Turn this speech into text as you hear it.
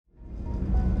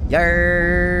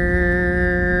Yarr!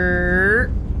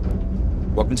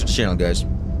 Welcome to the channel, guys.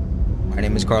 My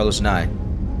name is Carlos and I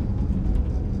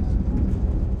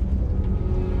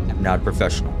am not a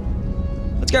professional.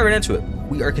 Let's get right into it.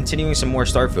 We are continuing some more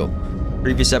Starfield.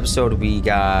 Previous episode we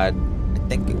got, I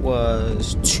think it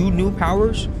was 2 new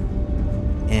powers,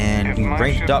 and we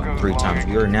ranked up 3 times.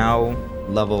 We are now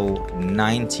level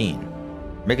 19.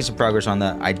 Making some progress on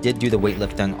that. I did do the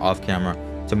weightlifting off camera.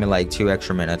 Took me like 2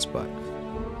 extra minutes, but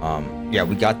yeah,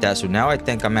 we got that. So now I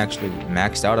think I'm actually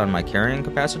maxed out on my carrying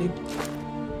capacity.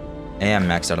 I am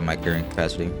maxed out on my carrying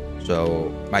capacity.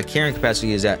 So my carrying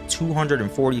capacity is at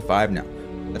 245 now.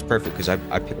 That's perfect because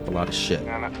I pick up a lot of shit.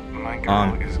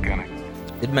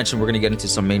 Did mention we're gonna get into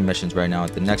some main missions right now.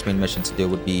 The next main mission to do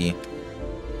would be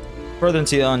further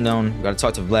into the unknown. We gotta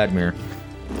talk to Vladimir,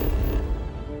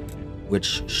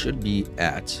 which should be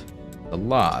at the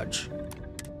lodge.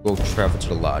 We'll travel to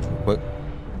the lodge real quick.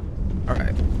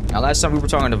 Alright. Now last time we were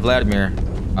talking to Vladimir,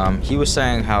 he was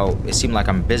saying how it seemed like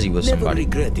I'm busy with somebody.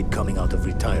 Never regretted coming out of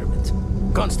retirement.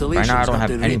 Right now I don't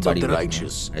have anybody with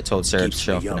me. I told Sarah to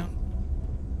show up for now.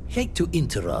 Hate to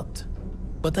interrupt,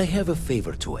 but I have a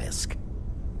favor to ask.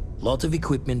 Lot of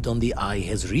equipment on the Eye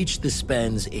has reached the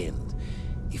span's end.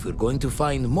 If we're going to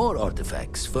find more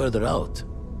artifacts further out,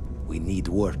 we need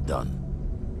work done.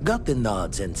 Got the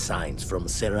nods and signs from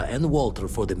Sarah and Walter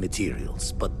for the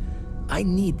materials, but I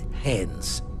need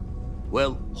hands.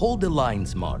 Well, hold the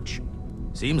lines, March.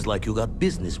 Seems like you got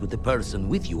business with the person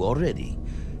with you already.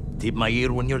 Tip my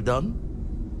ear when you're done.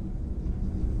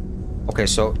 Okay,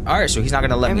 so alright, so he's not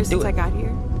gonna let me do it. I got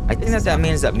here, I think that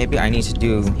means that maybe I need to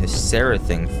do the Sarah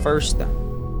thing first then.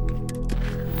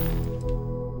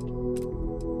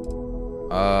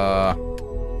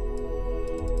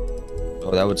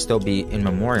 Oh, that would still be in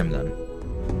memoriam then.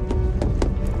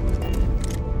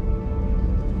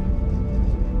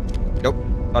 Nope,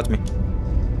 not to me.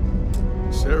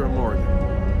 Sarah Morgan.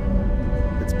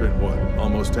 It's been what,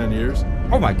 almost 10 years?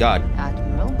 Oh my god.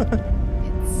 Admiral,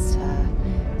 it's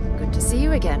good to see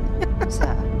you again,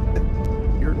 sir.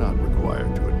 You're not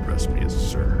required to address me as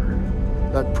sir.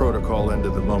 That protocol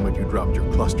ended the moment you dropped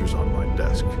your clusters on my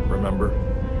desk, remember?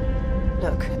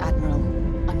 Look, Admiral,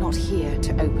 I'm not here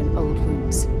to open old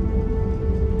wounds.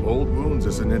 Old wounds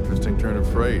is an interesting turn of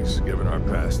phrase, given our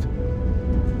past.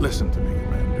 Listen to me,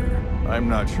 Commander. I'm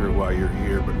not sure why you're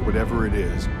here, but whatever it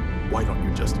is, why don't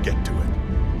you just get to it?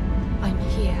 I'm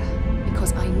here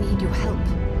because I need your help,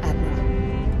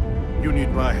 Admiral. You need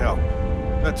my help.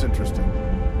 That's interesting.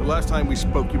 The last time we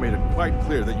spoke, you made it quite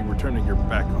clear that you were turning your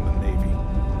back on the Navy.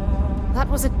 That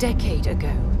was a decade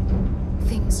ago.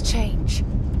 Things change.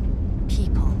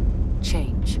 People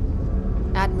change.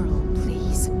 Admiral,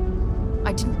 please.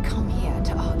 I didn't come here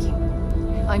to argue.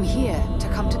 I'm here to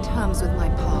come to terms with my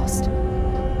past.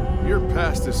 Your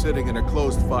past is sitting in a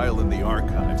closed file in the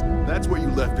archives. That's where you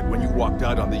left it when you walked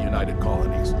out on the United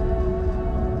Colonies.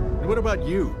 And what about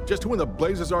you? Just who in the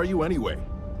blazes are you anyway?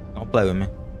 Don't play with me.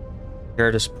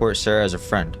 Here to support Sarah as a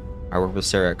friend. I work with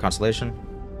Sarah at Constellation.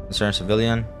 Concerned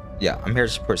civilian. Yeah, I'm here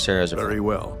to support Sarah as a friend. Very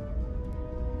well.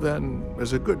 Then,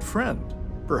 as a good friend,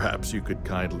 perhaps you could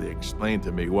kindly explain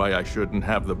to me why I shouldn't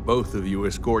have the both of you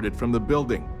escorted from the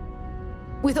building.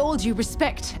 With all due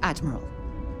respect, Admiral,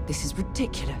 this is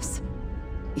ridiculous.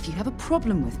 If you have a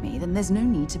problem with me, then there's no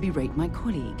need to berate my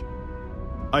colleague.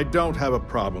 I don't have a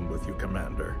problem with you,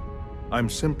 Commander. I'm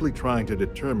simply trying to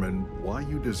determine why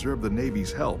you deserve the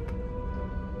Navy's help.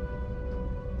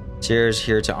 Sarah's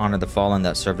here to honor the fallen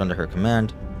that served under her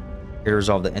command. Here to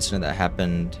resolve the incident that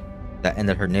happened that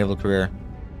ended her naval career.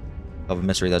 Of a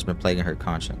mystery that's been plaguing her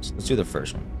conscience. Let's do the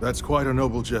first one. That's quite a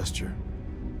noble gesture.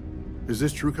 Is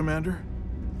this true, Commander?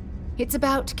 It's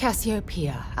about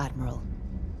Cassiopeia, Admiral.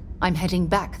 I'm heading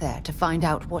back there to find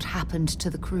out what happened to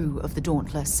the crew of the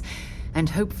Dauntless, and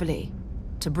hopefully,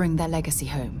 to bring their legacy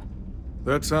home.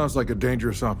 That sounds like a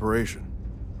dangerous operation.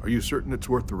 Are you certain it's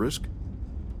worth the risk?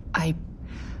 I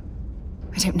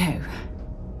don't know.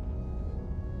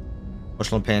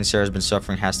 Emotional pain Sarah's been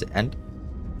suffering has to end.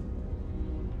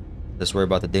 Let's worry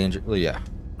about the danger. Well, yeah.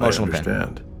 Emotional I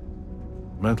understand. pain.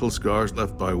 Mental scars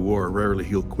left by war rarely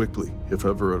heal quickly, if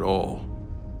ever at all.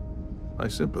 I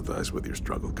sympathize with your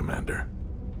struggle, Commander.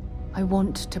 I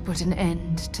want to put an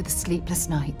end to the sleepless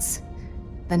nights.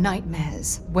 The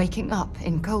nightmares, waking up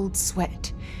in cold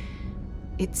sweat.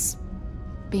 It's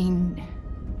been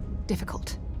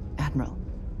difficult, Admiral.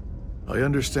 I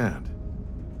understand.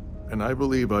 And I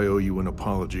believe I owe you an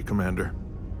apology, Commander.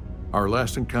 Our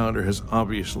last encounter has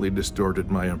obviously distorted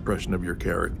my impression of your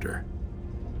character.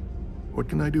 What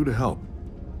can I do to help?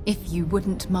 If you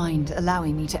wouldn't mind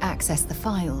allowing me to access the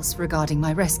files regarding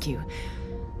my rescue,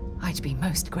 I'd be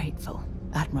most grateful,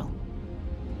 Admiral.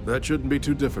 That shouldn't be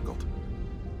too difficult.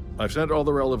 I've sent all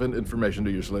the relevant information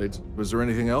to you, Slades. Was there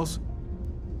anything else?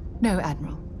 No,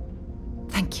 Admiral.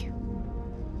 Thank you.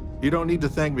 You don't need to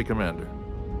thank me, Commander.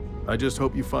 I just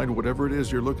hope you find whatever it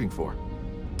is you're looking for.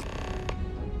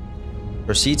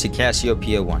 Proceed to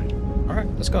Cassiopeia 1. Alright,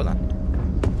 let's go then.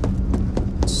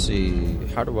 Let's see.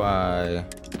 How do I...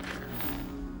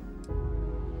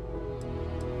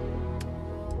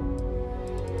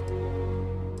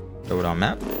 Throw it on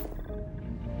map.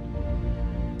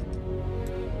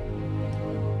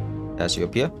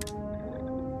 Cassiopeia.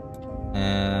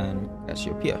 And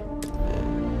Cassiopeia.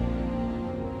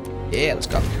 Yeah, let's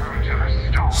go.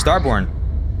 Starborn.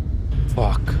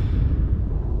 Fuck.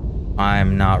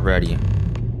 I'm not ready.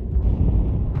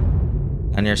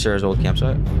 And near Sarah's old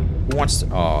campsite. Who wants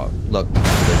to... Oh, look.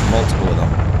 There's multiple of them.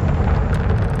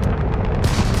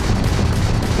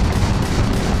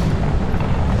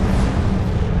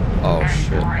 Oh,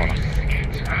 shit. Hold on.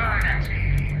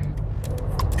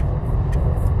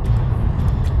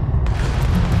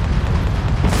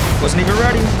 Wasn't even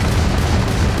ready.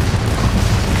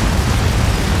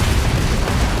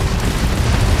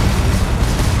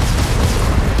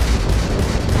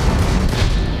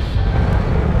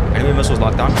 Enemy missiles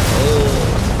locked on. Oh.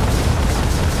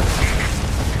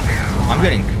 I'm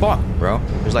getting fucked, bro.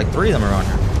 There's like 3 of them around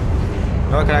here. You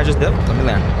know what? Can I just dip? Let me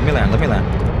land. Let me land. Let me land.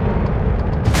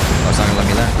 Oh, it's not gonna let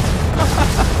me land.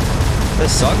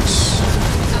 This sucks.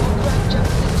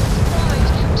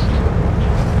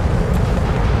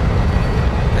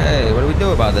 Hey, what do we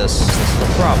do about this? This is the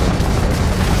problem.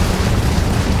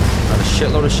 Got a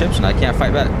shitload of ships and I can't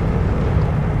fight back.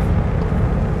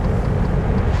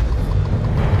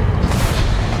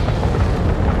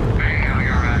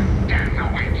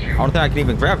 I don't think I can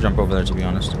even grab jump over there, to be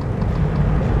honest.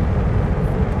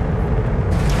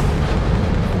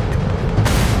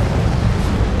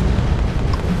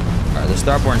 Alright, the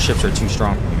starborn ships are too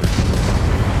strong.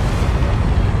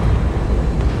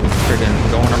 Freaking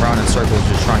going around in circles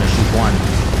just trying to shoot one.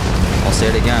 I'll say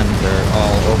it again, they're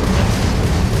all over me.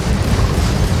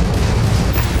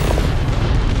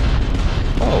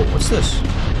 Oh, what's this?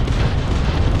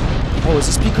 Oh, is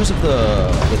this because of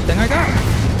the thing I got?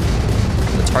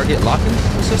 The target locking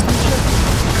system shit?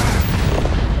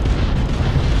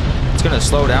 It's gonna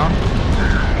slow down.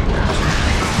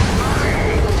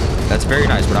 That's very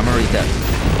nice, but I'm already dead.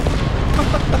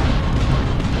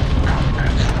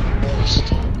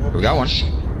 We got one.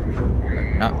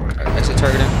 Now, exit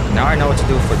targeting. Now I know what to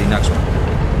do for the next one.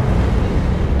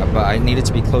 But I need it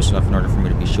to be close enough in order for me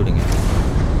to be shooting it.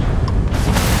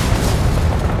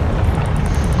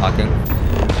 Locking.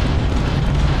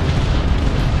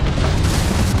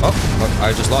 Oh,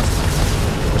 I just lost it.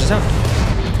 What just happened?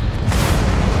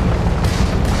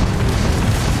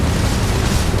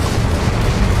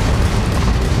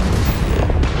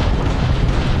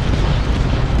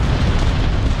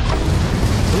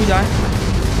 Did we die?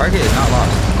 Target is not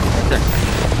lost. Right there.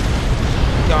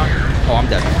 Gone. Oh, I'm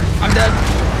dead. I'm dead.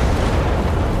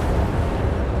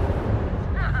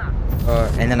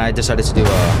 And then I decided to do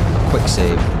a quick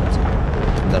save.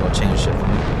 That'll change shit for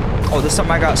me. Oh, this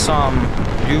time I got some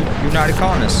United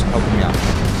Colonists helping me out.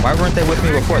 Why weren't they with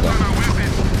me before, though?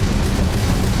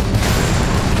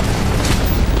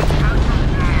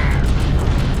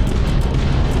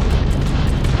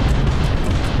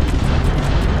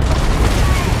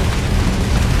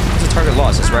 It's a target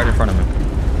lost. It's right in front of me.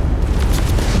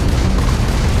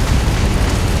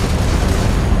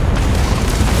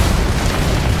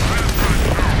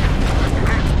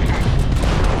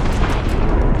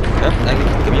 Yep,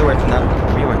 get me away from that.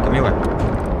 Get me away, get me away.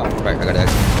 Oh, right, I gotta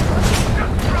exit.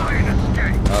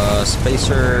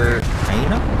 Spacer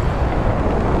Hyena?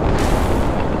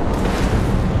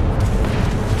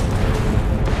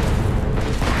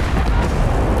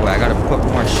 Boy, I gotta put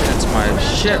more shit into my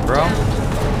shit, bro.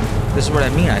 This is what I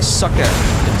mean, I suck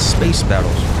at space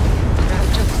battles.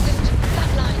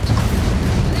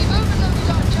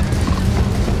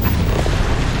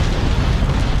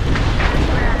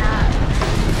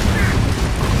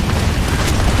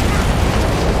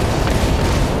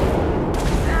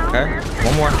 Okay,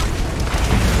 one more.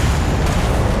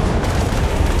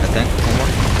 I think, one more.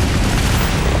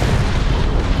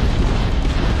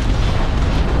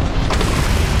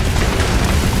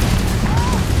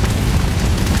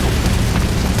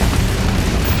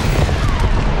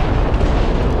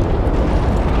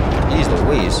 Jeez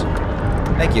Louise.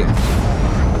 Thank you.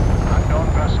 Unknown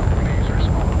vessel, laser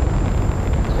small.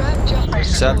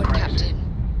 Set. Captain.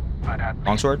 But at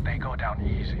Longsword? least they go down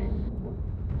easy.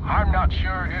 I'm not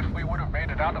sure if we would have made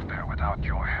it out of there without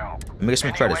your help. Let me get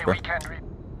some credits, bro.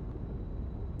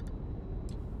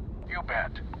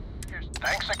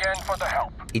 Thanks again for the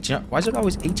help. 18. Why is it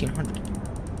always 1800?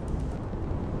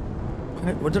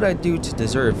 What did I do to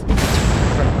deserve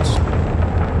credits?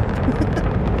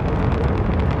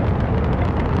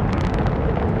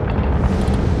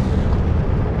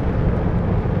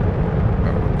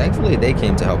 Thankfully, they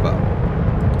came to help out.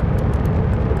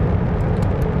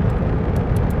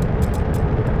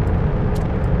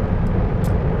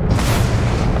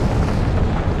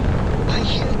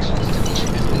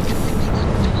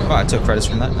 Oh, I took credits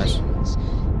from that. Nice.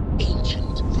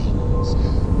 Ancient things.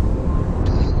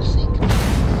 Do you think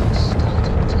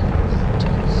starting to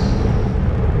matter?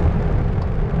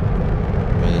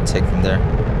 Maybe take from there.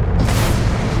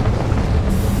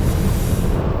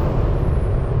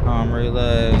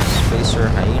 Relay, spacer,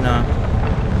 hyena.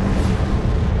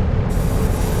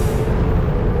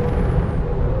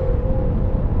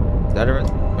 Is that it?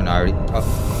 Oh, no, I already. Oh,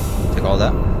 take all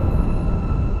that.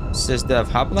 Sysdev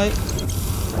hoplite.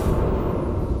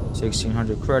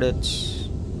 1600 credits.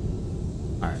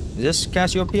 Alright, is this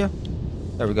Cassiopeia?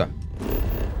 There we go.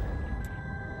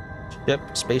 Ship,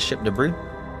 spaceship debris.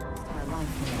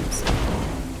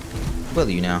 Will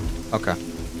you now? Okay.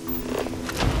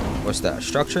 What's that?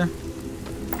 Structure?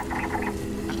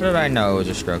 How did I know it was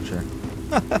a structure?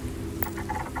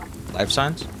 Life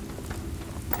signs?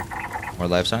 More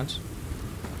life signs?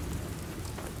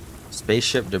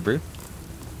 Spaceship debris.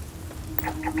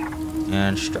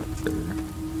 And structure.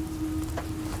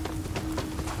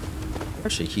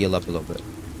 Actually heal up a little bit.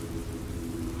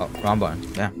 Oh, wrong button.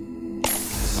 Yeah.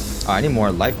 Oh, I need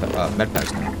more life med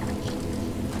packs now.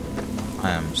 I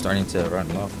am starting to run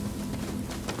low.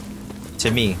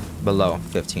 To me, below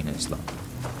 15 is low.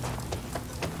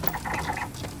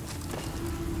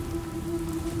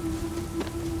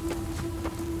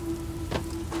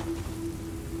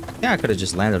 Yeah, I could have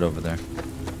just landed over there.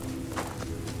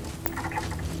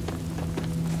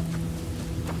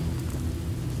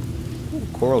 Ooh,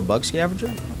 coral bug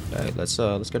scavenger. Okay, let's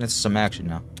get into some action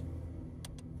now.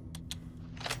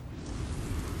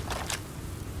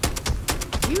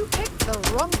 You picked the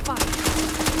wrong fight.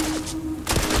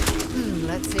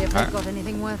 Let's see if they've got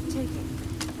anything worth taking.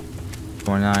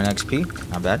 29 XP,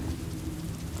 not bad.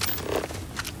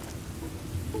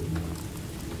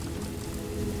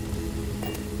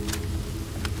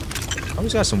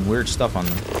 Always got some weird stuff on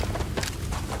them.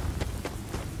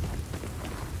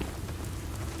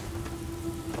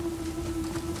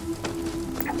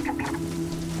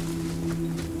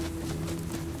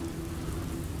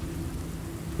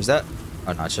 Is that?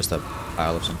 Oh no, it's just a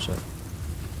pile of some shit.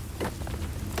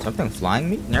 Something flying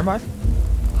me nearby?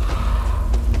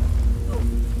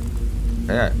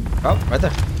 Okay, oh, right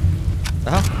there.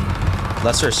 The hell?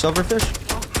 Lesser silverfish?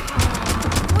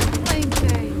 What playing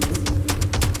games?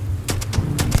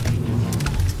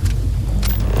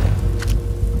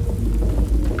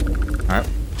 Alright.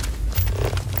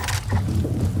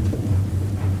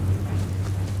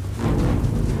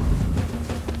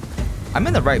 I'm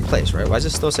in the right place, right? Why does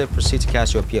it still say proceed to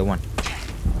Cassiopeia 1?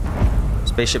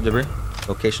 Spaceship debris.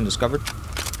 Location discovered.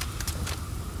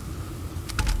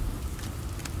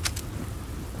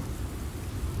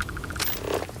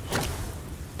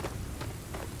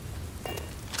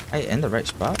 I in the right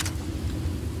spot?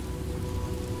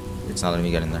 It's not letting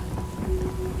me get in there.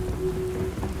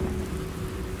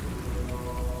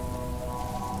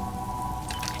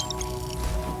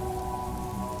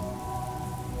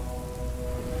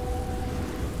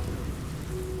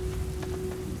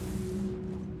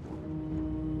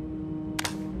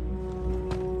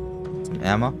 Some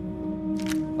ammo,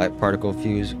 light particle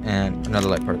fuse, and another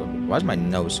light particle fuse. Why is my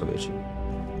nose so itchy?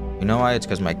 You know why? It's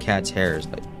because my cat's hair is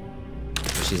like,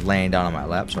 she's laying down on my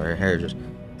lap, so her hair just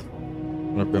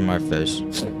up in my face.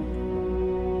 What's that?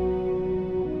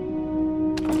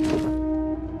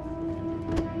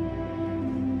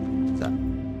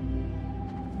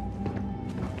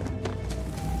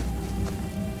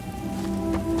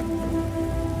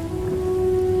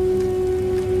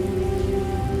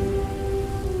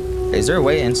 Is there a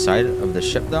way inside of the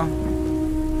ship though?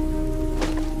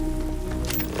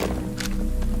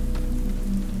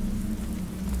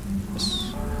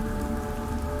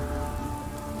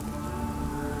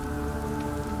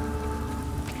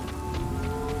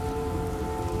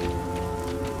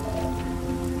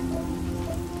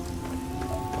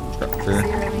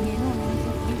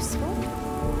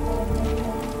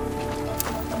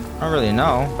 I don't really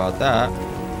know about that.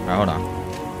 Alright, hold on.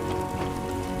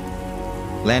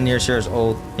 Land near Sarah's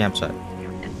old campsite.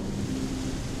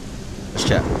 Let's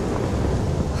check.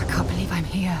 I can't believe I'm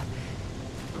here.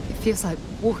 It feels like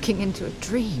walking into a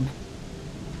dream.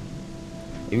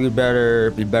 You'd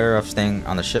better be better off staying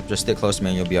on the ship. Just stick close to me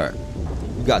and you'll be alright.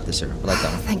 You got this, Sarah. I like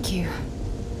that one. Thank you.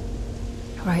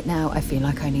 Right now, I feel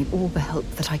like I need all the help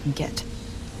that I can get.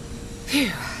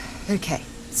 Phew. Okay,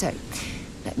 so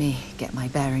let me get my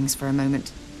bearings for a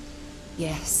moment.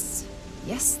 Yes,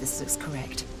 this looks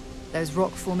correct. Those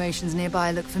rock formations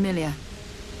nearby look familiar.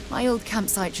 My old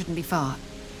campsite shouldn't be far.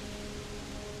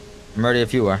 I'm ready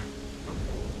if you are.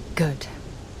 Good.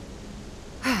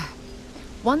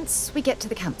 Once we get to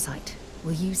the campsite,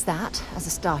 we'll use that as a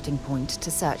starting point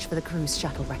to search for the cruise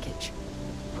shuttle wreckage.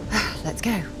 Let's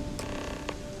go.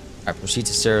 I proceed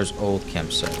to Sarah's old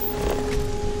campsite.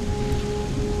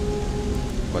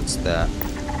 What's that?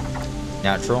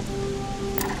 Natural?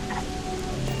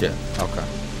 Yeah, okay.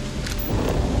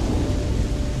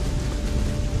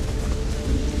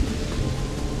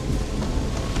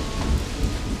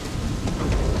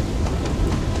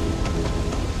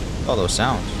 All those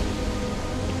sounds.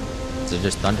 Is it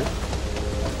just thunder?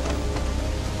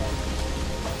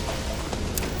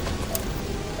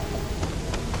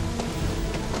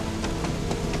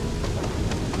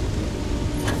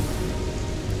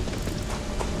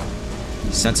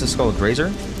 Sense a skull grazer? I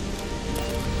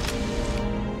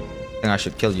think I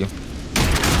should kill you.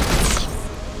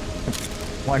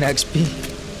 1 XP.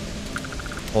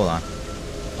 Hold on.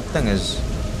 What thing is...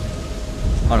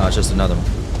 Oh no, it's just another one.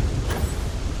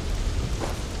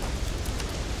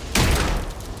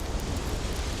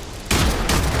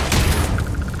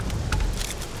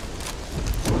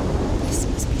 This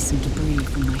must be some debris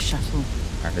from my shuttle.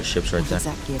 Alright, the ship's right Not there.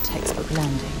 exactly a textbook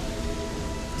landing,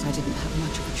 but I didn't have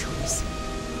much of a choice.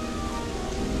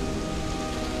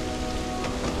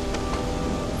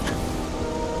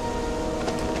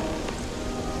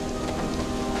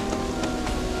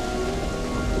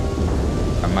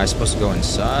 Am I supposed to go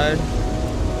inside?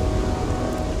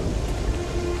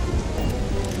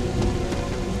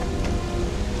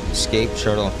 Escape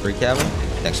shuttle free cabin? I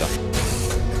think so.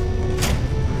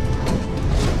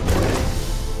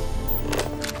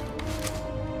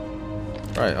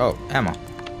 Right, oh, ammo.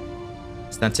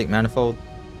 Stentic manifold.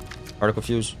 Particle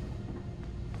fuse.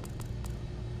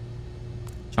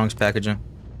 Chunks packaging.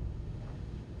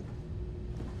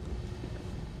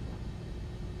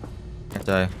 Can't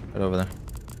die. Right over there.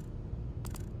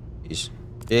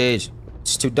 Jeez.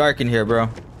 It's too dark in here, bro.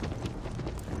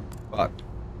 Fuck.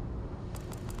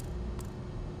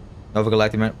 Nova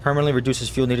Galactic permanently reduces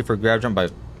fuel needed for grab jump by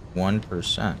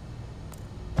 1%.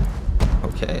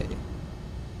 Okay.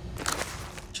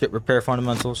 Ship repair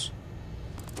fundamentals.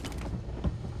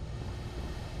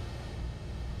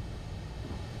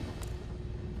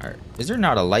 Alright. Is there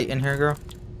not a light in here, girl?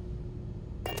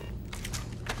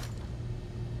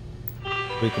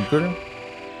 Free computer?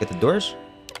 Get the doors?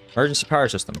 Emergency power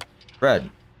system. Red.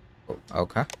 Oh,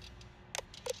 okay.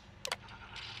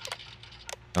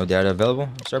 No data available.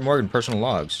 Sir Morgan, personal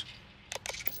logs.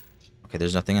 Okay,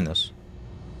 there's nothing in this.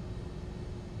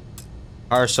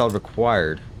 Power cell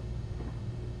required.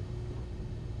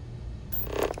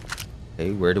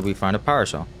 Okay, where do we find a power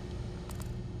cell?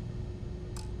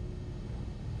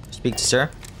 Speak to Sarah.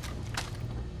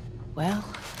 Well,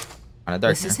 On a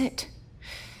dark this is it.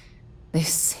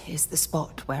 This is the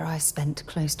spot where I spent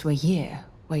close to a year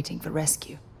waiting for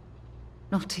rescue.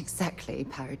 Not exactly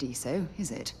Paradiso,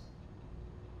 is it?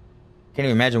 Can't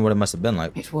even imagine what it must have been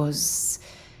like. It was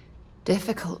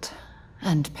difficult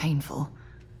and painful,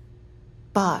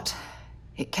 but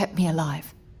it kept me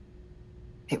alive.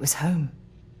 It was home.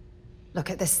 Look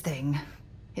at this thing.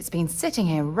 It's been sitting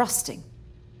here rusting.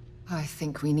 I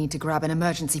think we need to grab an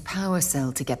emergency power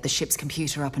cell to get the ship's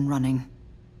computer up and running.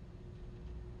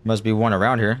 Must be one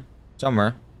around here.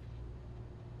 Somewhere.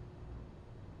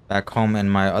 Back home in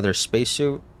my other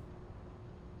spacesuit.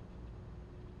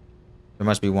 There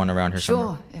must be one around here somewhere.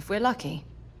 Sure, if we're lucky.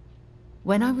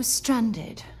 When I was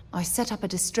stranded, I set up a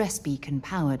distress beacon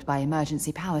powered by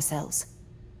emergency power cells.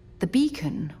 The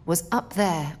beacon was up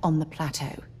there on the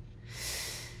plateau.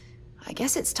 I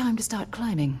guess it's time to start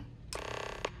climbing.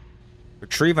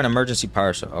 Retrieve an emergency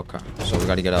power cell. Okay, so we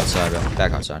gotta get outside,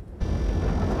 back outside.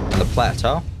 On the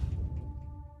plateau?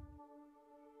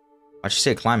 I should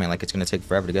say climbing, like it's gonna take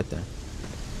forever to get there.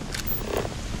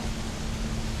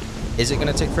 Is it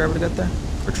gonna take forever to get there?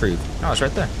 Retrieve. No, it's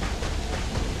right there.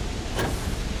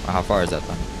 Wow, how far is that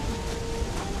then?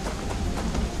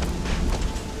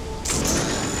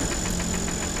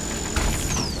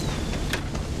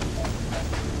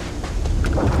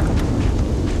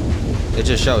 It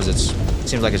just shows it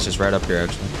seems like it's just right up here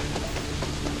actually.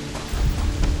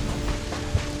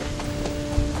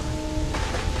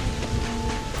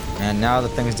 And now the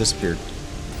thing has disappeared.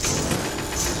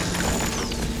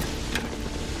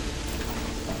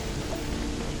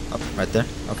 Oh, right there.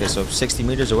 Okay, so 60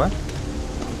 meters away.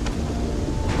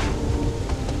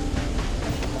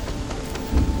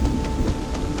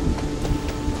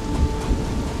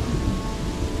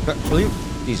 Will you?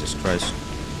 Jesus Christ.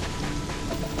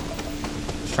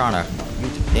 Just trying to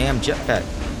use the damn jetpack.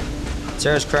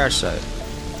 Sarah's crash site.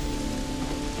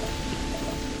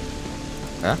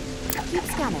 Huh? Keep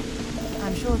scanning.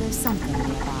 I'm sure there's something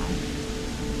nearby.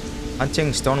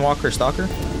 Hunting Stonewalker Stalker?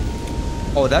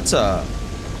 Oh, that's a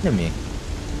enemy.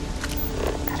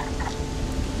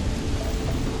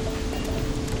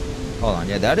 Hold on,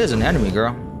 yeah, that is an enemy,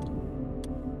 girl.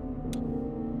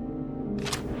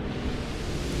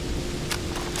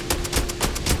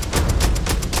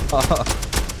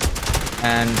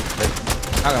 And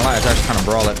not gonna lie, it's actually kind of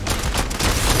brawl it.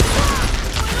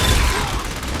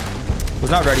 Was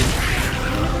not ready.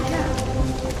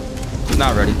 Was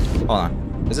not ready. Hold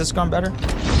on. Is this gun better?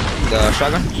 The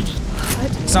shotgun?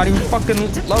 It's not even fucking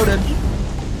loaded.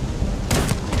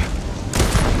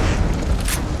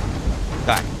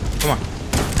 Die. Come on.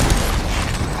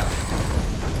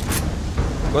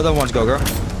 Where the other ones go, girl?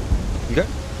 You good?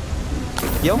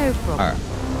 Yo? No problem. Alright.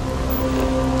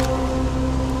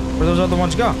 Where those other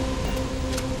ones go?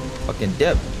 Fucking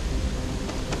dip.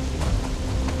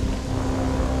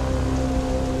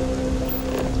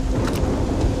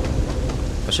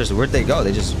 That's just where'd they go?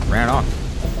 They just ran off.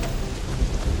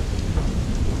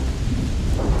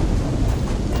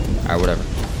 Alright, whatever.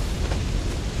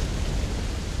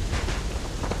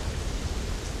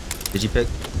 Did you pick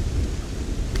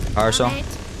power cell?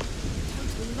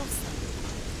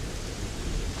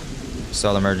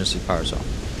 Cell emergency power cell.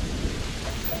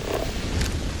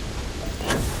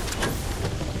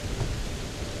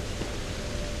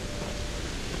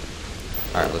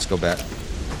 Alright, let's go back.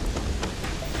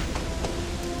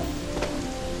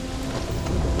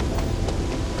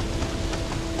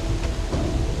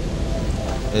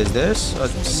 Is this a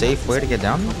safe way to get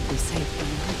down there?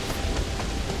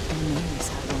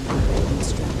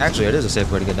 Actually, it is a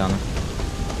safe way to get down there.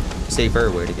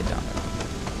 Safer way to get down there.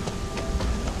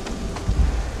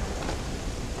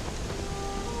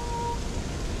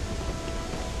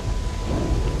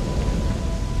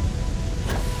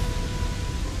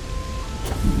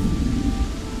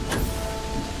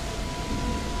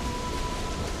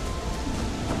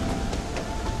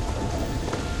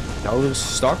 Those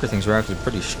stalker things were actually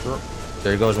pretty strong.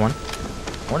 There goes one.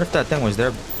 I wonder if that thing was there.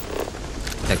 I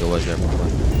think it was there before.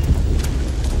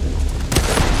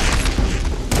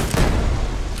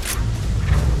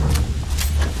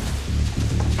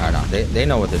 Alright, now they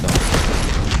know what they're doing.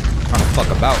 Trying to fuck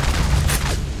about.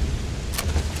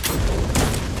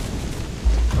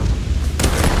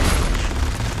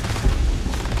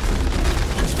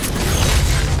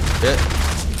 Shit.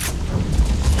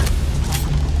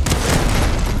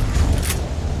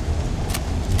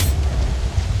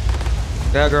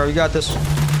 Yeah, girl, you got this. Oh,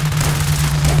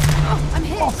 I'm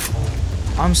hit. Oh,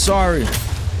 I'm sorry.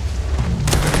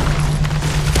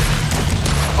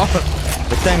 Oh,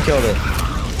 the thing killed it.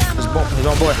 His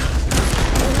own boy.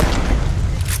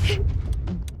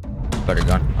 Better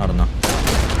gun. I don't know.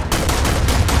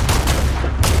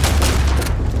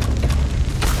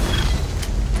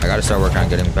 I gotta start working on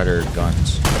getting better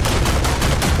guns.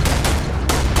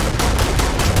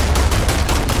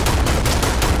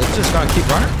 It's just gonna keep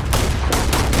running.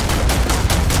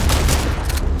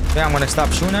 Yeah, I'm gonna stop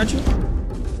shooting at you.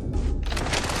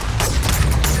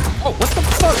 Oh, what the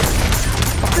fuck?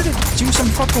 How did it do some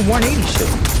fucking 180 shit?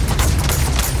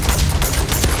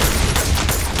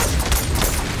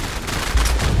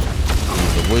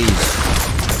 Jeez Louise.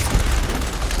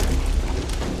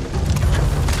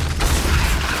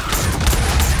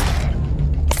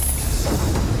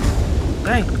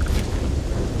 Dang.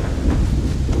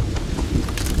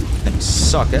 Things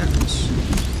suck ass.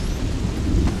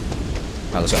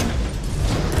 Alright, let's go.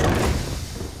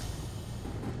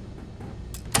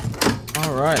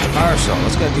 Alright, power cell.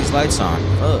 Let's get these lights on.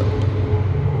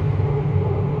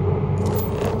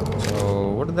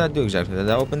 So, what did that do exactly? Did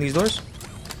that open these doors?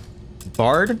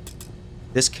 Barred?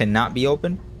 This cannot be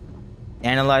opened.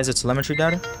 Analyze its telemetry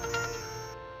data.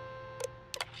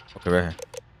 Okay, right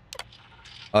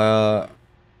here.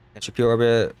 Entropy pure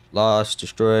orbit. Lost.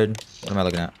 Destroyed. What am I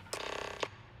looking at?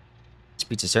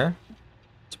 Speed to Sarah?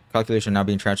 Calculation now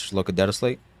being transferred to local data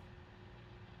slate.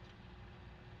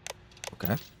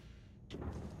 Okay.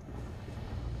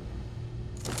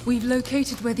 We've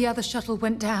located where the other shuttle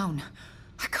went down.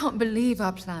 I can't believe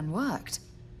our plan worked.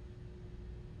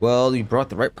 Well, you brought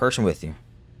the right person with you.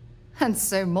 And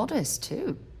so modest,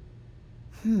 too.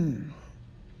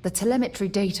 The telemetry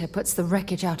data puts the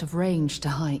wreckage out of range to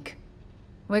hike.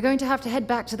 We're going to have to head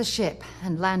back to the ship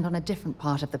and land on a different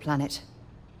part of the planet.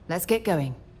 Let's get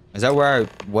going. Is that where I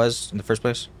was in the first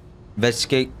place?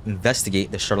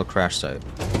 Investigate the shuttle crash site.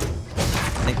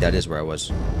 I think that is where I was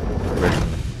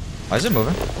originally. Why is it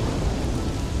moving?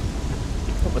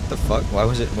 What the fuck? Why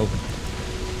was it moving?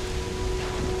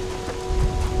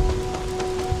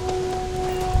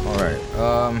 Alright,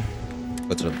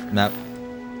 go to the map.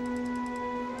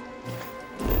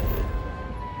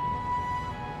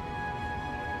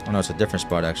 Oh no, it's a different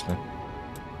spot actually.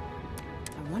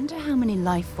 I wonder how many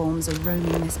life forms are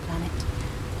roaming this planet.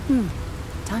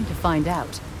 Time to find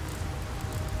out.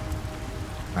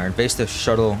 Alright,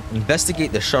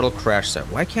 investigate the shuttle crash site.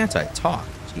 Why can't I talk?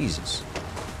 Jesus.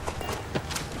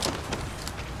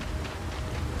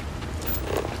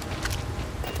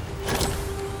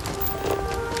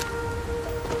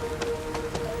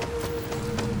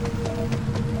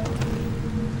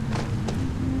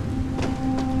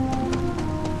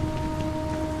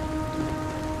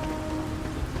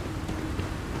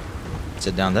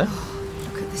 Sit down there.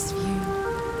 Look at this view.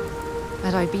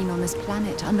 Had I been on this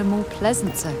planet under more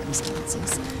pleasant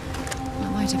circumstances, I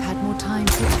might have had more time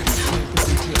to appreciate the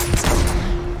beauty of this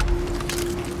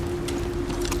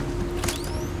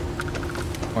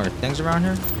world. Are there things around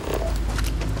here?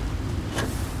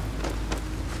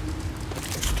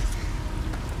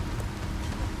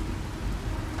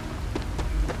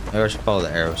 Maybe I should follow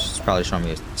the arrows. It's probably showing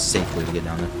me a safe way to get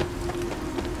down there.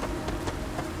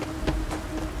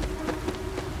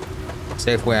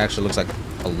 Safe way actually looks like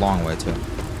a long way too.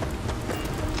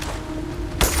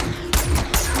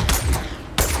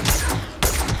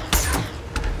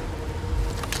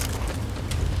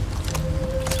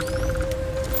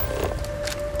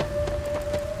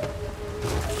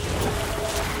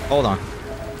 Hold on.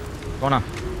 What's going on?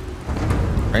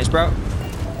 Rain sprout?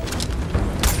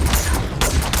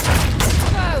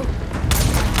 Go!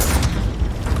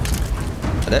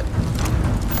 Is that it?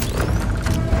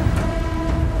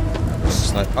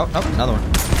 Like, oh, nope, another one.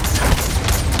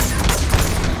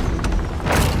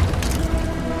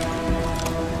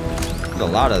 There's a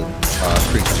lot of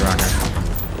creatures around here.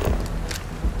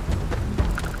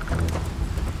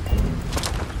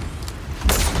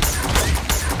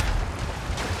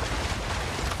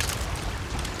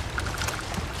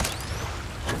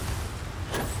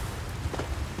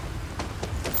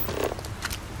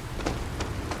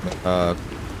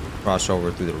 Cross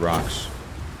over through the rocks.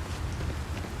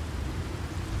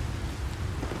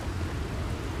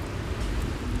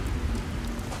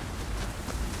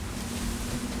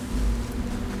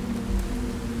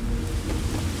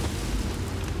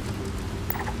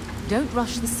 Don't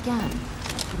rush the scan.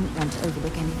 Wouldn't want to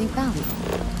overlook anything valuable.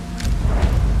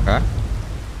 Okay.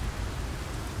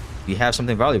 You have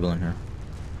something valuable in here.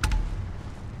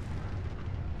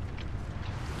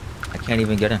 I can't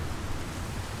even get in.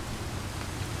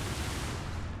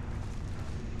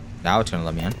 Now it's gonna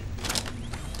let me in.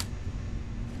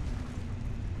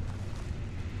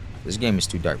 This game is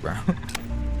too dark, bro.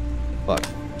 Fuck.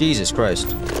 Jesus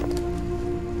Christ.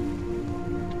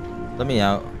 Let me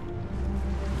out.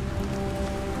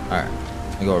 Alright.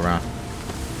 Let me go around.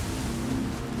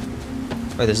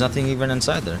 Wait, there's nothing even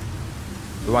inside there.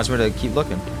 It wants me to keep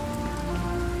looking.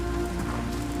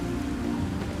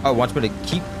 Oh, it wants me to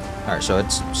keep... Alright, so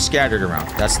it's scattered around.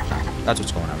 That's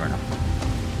what's going on right now.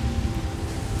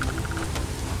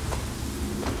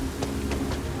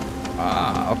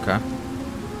 Okay.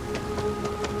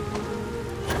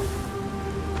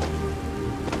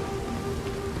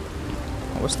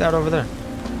 What's that over there?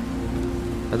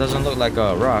 That doesn't look like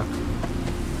a rock. A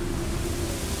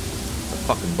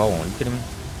fucking bow. Are you kidding me?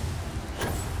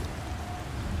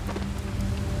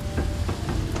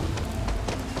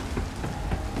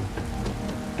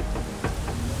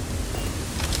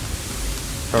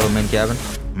 Turtle main cabin.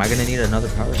 Am I gonna need another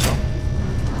power cell?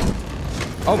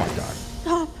 Oh my god.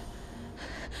 Stop.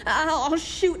 I'll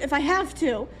shoot if I have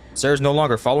to. Sarah's no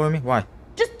longer following me? Why?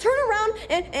 Just turn around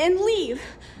and leave.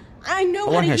 I know How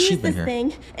how long to has she use been this here?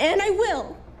 thing, and I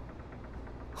will.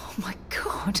 Oh my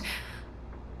god.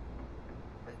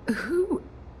 Who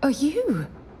are you?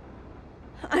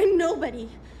 I'm nobody.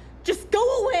 Just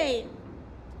go away.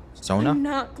 Sona? I'm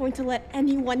not going to let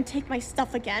anyone take my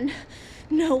stuff again.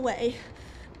 No way.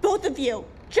 Both of you,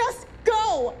 just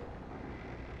go.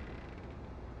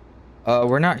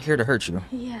 We're not here to hurt you.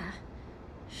 Yeah,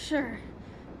 sure.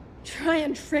 Try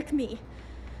and trick me.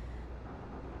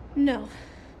 No.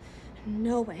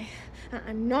 No way.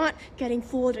 I'm not getting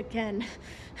fooled again.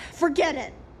 Forget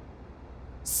it.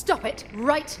 Stop it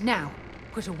right now.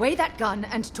 Put away that gun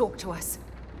and talk to us.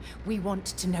 We want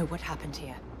to know what happened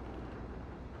here.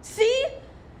 See?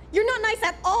 You're not nice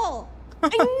at all. I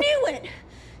knew it.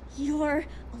 You're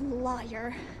a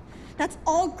liar. That's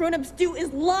all grown-ups do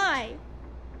is lie.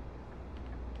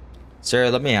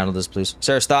 Sarah, let me handle this, please.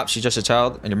 Sarah, stop. She's just a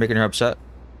child, and you're making her upset.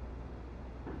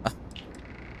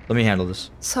 Let me handle this.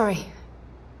 Sorry.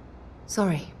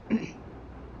 Sorry.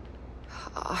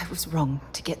 I was wrong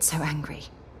to get so angry.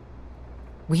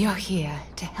 We are here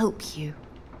to help you,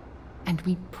 and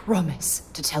we promise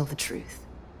to tell the truth.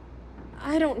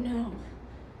 I don't know.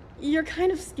 You're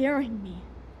kind of scaring me.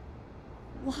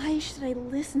 Why should I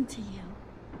listen to you?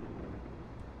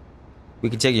 We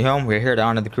can take you home. We're here to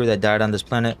honor the crew that died on this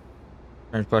planet.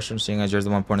 Strange question, seeing as you're the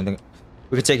one pointing the...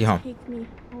 We can take you home. Take me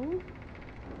home?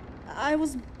 I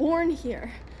was born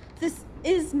here. This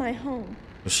is my home.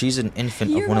 Well, she's an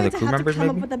infant You're of one of the going crew to have members, to come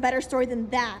maybe? up with a better story than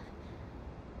that.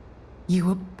 You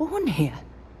were born here?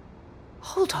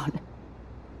 Hold on.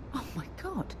 Oh my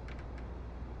god.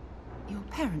 Your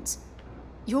parents,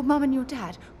 your mum and your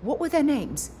dad, what were their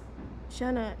names?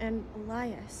 Jenna and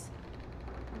Elias.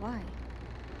 Why?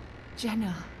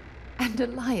 Jenna and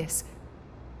Elias.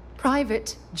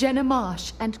 Private Jenna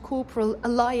Marsh and Corporal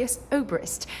Elias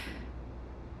Obrist.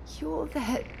 You're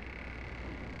their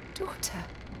daughter.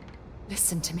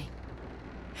 Listen to me.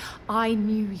 I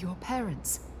knew your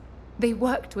parents. They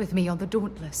worked with me on the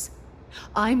Dauntless.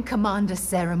 I'm Commander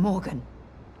Sarah Morgan.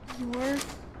 You're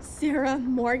Sarah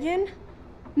Morgan?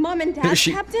 Mom and Dad,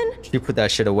 Captain? She put that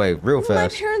shit away real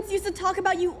fast. My parents used to talk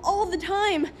about you all the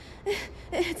time.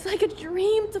 It's like a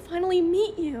dream to finally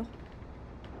meet you.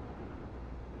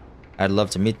 I'd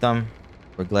love to meet them.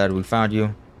 We're glad we found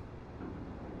you.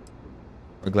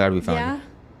 We're glad we found you.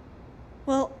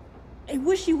 Well, I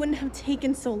wish you wouldn't have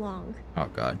taken so long. Oh,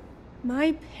 God.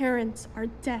 My parents are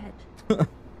dead.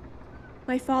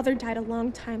 My father died a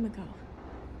long time ago.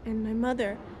 And my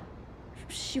mother,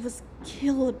 she was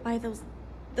killed by those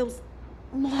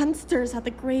monsters at the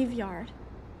graveyard.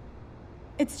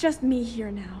 It's just me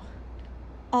here now.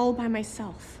 All by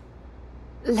myself.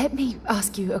 Let me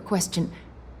ask you a question.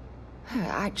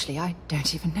 Actually, I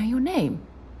don't even know your name.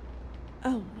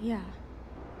 Oh, yeah.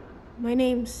 My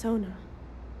name's Sona.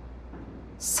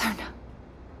 Sona.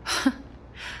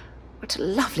 What a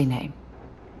lovely name.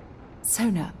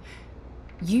 Sona,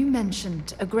 you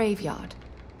mentioned a graveyard.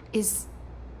 Is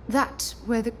that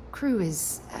where the crew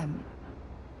is,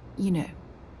 you know?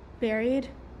 Buried?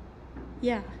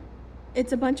 Yeah.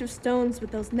 It's a bunch of stones with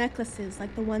those necklaces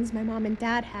like the ones my mom and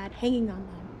dad had hanging on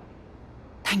them.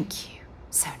 Thank you,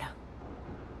 Sona.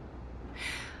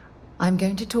 I'm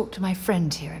going to talk to my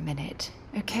friend here a minute,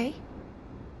 okay?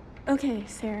 Okay,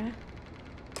 Sarah.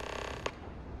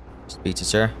 Speak to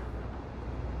Sarah.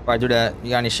 Before I do that,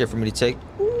 you got any shit for me to take?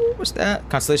 Ooh, what's that?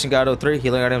 Constellation God 03.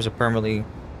 Healing items are permanently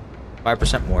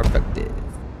 5% more effective.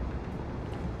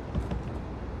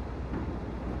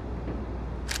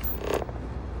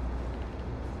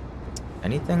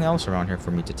 Anything else around here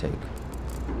for me to take?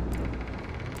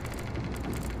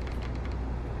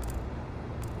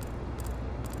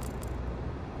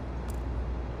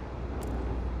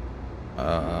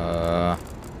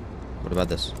 What about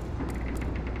this?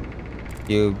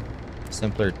 Few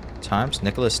simpler times?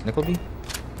 Nicholas Nickleby?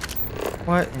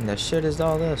 What in the shit is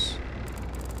all this?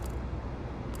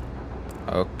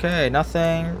 Okay,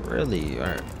 nothing really.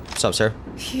 Alright. What's up, sir?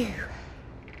 Phew.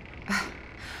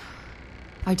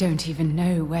 I don't even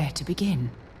know where to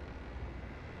begin.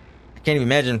 I can't even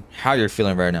imagine how you're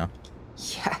feeling right now.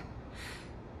 Yeah.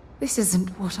 This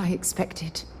isn't what I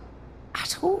expected.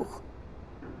 At all.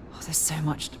 Oh, there's so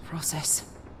much to process.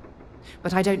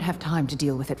 But I don't have time to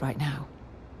deal with it right now.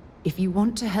 If you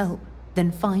want to help,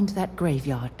 then find that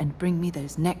graveyard and bring me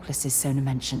those necklaces Sona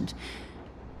mentioned.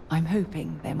 I'm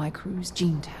hoping they're my crew's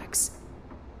gene tags.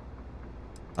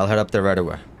 I'll head up there right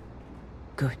away.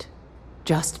 Good.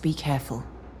 Just be careful.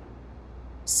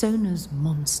 Sona's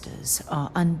monsters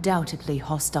are undoubtedly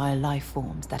hostile life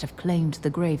forms that have claimed the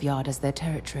graveyard as their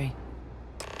territory.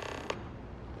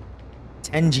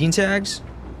 10 gene tags?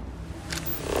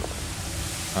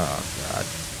 Oh, God.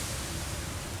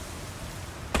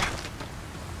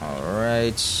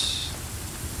 Alright.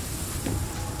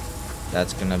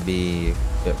 That's gonna be a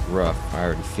bit rough. I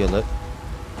already feel it.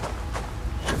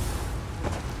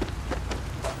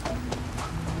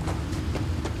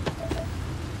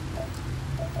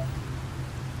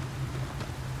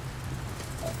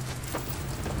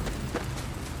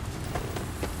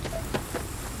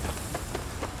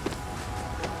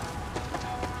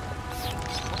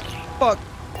 Fuck.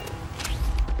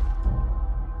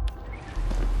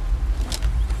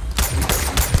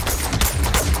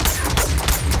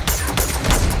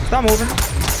 Stop moving.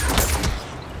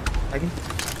 Megan.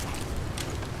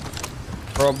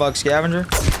 Throw bug scavenger.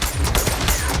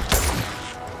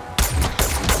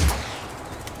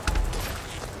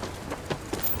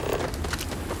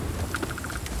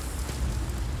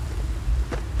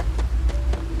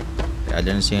 Yeah, I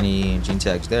didn't see any gene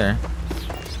tags there.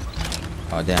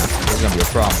 Oh damn, this is gonna be a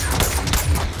problem.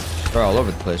 They're all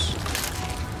over the place.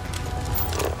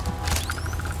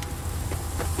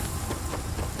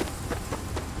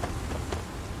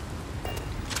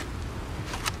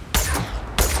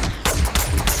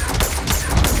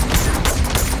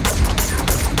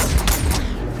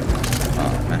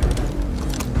 Oh man.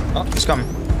 Oh, he's coming.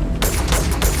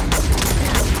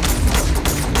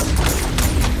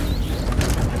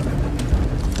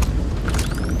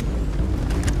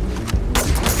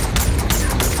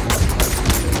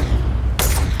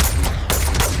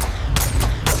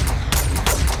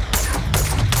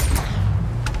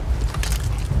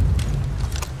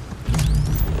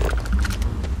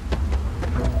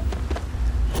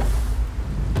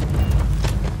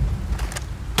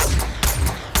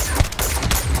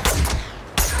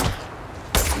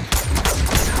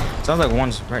 Sounds like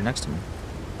one's right next to me.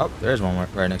 Oh, there's one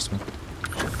right next to me.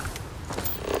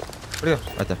 Where'd he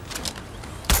go? Right there.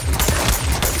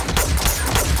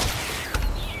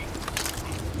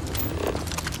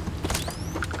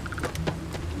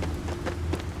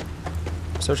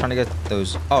 Still trying to get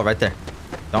those. Oh, right there.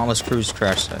 Dauntless Cruise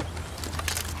crash site.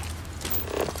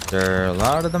 There are a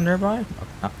lot of them nearby?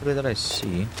 Not really that I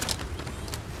see.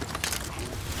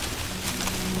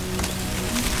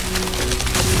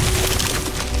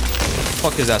 What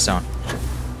the fuck is that sound?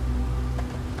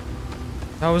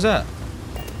 How was that?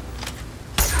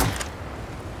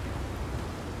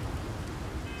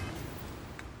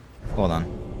 Hold on.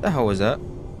 What the hell was that?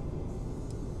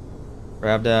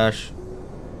 Grab dash.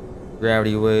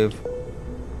 Gravity wave.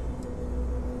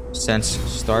 Sense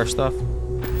star stuff.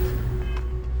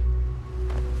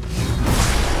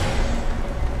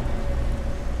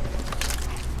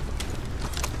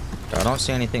 I don't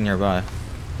see anything nearby.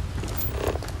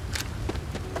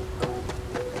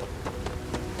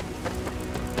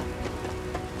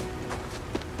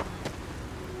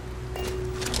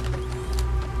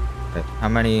 Okay, how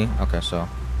many? Okay, so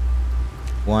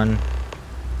 1,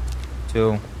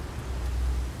 2,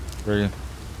 3,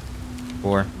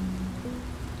 4,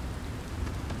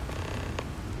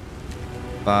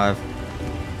 5,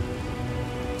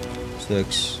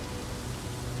 6,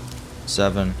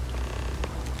 7,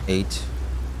 8,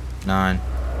 9.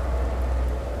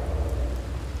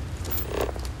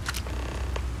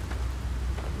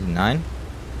 Nine?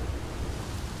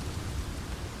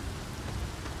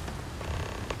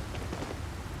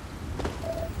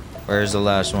 Where's the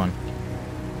last one?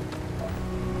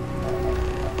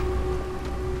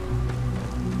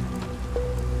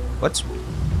 What's...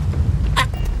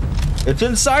 It's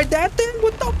inside that thing?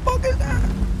 What the fuck is that?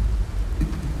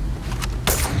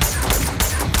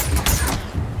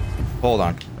 Hold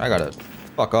on. I gotta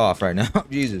fuck off right now.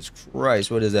 Jesus Christ,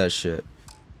 what is that shit?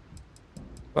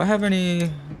 Do I have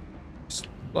any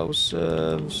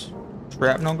explosives?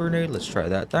 Shrapnel grenade? Let's try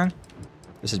that thing.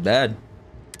 This is bad.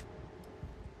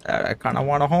 I kind of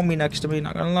want a homie next to me,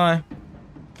 not gonna lie.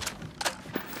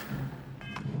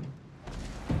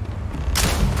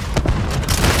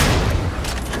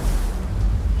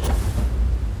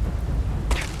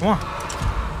 Come on.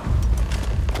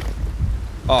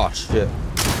 Oh, shit.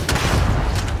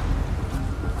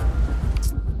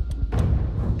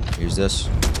 Use this.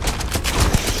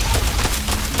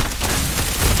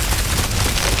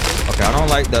 Okay, I don't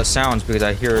like the sounds because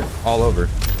I hear it all over.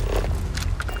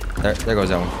 There goes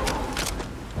that one.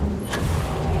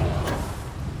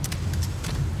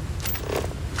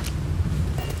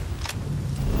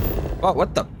 Oh,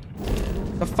 what the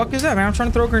fuck is that, man? I'm trying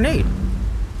to throw a grenade.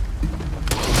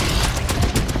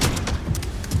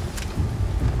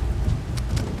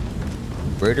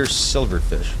 Greater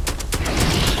silverfish.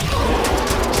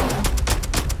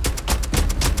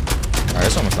 Alright,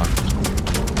 it's almost done.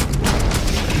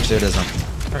 Actually, it is done.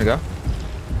 There we go.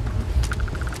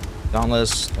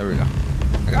 Dauntless. There we go.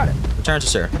 I got it. Return to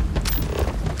Sarah.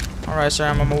 Alright,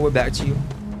 Sarah, I'm on my way back to you.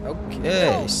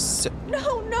 Okay.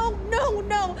 No.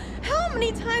 How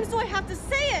many times do I have to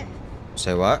say it?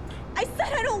 Say what? I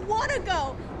said I don't want to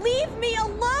go. Leave me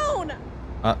alone.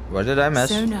 What did I miss?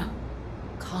 So now,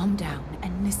 calm down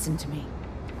and listen to me.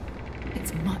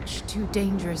 It's much too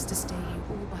dangerous to stay here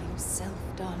all by yourself,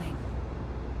 darling.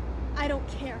 I don't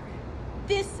care.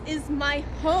 This is my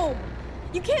home.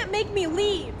 You can't make me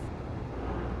leave.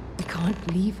 We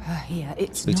can't leave her here.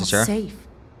 It's Speak to not Sarah. safe.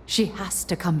 She has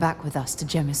to come back with us to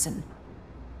Jemison.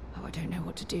 Oh, I don't know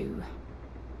what to do.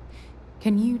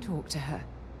 Can you talk to her?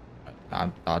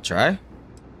 I'll try.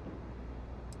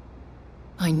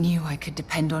 I knew I could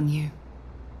depend on you.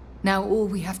 Now all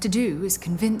we have to do is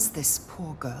convince this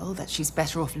poor girl that she's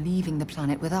better off leaving the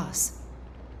planet with us.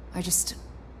 I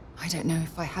don't know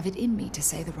if I have it in me to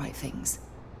say the right things.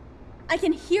 I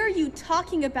can hear you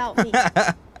talking about me.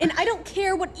 And I don't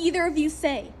care what either of you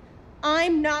say.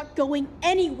 I'm not going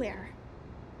anywhere.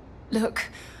 Look,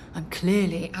 I'm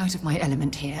clearly out of my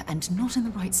element here and not in the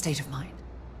right state of mind.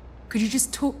 Could you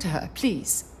just talk to her,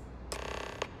 please?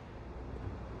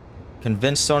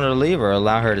 Convince Sona to leave or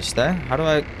allow her to stay? How do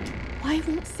I... Why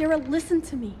won't Sarah listen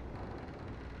to me?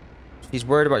 She's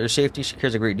worried about your safety. She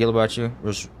cares a great deal about you.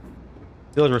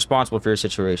 Feels responsible for your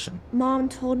situation. Mom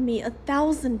told me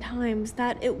 1,000 times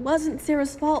that it wasn't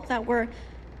Sarah's fault that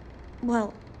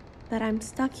that I'm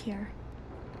stuck here.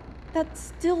 That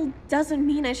still doesn't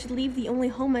mean I should leave the only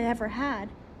home I ever had,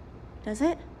 does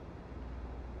it?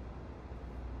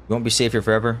 You won't be safe here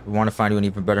forever. We want to find you an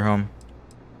even better home.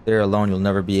 There alone, you'll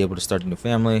never be able to start a new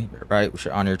family. You're right. We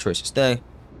should honor your choice to stay.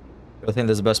 You think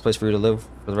there's the best place for you to live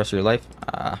for the rest of your life?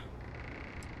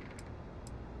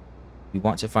 We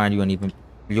want to find you an even...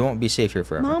 You won't be safe here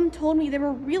forever. Mom told me there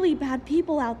were really bad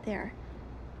people out there.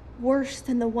 Worse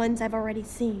than the ones I've already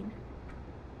seen.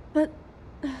 But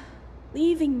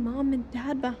leaving Mom and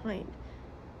Dad behind,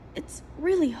 it's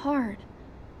really hard.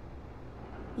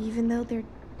 Even though they're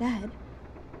dead,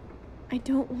 I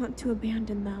don't want to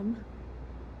abandon them.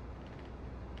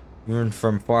 Even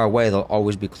from far away, they'll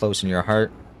always be close in your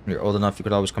heart. When you're old enough, you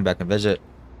could always come back and visit.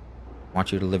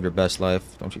 Want you to live your best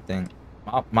life, don't you think?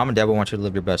 Mom and Dad will want you to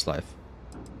live your best life.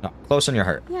 No, close in your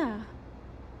heart. Yeah,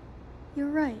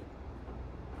 you're right.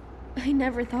 I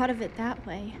never thought of it that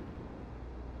way.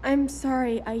 I'm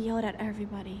sorry I yelled at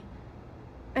everybody.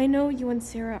 I know you and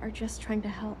Sarah are just trying to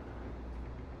help.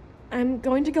 I'm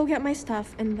going to go get my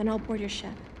stuff and then I'll board your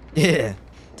ship. Yeah.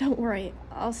 Don't worry,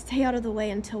 I'll stay out of the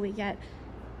way until we get,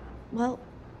 well,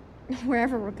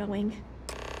 wherever we're going.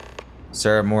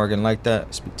 Sarah Morgan like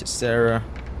that. Speak to Sarah.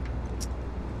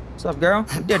 What's up, girl?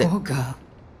 You did it. Poor girl.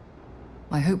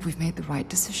 I hope we've made the right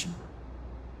decision.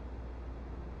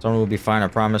 Someone will be fine, I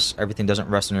promise. Everything doesn't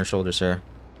rest on your shoulders, Sarah.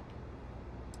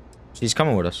 She's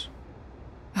coming with us.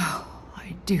 Oh,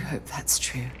 I do hope that's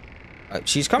true.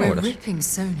 She's coming We're with us. ripping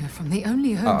Sona from the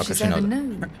only home okay, she's she ever knows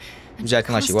it. known. She's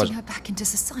acting like she wasn't. casting her back into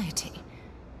society.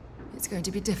 It's going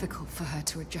to be difficult for her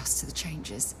to adjust to the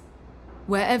changes.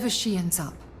 Wherever she ends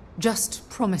up, just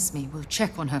promise me we'll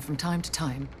check on her from time to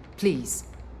time. Please.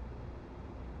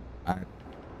 I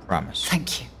promise.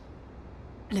 Thank you.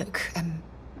 Look,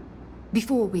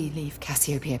 before we leave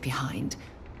Cassiopeia behind,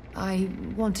 I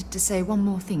wanted to say one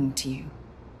more thing to you.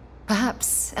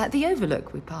 Perhaps at the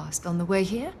overlook we passed on the way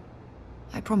here?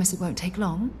 I promise it won't take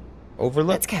long. Overlook?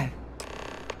 Let's go.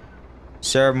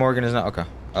 Sarah Morgan is not... Okay.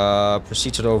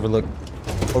 Proceed to the overlook.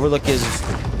 Overlook is...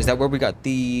 Is that where we got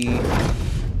the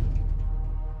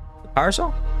power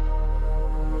cell?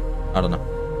 I don't know.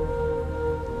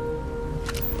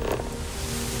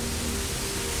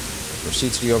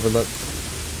 Proceed to the overlook.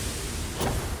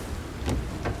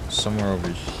 Somewhere over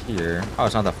here. Oh,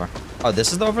 it's not that far. Oh,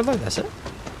 this is the overlook? That's it?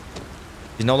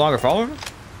 She's no longer following her?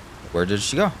 Where did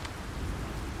she go?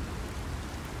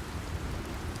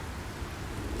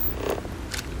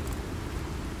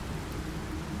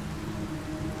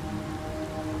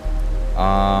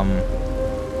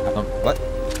 I don't... What?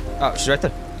 Oh, she's right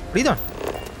there. What are you doing?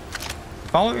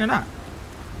 Follow me or not?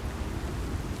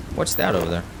 What's that over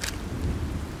there?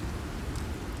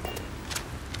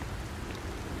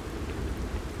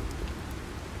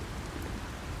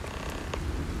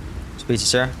 Speak to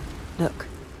Sarah. Look,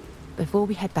 before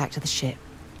we head back to the ship,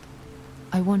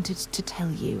 I wanted to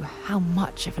tell you how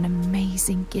much of an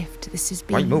amazing gift this has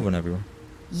been. Why are you moving everywhere?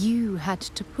 You had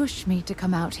to push me to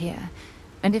come out here,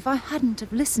 and if I hadn't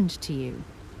have listened to you,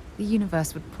 the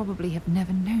universe would probably have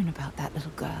never known about that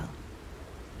little girl.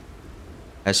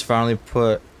 Has finally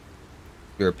put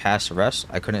your past to rest.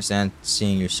 I couldn't stand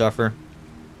seeing you suffer.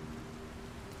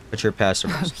 Put your past to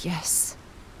Oh, rest. yes,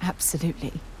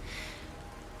 absolutely.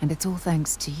 And it's all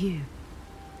thanks to you.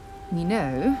 You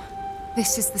know,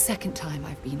 this is the second time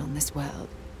I've been on this world.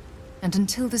 And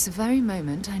until this very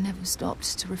moment, I never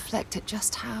stopped to reflect at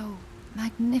just how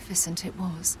magnificent it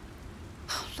was.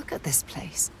 Oh, look at this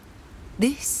place.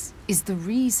 This is the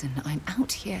reason I'm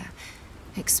out here,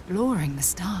 exploring the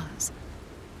stars.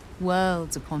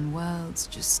 Worlds upon worlds,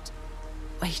 just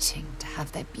waiting to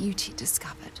have their beauty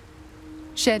discovered.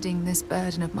 Shedding this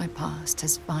burden of my past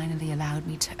has finally allowed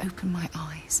me to open my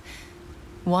eyes,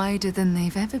 wider than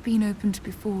they've ever been opened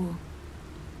before.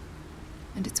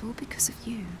 And it's all because of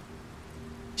you.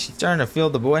 She's starting to feel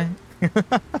the boy.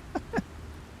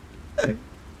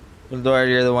 Lord,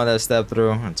 you're the one that stepped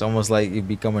through. It's almost like you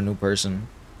become a new person.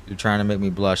 You're trying to make me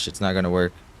blush. It's not going to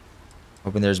work.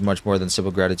 Hoping there's much more than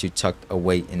simple gratitude tucked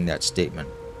away in that statement.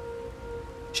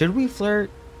 Should we flirt?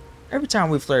 Every time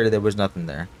we flirted, there was nothing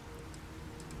there.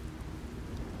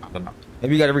 don't know.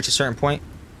 Maybe you gotta reach a certain point.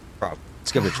 Probably.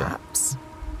 Let's give it a try. Perhaps.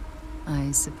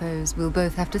 I suppose we'll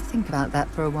both have to think about that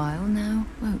for a while now,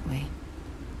 won't we?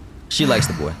 She likes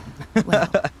the boy. Well,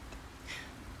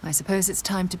 I suppose it's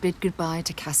time to bid goodbye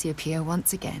to Cassiopeia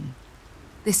once again.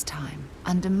 This time,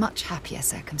 under much happier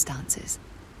circumstances.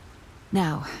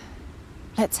 Now,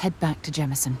 let's head back to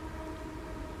Jemison.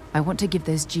 I want to give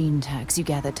those gene tags you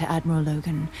gathered to Admiral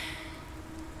Logan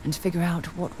and figure out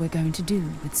what we're going to do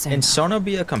with Sona. Can Sona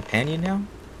be a companion now?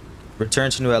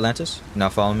 Return to New Atlantis? Now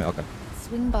follow me? Okay.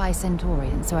 Swing by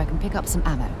Centaurian so I can pick up some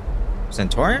ammo.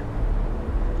 Centaurian?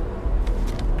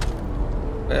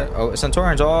 Oh,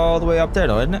 Centaurian's all the way up there,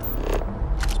 though, isn't it?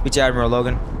 Speak to Admiral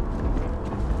Logan.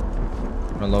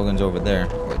 Admiral Logan's over there.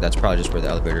 Wait, that's probably just where the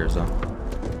elevator is, though.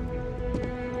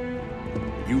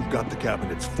 You've got the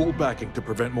cabinet's full backing to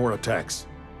prevent more attacks.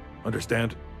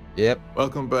 Understand? Yep.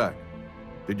 Welcome back.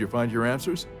 Did you find your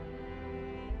answers?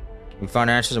 We found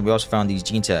answers, and we also found these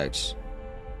gene tags.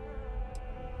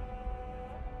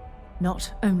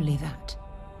 Not only that,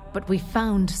 but we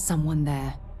found someone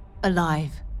there,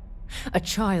 alive. A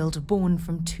child born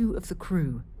from 2 of the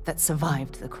crew that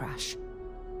survived the crash.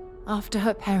 After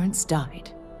her parents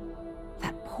died,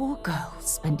 that poor girl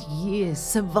spent years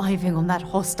surviving on that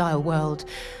hostile world,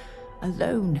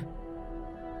 alone.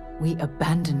 We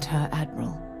abandoned her,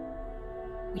 Admiral.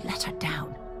 We let her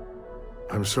down.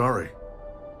 I'm sorry.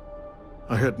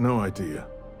 I had no idea.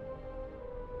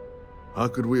 How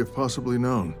could we have possibly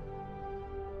known?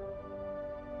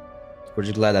 We're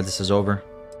just glad that this is over.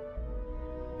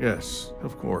 Yes,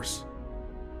 of course.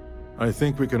 I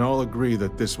think we can all agree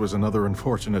that this was another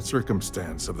unfortunate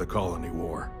circumstance of the Colony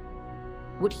War.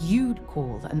 What you'd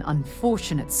call an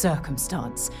unfortunate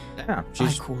circumstance, Yeah,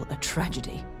 I call a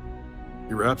tragedy.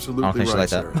 You're I don't absolutely think she right,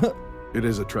 liked that. sir. It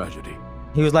is a tragedy.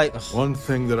 He was like, One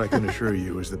thing that I can assure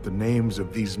you is that the names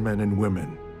of these men and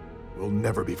women will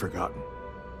never be forgotten.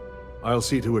 I'll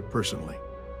see to it personally.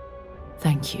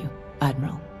 Thank you,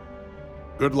 Admiral.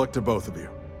 Good luck to both of you.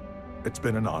 It's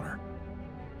been an honor.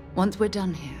 Once we're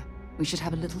done here, we should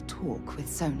have a little talk with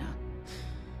Sona.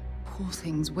 Poor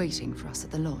thing's waiting for us at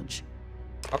the lodge.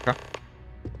 okay.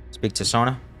 Speak to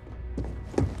Sona.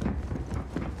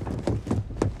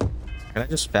 Can I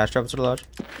just fast travel to the lodge?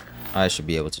 I should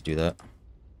be able to do that.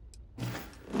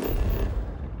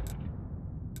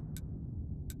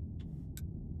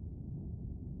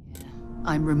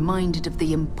 I'm reminded of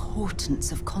the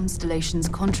importance of Constellation's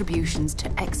contributions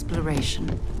to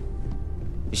exploration.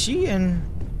 Is she in...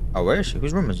 Oh, where is she?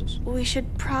 Whose room is this? We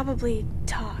should probably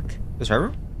talk. This her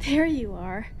room? There you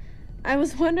are. I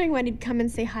was wondering when he'd come and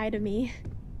say hi to me.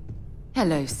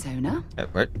 Hello, Sona.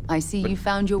 Wait. I see you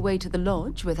found your way to the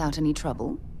lodge without any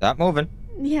trouble. Stop moving.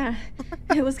 Yeah,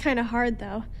 it was kind of hard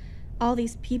though. All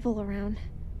these people around.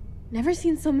 Never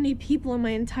seen so many people in my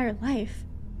entire life.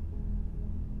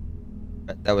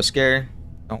 That was scary.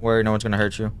 Don't worry, no one's gonna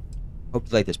hurt you. Hope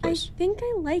you like this place. I think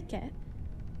I like it.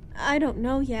 I don't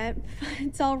know yet, but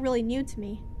it's all really new to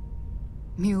me.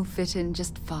 You'll fit in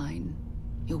just fine.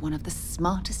 You're one of the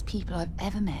smartest people I've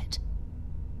ever met.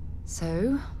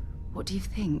 So, what do you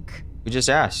think? We just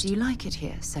asked. Do you like it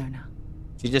here, Sona?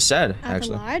 She just said, At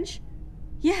actually. the lodge?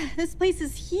 Yeah, this place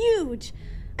is huge.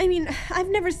 I mean, I've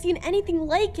never seen anything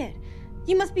like it.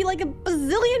 You must be like a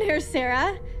bazillionaire,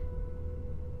 Sarah.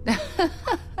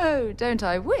 Oh, don't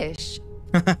I wish?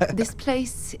 This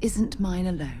place isn't mine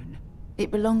alone.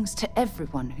 It belongs to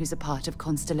everyone who's a part of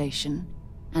Constellation.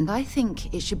 And I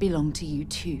think it should belong to you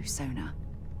too, Sona.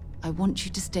 I want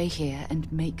you to stay here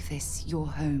and make this your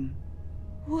home.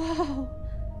 Whoa.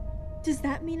 Does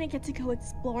that mean I get to go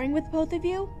exploring with both of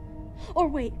you? Or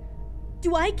wait,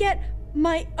 do I get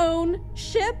my own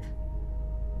ship?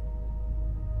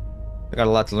 I got a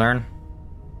lot to learn.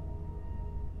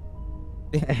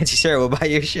 Auntie Sarah will buy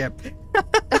your ship.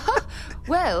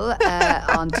 Well,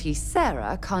 Auntie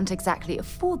Sarah can't exactly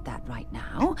afford that right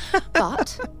now,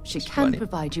 but she can funny.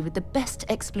 provide you with the best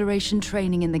exploration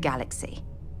training in the galaxy.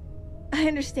 I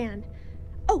understand.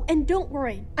 Oh, and don't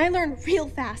worry, I learn real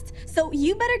fast, so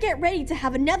you better get ready to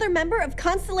have another member of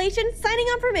Constellation signing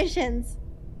on for missions.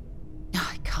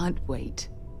 I can't wait.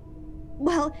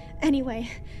 Well, anyway,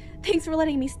 thanks for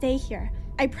letting me stay here.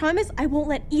 I promise I won't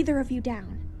let either of you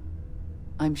down.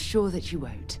 I'm sure that you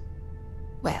won't.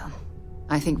 Well,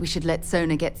 I think we should let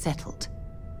Sona get settled.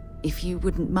 If you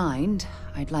wouldn't mind,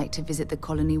 I'd like to visit the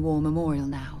Colony War Memorial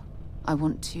now. I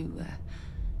want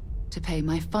to pay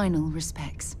my final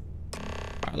respects.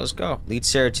 Alright, let's go. Lead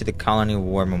Sarah to the Colony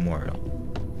War Memorial.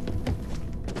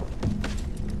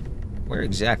 Where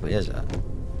exactly is that?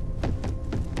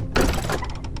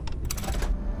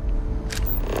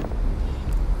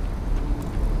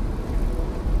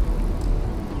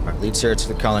 Leads her to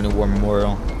the Colony War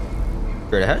Memorial.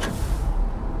 Straight ahead.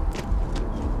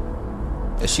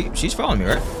 She's following me,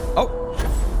 right? Oh,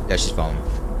 yeah, she's following me.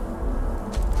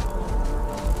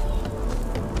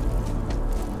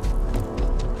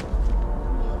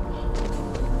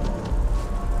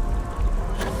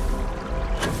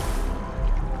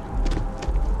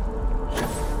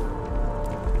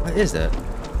 What is that?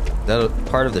 Is that a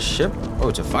part of the ship? Oh,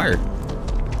 it's a fire.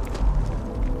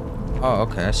 Oh,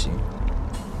 okay, I see.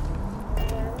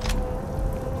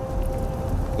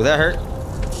 Will that hurt?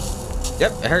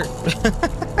 Yep, it hurt.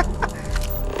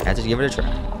 Had to give it a try.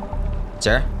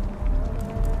 Sarah?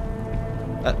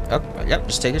 Oh, yep,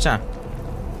 just take your time.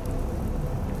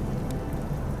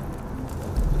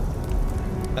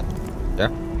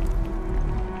 There.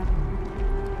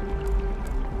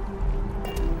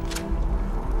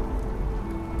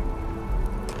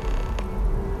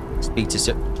 Speak to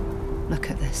Sarah.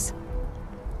 Look at this.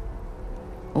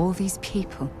 All these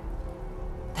people.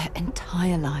 Their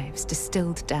entire lives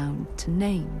distilled down to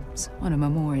names on a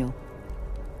memorial.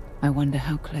 I wonder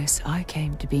how close I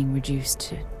came to being reduced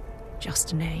to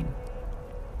just a name.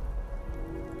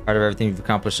 Proud of everything you've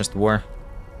accomplished since the war.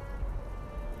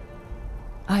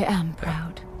 I am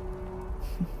proud.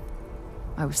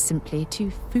 I was simply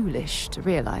too foolish to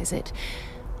realize it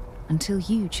until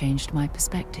you changed my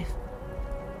perspective.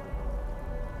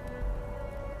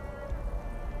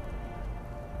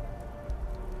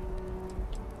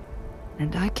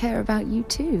 And I care about you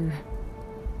too.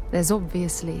 There's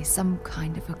obviously some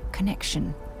kind of a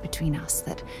connection between us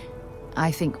that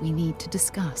I think we need to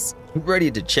discuss.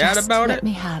 Ready to chat Just about let it?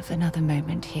 me have another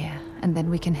moment here, and then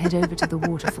we can head over to the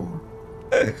waterfall,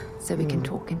 so we can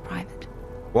talk in private.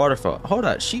 Waterfall. Hold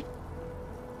on. She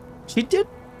did.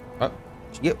 Oh.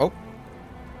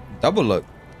 Double look.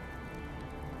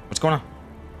 What's going on?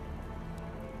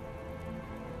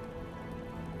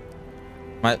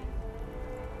 My.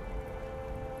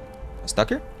 Stuck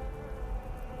here?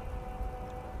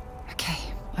 Okay,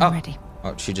 I'm ready.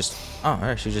 Oh, she just. Oh,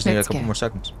 alright. She just needed a Let's couple go. more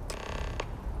seconds.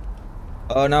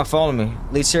 Oh, now follow me.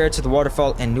 Lead Sarah to the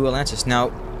waterfall in New Atlantis.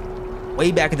 Now,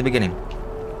 way back at the beginning,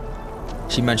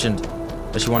 she mentioned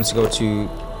that she wants to go to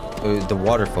the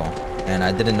waterfall, and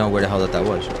I didn't know where the hell that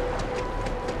was.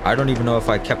 I don't even know if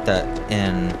I kept that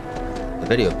in the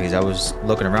video because I was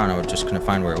looking around. I just couldn't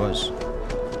find where it was.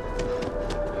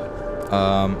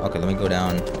 Okay, let me go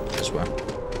down this way.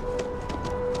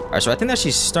 Alright, so I think that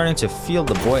she's starting to feel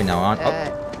the boy now.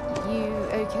 You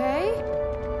okay?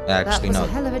 Actually, that was no. a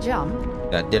hell of a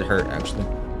jump. That did hurt, actually.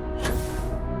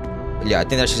 But yeah, I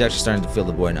think that she's actually starting to feel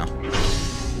the boy now.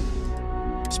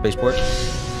 Spaceport.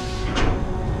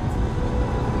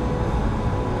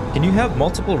 Can you have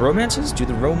multiple romances? Do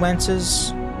the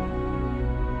romances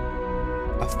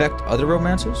affect other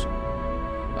romances?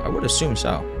 I would assume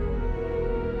so.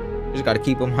 You just gotta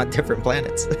keep them on different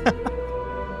planets.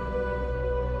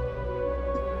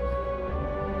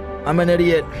 I'm an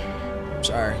idiot.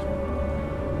 Sorry.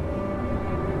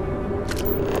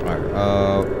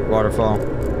 Alright, waterfall.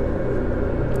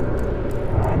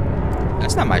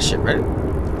 That's not my ship, right?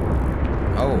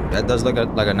 Oh, that does look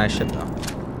like a nice ship, though.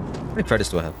 How many credits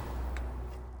do I have?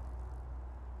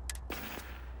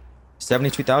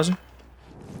 72,000?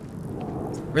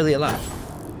 Really a lot.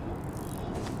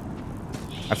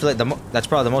 I feel like that's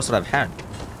probably the most that I've had.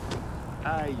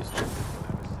 I used to.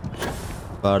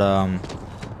 But,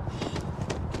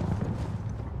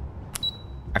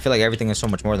 I feel like everything is so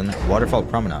much more than that. Waterfall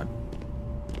Promenade.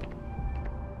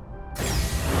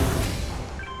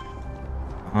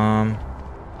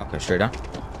 Okay, straight down.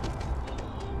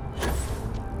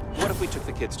 What if we took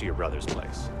the kids to your brother's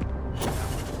place?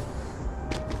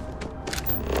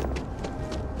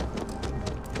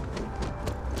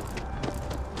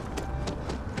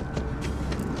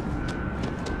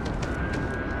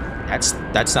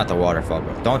 That's not the waterfall,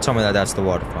 bro. Don't tell me that that's the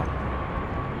waterfall.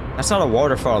 That's not a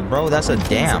waterfall, bro. That's a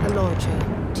dam. At the lodge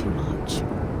too much.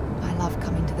 I love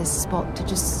coming to this spot to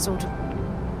just sort of,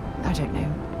 I don't know.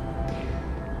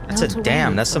 That's a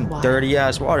dam. That's some dirty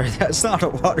ass water. That's not a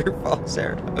waterfall,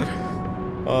 Sarah.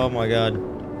 Oh my god.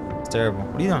 It's terrible.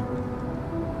 What are you doing?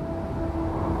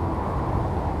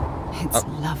 It's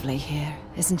lovely here,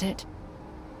 isn't it?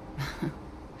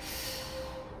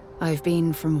 I've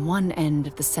been from one end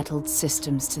of the settled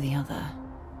systems to the other.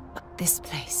 But this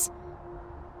place,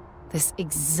 this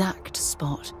exact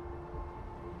spot,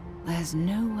 there's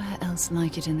nowhere else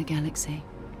like it in the galaxy.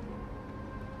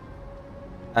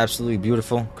 Absolutely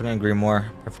beautiful. Couldn't agree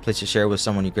more. Perfect place to share with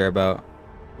someone you care about.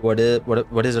 What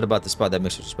is it about the spot that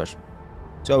makes it special?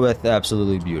 So with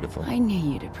absolutely beautiful. I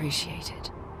knew you'd appreciate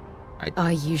it.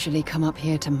 I usually come up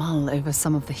here to mull over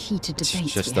some of the heated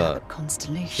debates just we have a at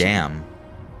Constellation. Damn.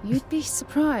 You'd be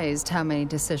surprised how many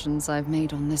decisions I've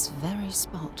made on this very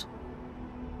spot.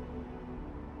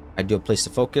 Ideal place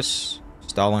to focus.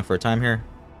 Stalling for time here.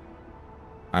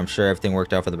 I'm sure everything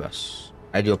worked out for the best.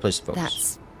 Ideal place to focus.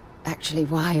 That's actually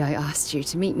why I asked you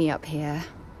to meet me up here.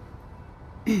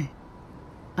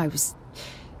 I was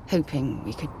hoping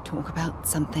we could talk about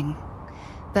something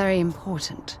very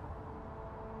important.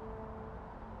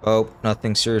 Oh,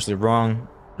 nothing seriously wrong.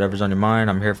 Whatever's on your mind,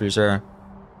 I'm here for you, sir.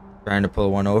 Trying to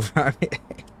pull one over.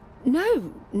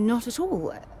 No, not at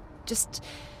all. Just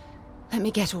let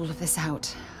me get all of this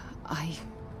out. I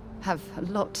have a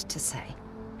lot to say.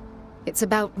 It's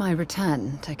about my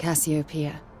return to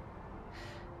Cassiopeia.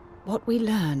 What we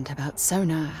learned about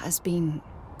Sona has been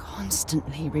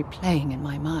constantly replaying in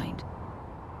my mind.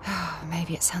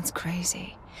 Maybe it sounds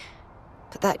crazy,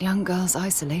 but that young girl's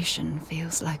isolation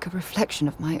feels like a reflection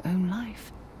of my own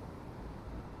life.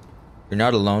 You're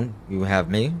not alone. You have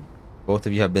me. Both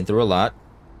of you have been through a lot.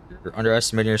 You're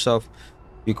underestimating yourself.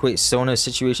 You equate Sona's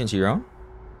situation to your own?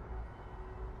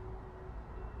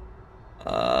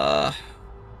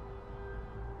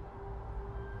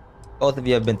 Both of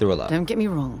you have been through a lot. Don't get me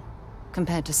wrong.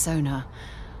 Compared to Sona,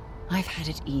 I've had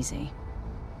it easy.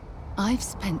 I've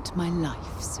spent my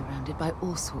life surrounded by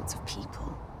all sorts of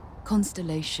people.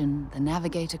 Constellation, the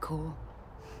Navigator Corps.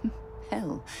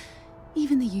 Hell,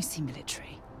 even the UC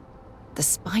military.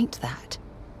 Despite that,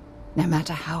 no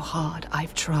matter how hard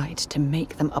I've tried to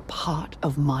make them a part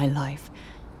of my life,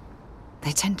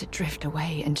 they tend to drift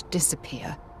away and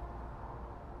disappear.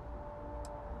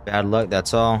 Bad luck,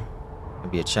 that's all. It'll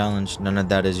be a challenge. None of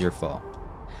that is your fault.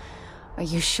 Are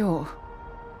you sure?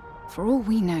 For all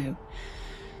we know,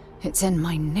 it's in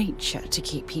my nature to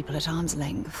keep people at arm's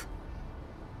length.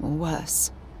 Or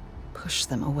worse, push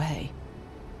them away.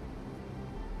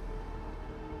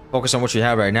 Focus on what you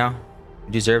have right now.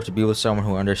 You deserve to be with someone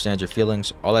who understands your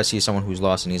feelings. All I see is someone who's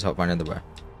lost and needs help finding the way.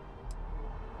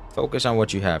 Focus on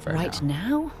what you have right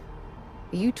now.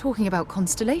 Are you talking about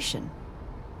Constellation?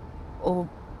 Or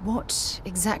what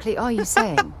exactly are you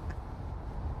saying?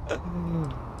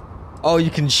 Oh,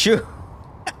 you can shoot.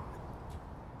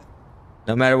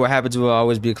 No matter what happens, we'll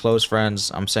always be close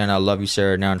friends. I'm saying I love you,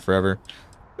 Sarah, now and forever.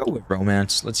 Go with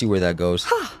romance. Let's see where that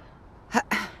goes.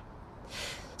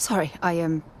 Sorry,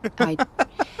 I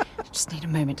just need a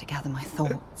moment to gather my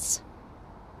thoughts.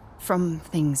 From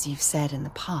things you've said in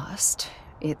the past,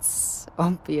 it's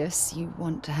obvious you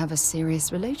want to have a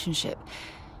serious relationship.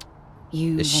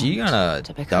 Is she gonna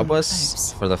dub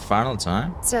us for the final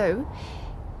time? So,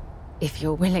 if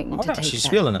you're willing to take she's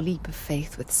that leap of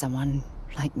faith with someone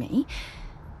like me,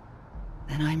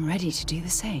 then I'm ready to do the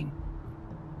same.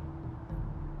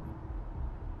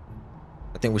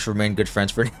 I think we should remain good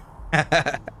friends for now.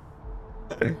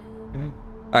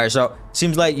 Alright, so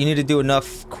seems like you need to do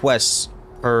enough quests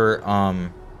per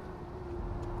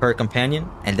companion,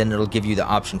 and then it'll give you the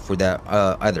option for that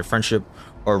either friendship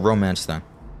or romance thing.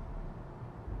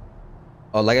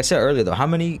 Oh, like I said earlier though, how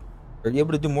many are you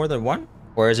able to do? More than one?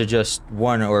 Or is it just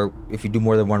one? Or if you do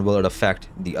more than one, will it affect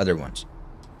the other ones?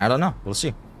 I don't know. We'll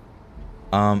see.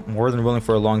 More than willing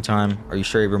for a long time. Are you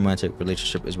sure a romantic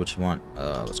relationship is what you want?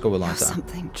 Let's go with long time.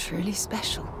 Something truly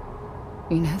special.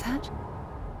 You know that?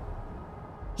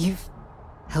 You've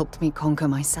helped me conquer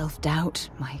my self-doubt,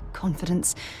 my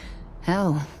confidence,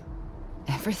 hell,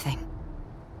 everything.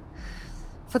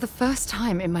 For the first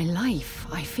time in my life,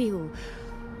 I feel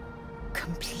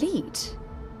complete.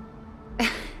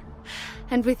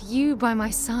 And with you by my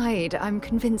side, I'm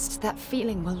convinced that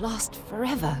feeling will last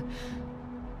forever.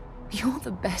 You're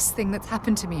the best thing that's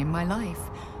happened to me in my life.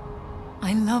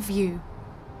 I love you.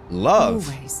 Love?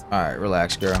 Always. Alright,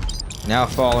 relax, girl. Now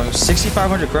following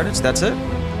 6,500 credits, that's it?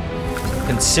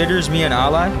 Considers me an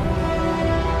ally?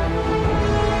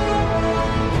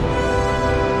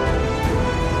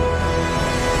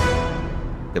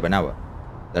 Okay, but now what?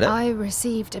 That it? I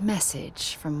received a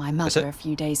message from my mother a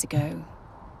few days ago.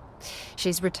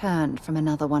 She's returned from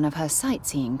another one of her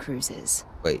sightseeing cruises.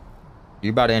 Wait, you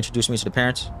about to introduce me to the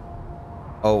parents?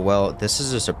 Oh, well, this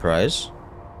is a surprise.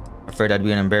 Afraid I'd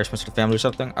be an embarrassment to the family or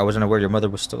something? I wasn't aware your mother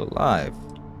was still alive.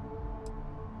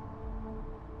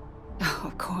 Oh,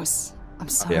 of course. I'm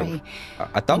sorry. Yeah,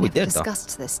 I thought we did, though.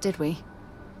 Discussed this, did we?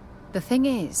 The thing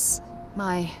is,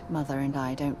 my mother and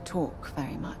I don't talk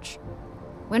very much.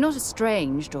 We're not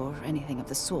estranged or anything of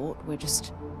the sort. We're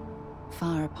just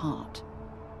far apart.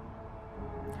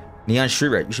 Neon Street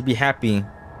Rat, you should be happy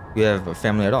you have a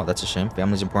family at all. That's a shame.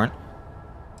 Family's important.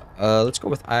 Let's go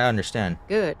with I understand.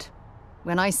 Good.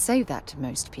 When I say that to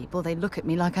most people, they look at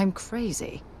me like I'm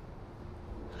crazy.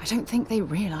 I don't think they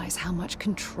realize how much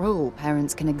control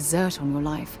parents can exert on your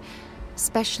life,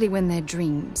 especially when their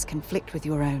dreams conflict with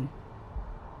your own.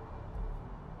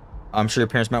 I'm sure your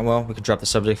parents meant well. We could drop the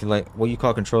subject if you like. What you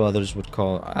call control, others would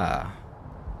call,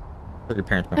 your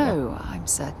parents meant well. Oh, I'm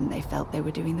certain they felt they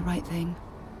were doing the right thing.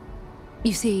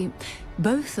 You see,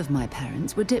 both of my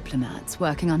parents were diplomats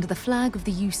working under the flag of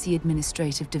the UC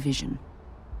Administrative Division.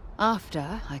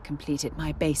 After I completed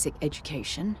my basic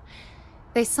education,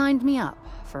 they signed me up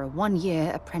for a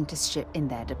 1-year apprenticeship in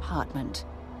their department,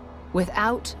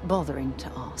 without bothering to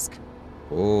ask.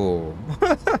 Oh.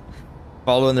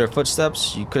 Follow in their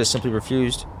footsteps? You could have simply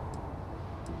refused.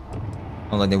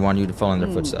 Not like they want you to follow in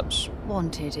their footsteps.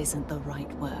 Wanted isn't the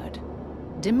right word.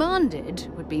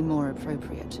 Demanded would be more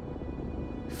appropriate.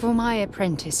 For my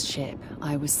apprenticeship,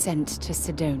 I was sent to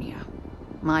Sidonia.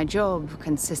 My job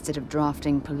consisted of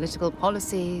drafting political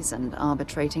policies and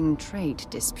arbitrating trade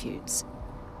disputes.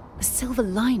 The silver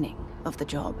lining of the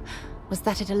job was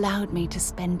that it allowed me to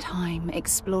spend time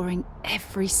exploring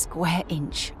every square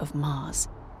inch of Mars.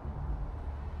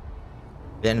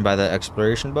 Bitten by the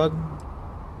exploration bug?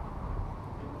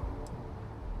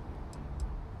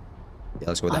 Yeah,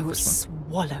 let's go with that I was first one.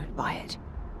 swallowed by it.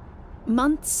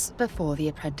 Months before the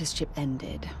apprenticeship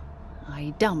ended,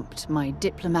 I dumped my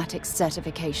diplomatic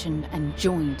certification and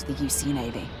joined the UC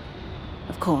Navy.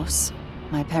 Of course,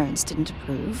 my parents didn't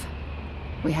approve.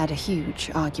 We had a huge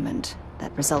argument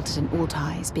that resulted in all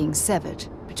ties being severed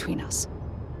between us.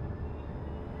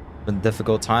 Been a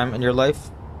difficult time in your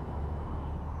life?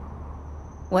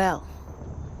 Well,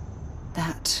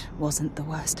 that wasn't the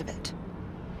worst of it.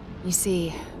 You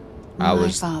see, I my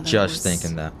was father just was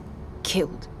thinking that.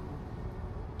 killed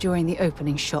during the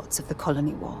opening shots of the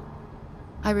Colony War.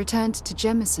 I returned to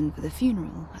Jemison for the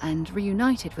funeral and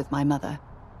reunited with my mother.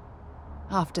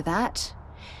 After that,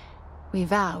 we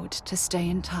vowed to stay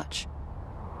in touch.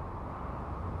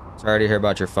 Sorry to hear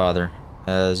about your father.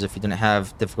 As if you didn't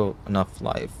have difficult enough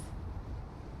life.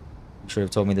 You should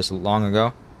have told me this long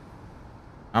ago.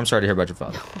 I'm sorry to hear about your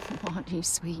father. Aren't you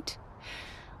sweet?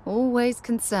 Always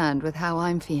concerned with how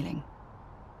I'm feeling.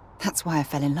 That's why I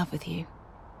fell in love with you.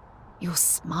 Your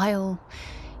smile,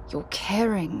 your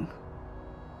caring.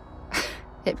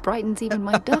 It brightens even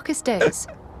my darkest days.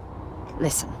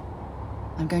 Listen,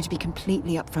 I'm going to be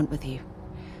completely upfront with you.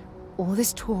 All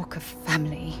this talk of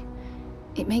family,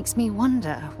 it makes me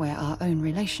wonder where our own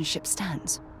relationship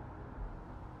stands.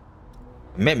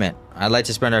 Commitment. I'd like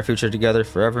to spend our future together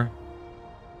forever.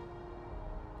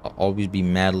 I'll always be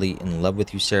madly in love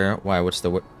with you, Sarah. Why? What's the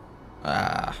word?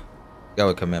 Go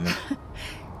with commitment.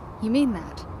 You mean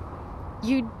that?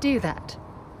 You'd do that?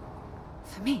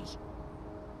 For me?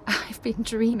 I've been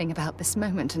dreaming about this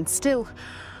moment and still...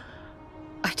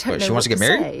 I don't know she wants to get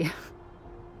married? say.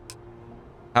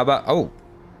 How about... Oh.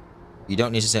 You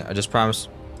don't need to say... I just promise.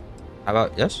 How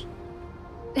about... Yes?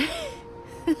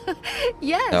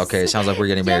 Yes. Okay, it sounds like we're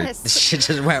getting married. Yes, This shit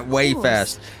just went way course.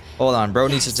 fast. Hold on, bro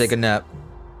needs to take a nap.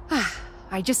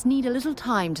 I just need a little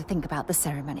time to think about the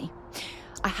ceremony.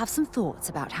 I have some thoughts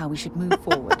about how we should move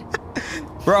forward.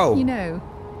 Bro! You know,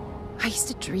 I used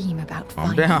to dream about Calm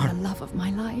finding down. the love of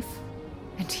my life.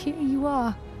 And here you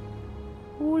are.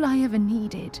 All I ever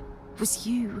needed was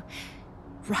you,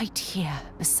 right here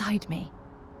beside me.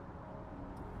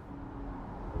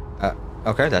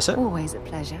 Okay, that's it. Always a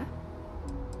pleasure.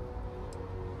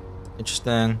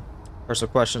 Interesting.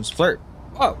 Personal questions. Flirt.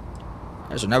 Oh.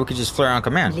 So now we could just flirt on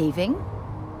command. Leaving?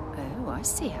 Oh, I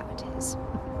see how it is.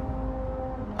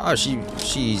 Oh,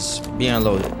 she's being a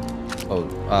little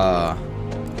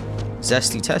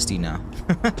zesty testy now.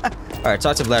 Alright,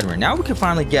 talk to Vladimir. Now we can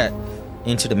finally get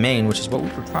into the main, which is what we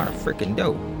were trying to freaking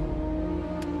do.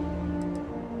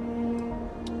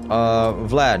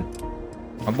 Vlad.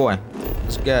 My boy.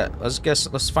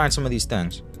 Let's find some of these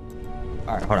things.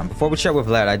 Alright, hold on. Before we chat with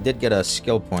Vlad, I did get a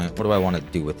skill point. What do I want to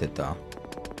do with it though?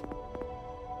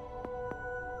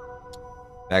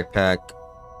 Backpack.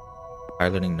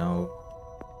 Piloting, no.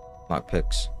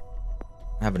 Lockpicks.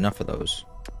 I have enough of those.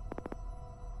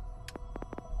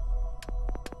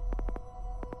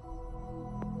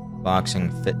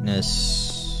 Boxing,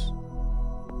 fitness.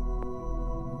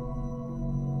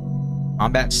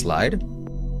 Combat slide.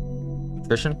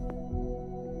 Nutrition.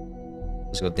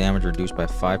 Physical damage reduced by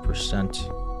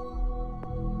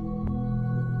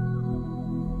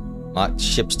 5%. Locked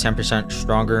ships 10%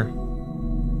 stronger.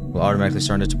 Will automatically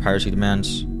surrender to piracy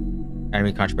demands.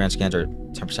 Enemy contraband scans are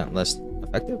 10% less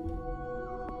effective.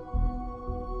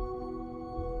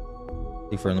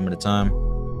 For a limited time.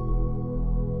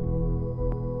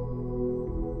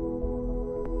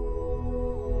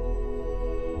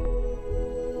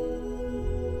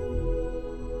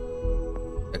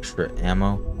 extra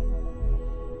ammo.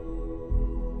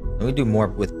 Let me do more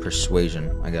with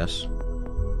persuasion, I guess.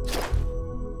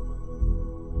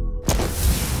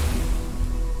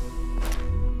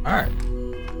 Alright.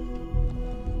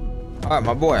 Alright,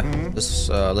 my boy.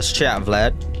 Let's chat,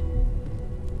 Vlad.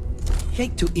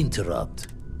 Hate to interrupt.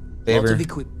 Favor. Lot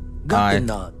of got Aye. the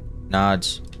nod.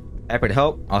 Nods. Happy to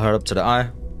help. I'll head up to the eye.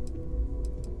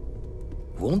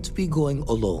 Won't be going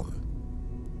alone.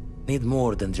 Need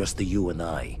more than just the you and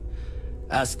I.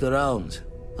 Asked around.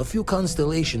 A few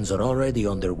constellations are already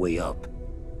on their way up.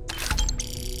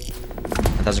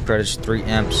 1,000 credits, 3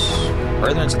 amps.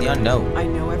 Further into the unknown. I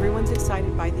know everyone's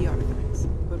excited by the artifacts,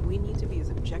 but we need to be as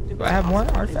objective. Do I have more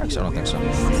artifacts? I don't think so.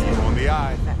 On the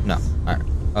eye. No.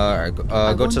 Alright.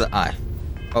 Alright, go to the eye.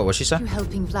 Oh, what'd she say? You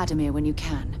helping Vladimir when you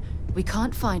can. We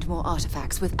can't find more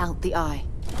artifacts without the eye.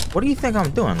 What do you think I'm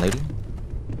doing, lady?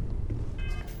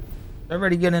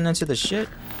 Already getting into the shit?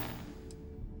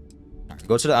 Alright,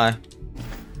 go to the eye.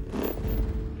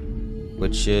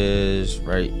 Which is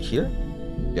right here?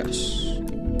 Yes.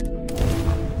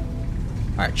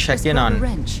 Alright, check Just in grab a on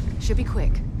wrench. Should be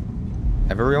quick.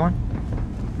 everyone.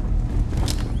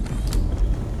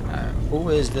 Alright, who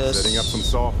is this? Setting up some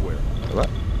software. What?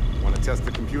 Want to test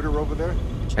the computer over there?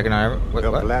 Checking on everyone. Wait,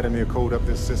 Help what? Vladimir code up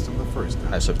this system the first time.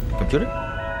 Alright, so computer?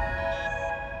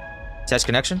 Test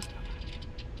connection.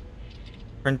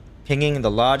 Pinging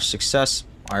the lodge. Success.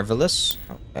 Marvelous.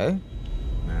 Okay.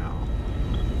 Now,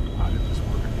 how did this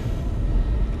work?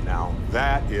 Now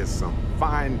that is some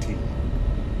fine team.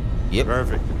 Yep.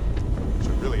 Perfect.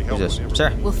 Should really help. Who's this? whenever Sir.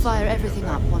 we We'll need fire to get everything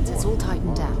back up and once it's all forth.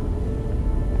 tightened down.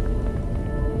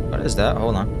 What is that?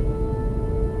 Hold on.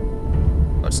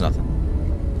 Oh, it's nothing.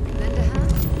 Lend a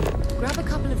hand? Grab a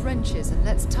couple of wrenches and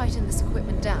let's tighten this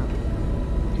equipment down.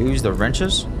 Use the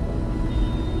wrenches?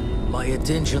 My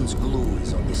attention's glue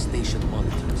is on the station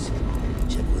monitors.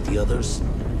 Check with the others.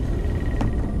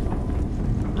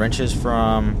 Wrenches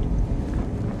from...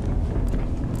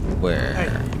 where? Hey,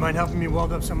 you mind helping me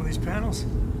weld up some of these panels?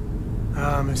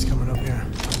 It's coming up here.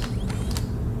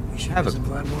 You should Have a... visit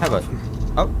Vlad more have a... often.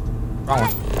 Oh, wrong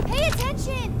one. Pay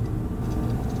attention!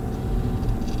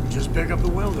 Just pick up the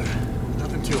welder.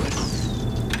 Nothing to it.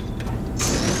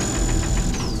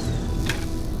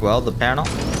 Well, the panel.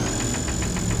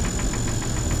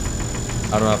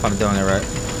 I don't know if I'm doing it right.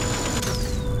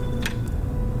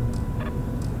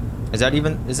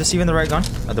 Is this even the right gun?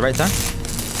 At the right time?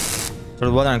 So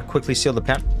the welder and quickly seal the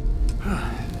pan.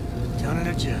 Done in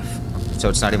a jiff. So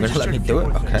it's not even gonna let me do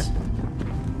it? Okay.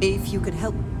 If you could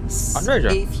help...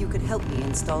 Andreja. If you could help me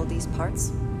install these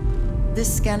parts. This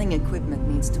scanning equipment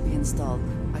needs to be installed.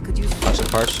 I could use... Bunch of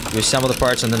parts. You assemble the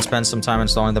parts and then spend some time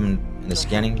installing them in the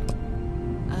scanning.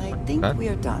 I think Okay. we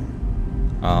are done.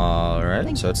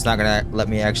 Alright, so it's not gonna let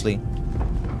me actually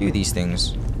do these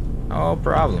things. No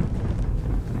problem.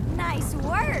 Nice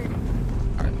work!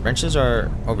 Alright, wrenches are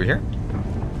over here.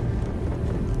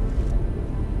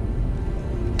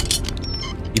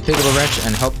 You pick up a wrench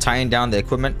and help tying down the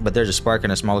equipment, but there's a spark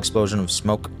and a small explosion of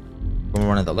smoke from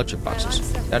one of the electric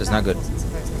boxes. That is not good. Wasn't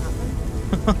supposed to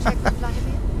happen. Check with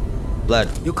Vladimir. Blood.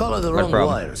 You color the What wrong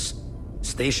problem? wires.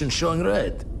 Station showing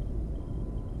red.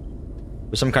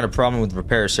 There's some kind of problem with the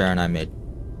repair Sarah and I made.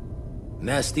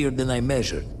 Nastier than I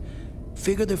measured.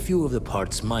 Figured a few of the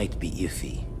parts might be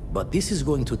iffy, but this is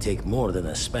going to take more than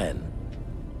a span.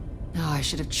 Oh, I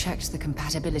should have checked the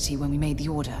compatibility when we made the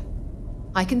order.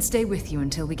 I can stay with you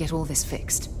until we get all this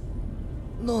fixed.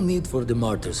 No need for the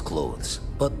martyr's clothes,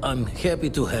 but I'm happy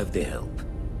to have the help.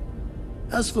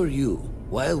 As for you,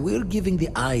 while we're giving the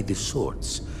eye the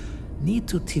swords, need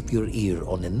to tip your ear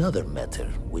on another matter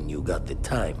when you got the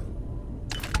time.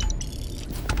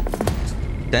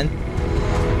 Then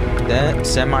that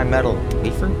semi-metal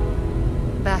wafer?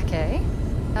 Back, eh?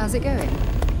 How's it going?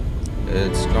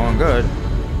 It's going good.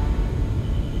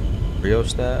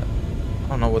 Rheostat? I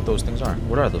don't know what those things are.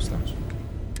 What are those things?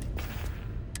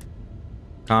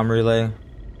 Comm relay,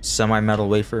 semi-metal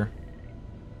wafer,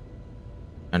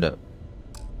 and a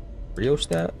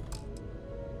rheostat?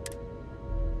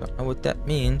 Don't know what that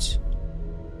means.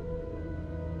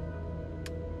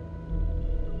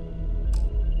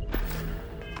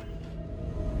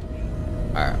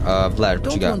 Alright, Vlad, what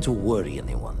Don't you got? want to worry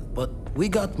anyone, but we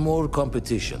got more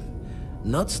competition.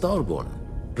 Not Starborn,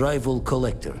 rival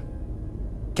collector.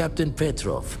 Captain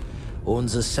Petrov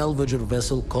owns a salvager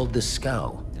vessel called the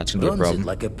Scow. That's gonna be a Runs problem. it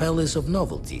like a palace of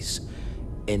novelties.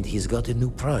 And he's got a new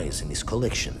prize in his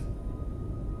collection.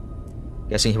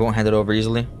 Guessing he won't hand it over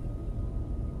easily?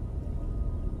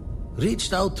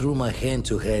 Reached out through my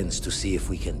hand-to-hands to see if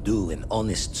we can do an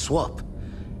honest swap.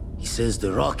 He says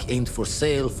the rock ain't for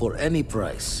sale for any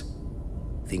price.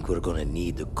 think we're gonna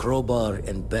need a crowbar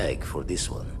and bag for this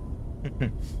one.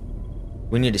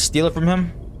 We need to steal it from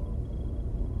him?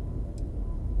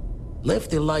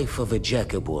 Left the life of a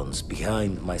Jacobons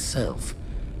behind myself.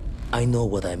 I know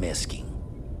what I'm asking.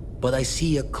 But I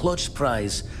see a clutch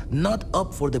prize not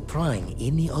up for the prying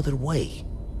any other way.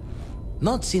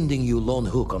 Not sending you lone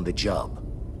hook on the job.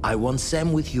 I want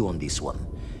Sam with you on this one.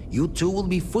 You two will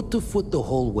be foot to foot the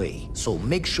whole way, so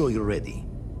make sure you're ready.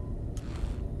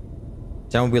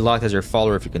 Sam will be locked as your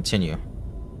follower if you continue.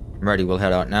 I'm ready, we'll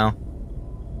head out now.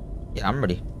 Yeah, I'm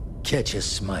ready. Catch a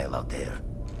smile out there.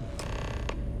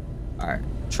 Alright,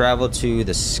 travel to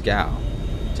the scow.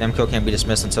 Sam kill can't be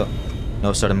dismissed until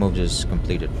no sudden move is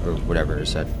completed, or whatever it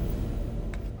said.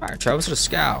 Alright, travel to the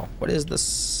scow. What is the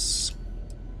scow?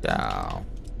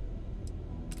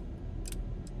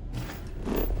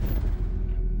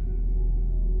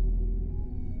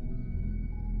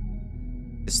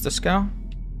 Is the scow?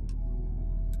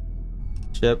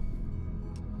 Ship.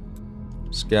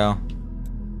 Scow.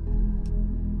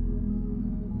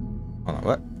 Hold on,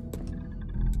 what?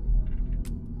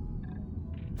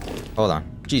 Hold on.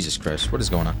 Jesus Christ, what is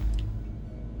going on?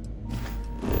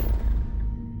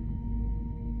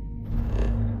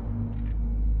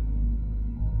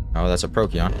 Oh, that's a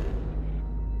Procyon.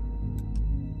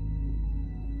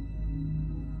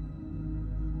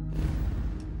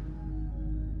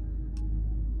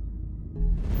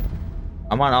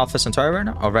 I'm on Alpha Centauri right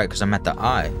now? Oh, right, because I'm at the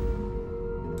eye.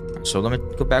 So let me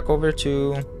go back over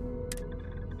to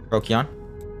Procyon.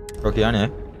 Procyon, yeah.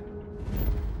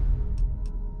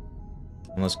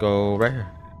 And let's go right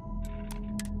here.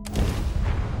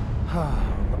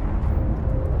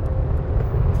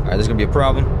 Alright, there's gonna be a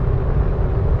problem.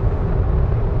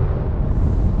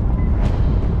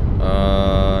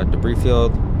 Debris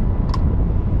field.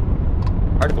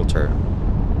 Particle turret.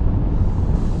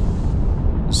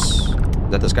 Is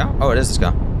that the scow? Oh, it is the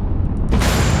scow.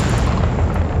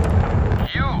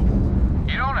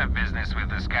 You don't have business with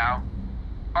the scow.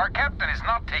 Our captain is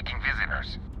not taking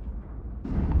visitors.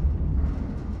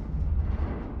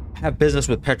 I have business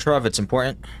with Petrov, it's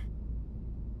important.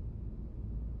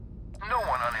 No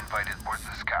one uninvited boards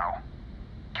the scow.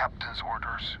 Captain's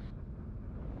orders.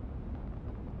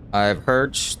 I've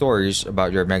heard stories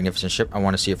about your magnificent ship. I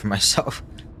want to see it for myself.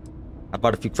 I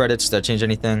bought a few credits. Did that change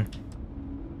anything?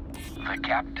 The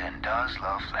captain does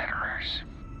love flatterers.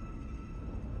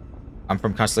 I'm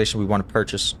from Constellation. We want to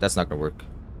purchase. That's not going to work.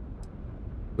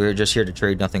 We're just here to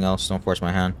trade, nothing else. Don't force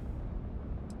my hand.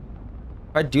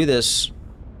 If I do this,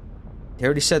 they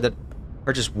already said that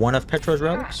purchase one of Petrov's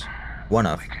relics? One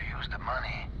of. We could use the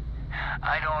money.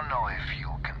 I don't know if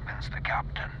you'll convince the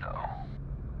captain, though.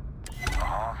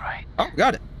 All right. Oh,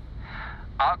 got it.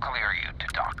 I'll clear you to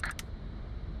dock.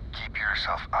 Keep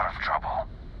yourself out of trouble,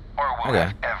 or we'll Okay.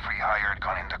 have every hired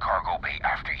gun in the cargo bay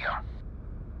after you.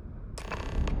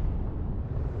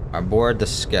 Aboard the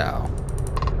scow.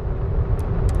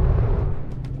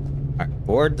 Alright,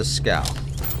 board the scow.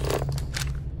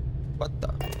 What the?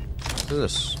 What is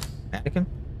this? Mannequin?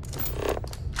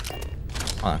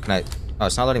 Hold on, can I? Oh,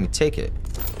 it's not letting me take it.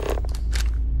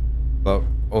 But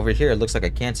over here, it looks like I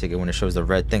can take it when it shows the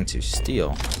red thing to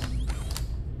steal.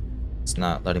 It's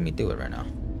not letting me do it right now.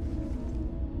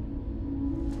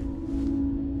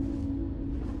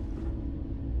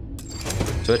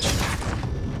 Switch.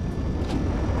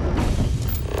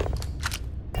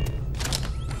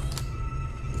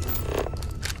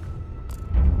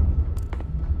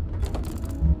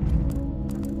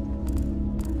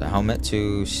 The helmet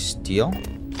to steal?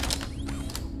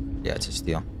 Yeah, it's a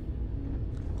steal.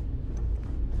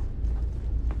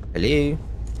 Hello?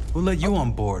 Who let you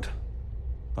on board?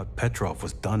 Thought Petrov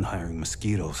was done hiring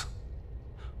mosquitoes.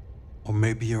 Or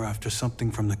maybe you're after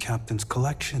something from the captain's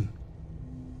collection.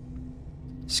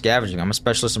 Scavenging. I'm a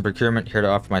specialist in procurement, here to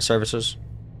offer my services.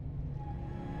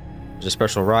 There's a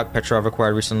special rock Petrov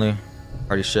acquired recently.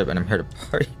 Party ship, and I'm here to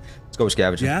party. Let's go with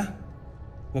scavenging. Yeah?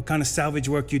 What kind of salvage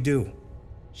work you do?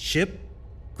 Ship?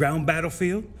 Ground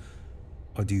battlefield?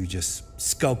 Or do you just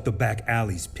skulk the back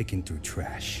alleys picking through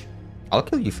trash? I'll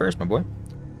kill you first, my boy.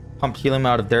 Pump helium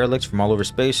out of derelicts from all over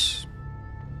space.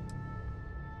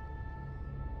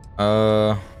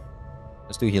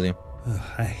 Let's do helium. Ugh,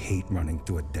 I hate running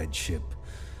through a dead ship.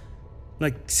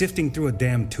 Like sifting through a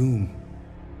damn tomb.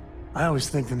 I always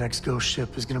think the next ghost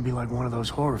ship is gonna be like one of those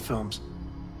horror films.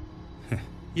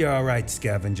 You're alright,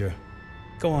 scavenger.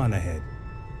 Go on ahead.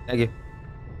 Thank you.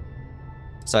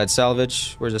 Side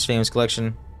salvage. Where's this famous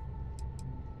collection?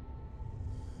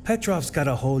 Petrov's got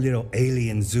a whole little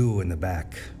alien zoo in the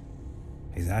back.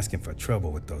 He's asking for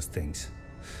trouble with those things.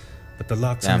 But the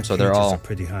locks on the so they're cages all are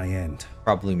pretty high end.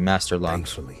 Probably master locks.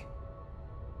 Thankfully.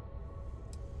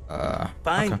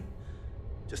 Fine. Okay.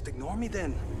 Just ignore me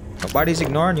then. Nobody's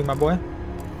ignoring you, my boy.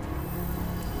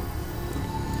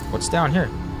 What's down here?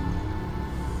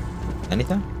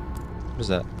 Anything? What is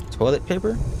that? Toilet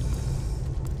paper?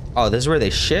 Oh, this is where they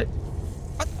shit?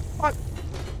 What the fuck?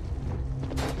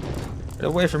 Get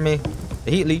away from me.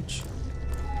 The heat leech.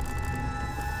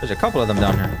 There's a couple of them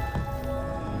down here.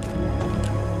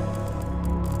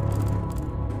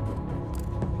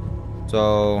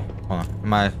 So, hold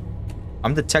on.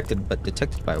 I'm detected, but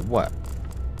detected by what?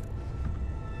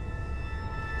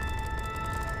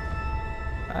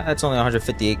 That's only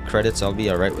 158 credits. I'll be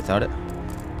alright without it.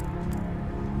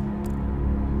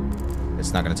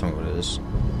 It's not gonna tell me what it is.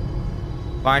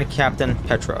 Find Captain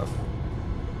Petrov.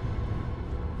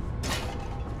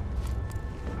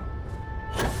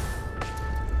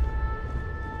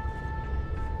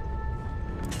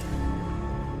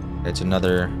 It's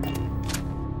another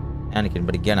Anakin,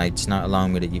 but again, it's not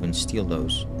allowing me to even steal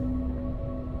those.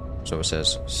 So it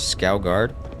says Scout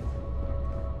Guard.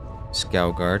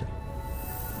 Scout Guard.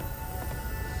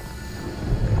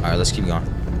 Alright, let's keep going.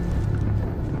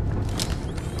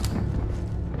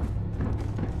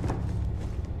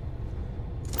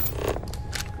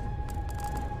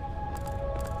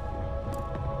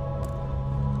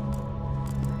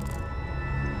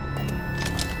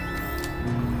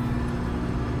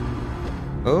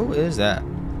 Who is that?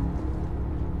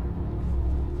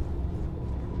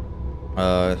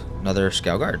 Another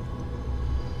Scout Guard.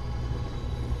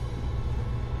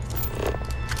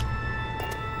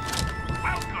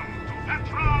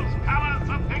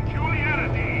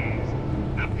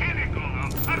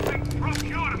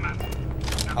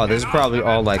 Oh, this is probably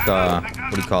all like, what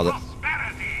do you call it?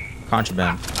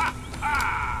 Contraband.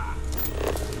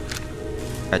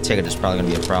 I take it it's probably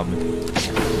gonna be a problem.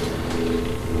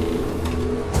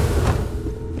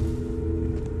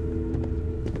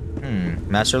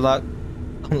 Master lock?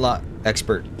 Unlock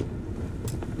expert.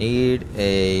 Need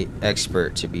a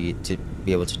expert to be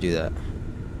able to do that.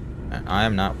 And I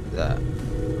am not that.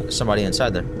 There's somebody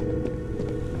inside there.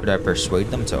 Could I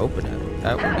persuade them to open it?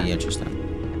 That would be interesting.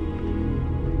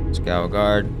 Scout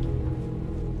Guard.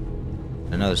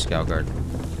 Another Scout Guard.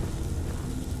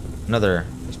 Another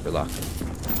expert lock.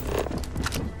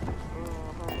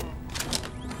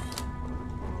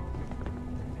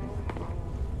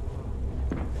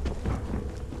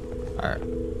 Alright.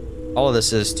 All of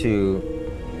this is to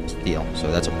steal,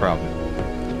 so that's a problem.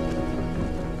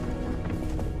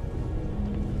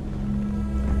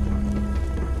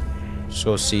 Just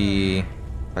go see if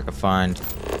I can find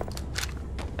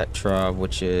Petrov,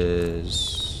 which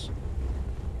is...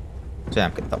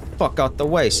 Sam, get the fuck out the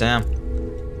way, Sam.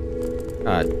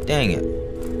 God dang it.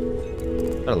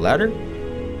 Is that a ladder?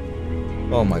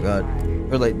 Oh my god.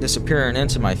 They're like disappearing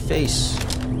into my face.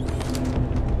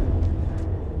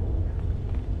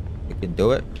 You can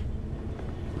do it.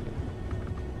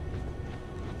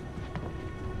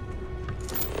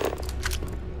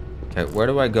 Okay, where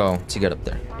do I go to get up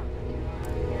there?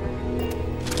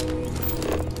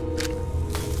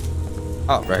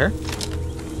 Oh, right here?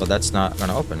 Well, that's not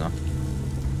gonna open though.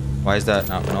 Why is that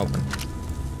not gonna open?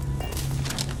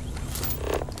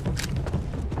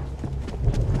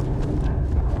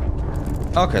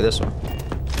 Okay, this one.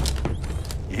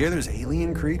 You hear there's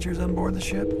alien creatures on board the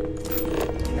ship?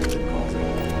 Captain calls it.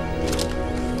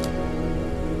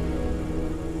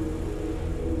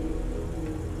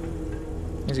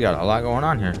 He's got a lot going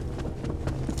on here.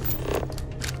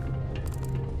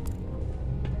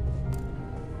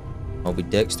 Moby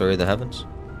Dick, Story of the Heavens.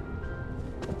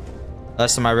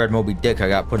 Last time I read Moby Dick, I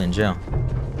got put in jail.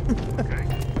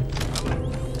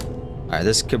 Alright,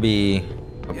 this could be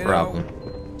a problem.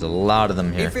 There's a lot of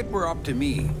them here. If it were up to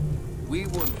me, we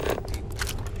wouldn't.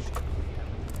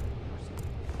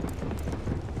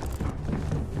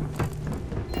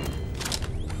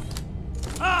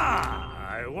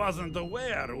 I wasn't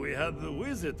aware we had the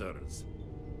visitors.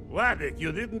 Waddick,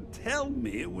 you didn't tell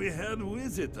me we had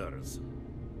visitors.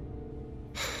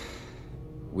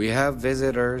 We have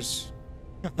visitors.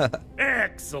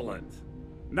 Excellent.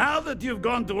 Now that you've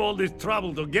gone to all this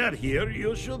trouble to get here,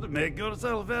 you should make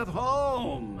yourself at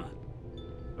home.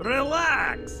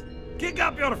 Relax. Kick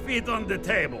up your feet on the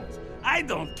tables. I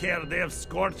don't care they have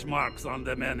scorch marks on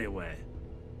them anyway.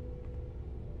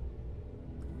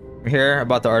 Hear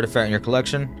about the artifact in your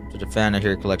collection? Such a fan, I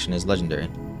hear your collection is legendary.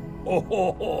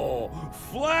 Oh,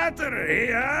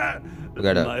 flattery, huh? We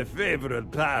gotta my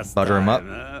favorite pastime. butter him up.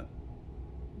 Huh?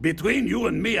 Between you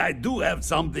and me, I do have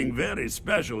something very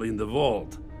special in the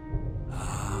vault.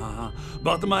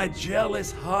 But my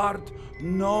jealous heart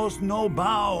knows no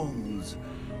bounds.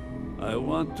 I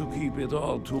want to keep it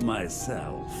all to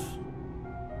myself.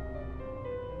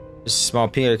 This small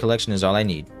PA collection is all I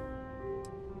need.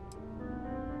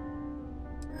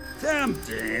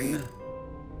 Tempting.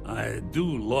 I do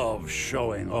love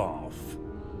showing off.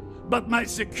 But my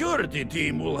security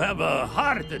team will have a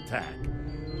heart attack.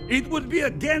 It would be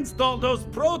against all those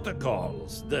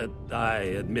protocols that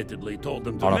I admittedly told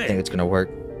them to I don't make. think it's gonna work.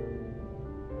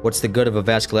 What's the good of a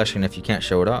vast collection if you can't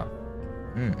show it off?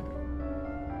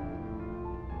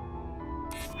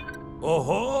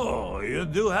 Oh, you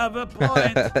do have a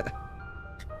point.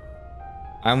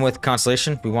 I'm with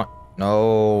Constellation. We want...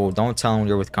 No, don't tell him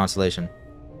you're with Constellation.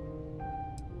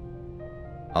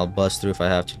 I'll bust through if I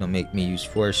have to. Don't make me use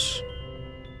force.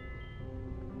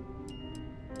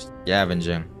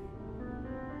 Scavenging.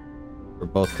 We're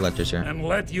both collectors here. And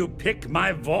let you pick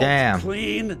my vault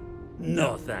clean?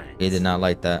 No thanks. He did not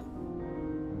like that.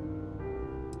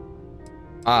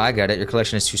 Ah, I got it. Your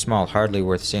collection is too small. Hardly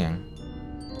worth seeing.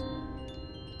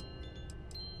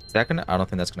 Is that gonna... I don't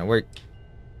think that's gonna work.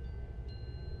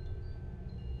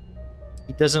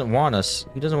 He doesn't want us.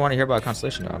 He doesn't want to hear about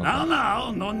Constellation. I don't think.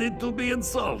 Now, no need to be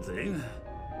insulting.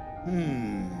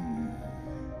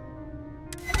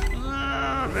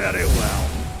 Very well.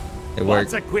 It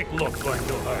worked. What's a quick look going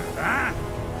to hurt, huh?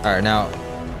 Alright, now...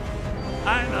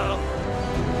 I know.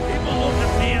 People look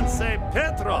at me and say,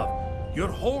 Petrov, your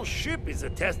whole ship is a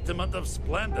testament of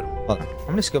splendor. Hold on. How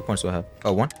many skill points do I have?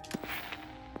 Oh, 1?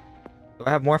 Do I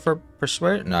have more for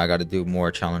Persuade? No, I gotta do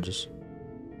more challenges.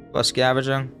 Plus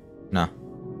Scavenging? No.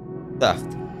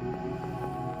 Theft.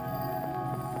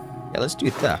 Yeah, let's do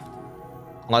Theft.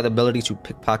 Unlock the ability to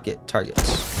pickpocket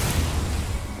targets.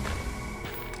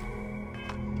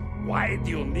 Why do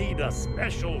you need a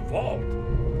special vault?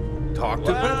 Talk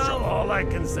to Petrov. All I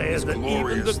can say is that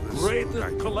even the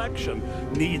greatest collection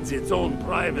needs its own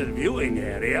private viewing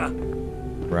area.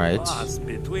 Right. Plus,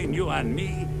 between you and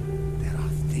me, there are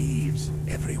thieves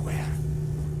everywhere.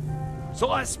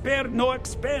 So I spared no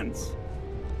expense.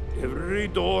 Every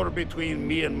door between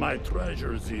me and my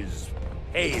treasures is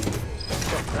paved.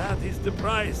 But that is the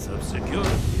price of security,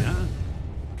 huh?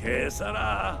 Que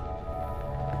sera?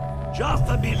 Just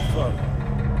a bit further.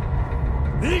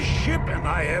 This ship and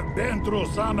I have been through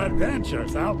some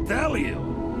adventures, I'll tell you.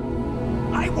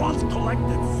 I once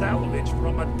collected salvage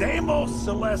from a Deimos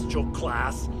Celestial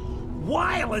class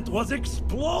while it was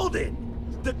exploding.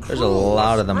 There's a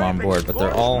lot of them on board, but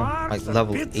they're all like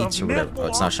level 8s or whatever. Oh,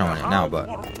 it's not showing it now, but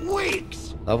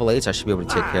level 8s I should be able to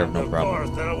take care of no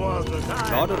problem.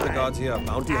 God of the gods here,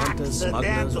 bounty hunters,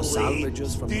 smugglers, or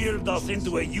salvagers from... steered us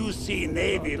into a UC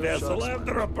Navy vessel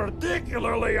after a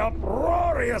particularly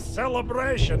uproarious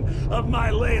celebration of my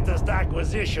latest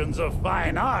acquisitions of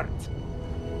fine art.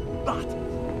 But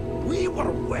we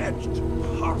were wedged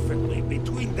perfectly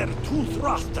between their two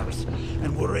thrusters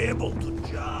and were able to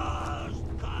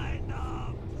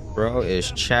Bro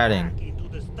is chatting.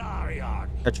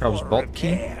 Petrov's vault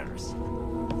key.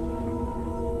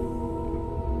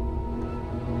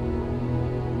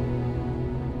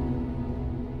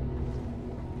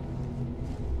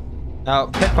 Now,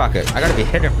 pickpocket. I gotta be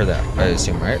hidden for that, I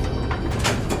assume, right?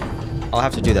 I'll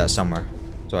have to do that somewhere,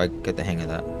 so I get the hang of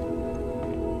that.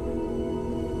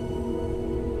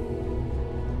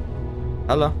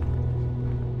 Hello.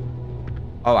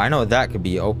 Oh, I know that could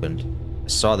be opened. I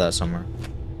saw that somewhere.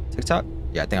 TikTok?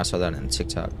 Yeah, I think I saw that in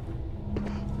TikTok.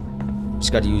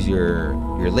 Just got to use your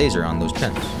laser on those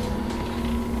pins.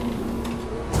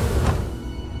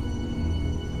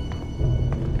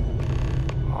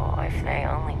 Oh, if they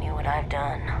only knew what I've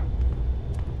done.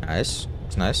 Nice.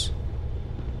 It's nice.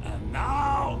 And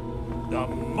now, the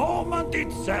moment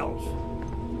itself.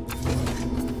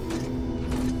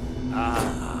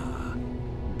 Ah,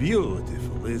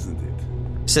 beautiful, isn't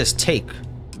it? It says take.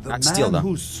 The man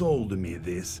who sold me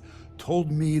this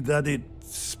told me that it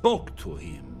spoke to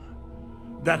him.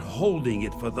 That holding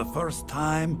it for the first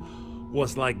time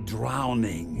was like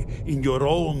drowning in your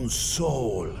own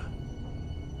soul.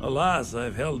 Alas,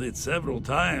 I've held it several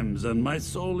times and my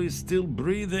soul is still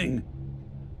breathing,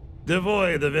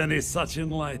 devoid of any such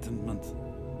enlightenment.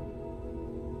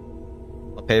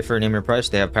 I'll pay for a name or price.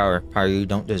 They have power. Power you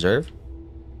don't deserve?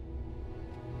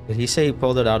 Did he say he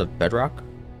pulled it out of bedrock?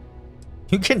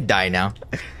 You can die now.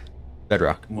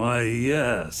 Bedrock. Why,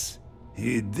 yes,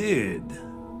 he did.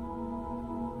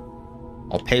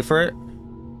 I'll pay for it.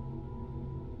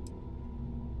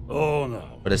 Oh,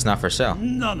 no. But it's not for sale.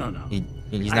 No.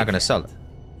 He's not going to sell it.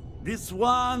 This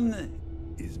one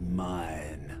is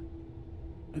mine.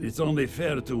 And it's only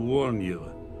fair to warn you.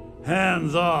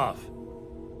 Hands off.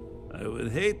 I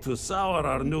would hate to sour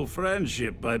our new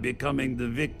friendship by becoming the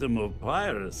victim of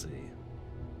piracy.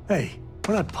 Hey,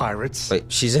 we're not pirates. Wait,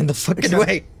 she's in the fucking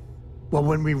way. Well,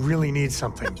 when we really need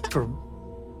something for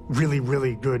really,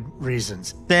 really good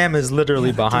reasons. Sam is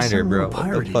literally behind her, bro. What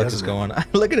What the fuck is going on?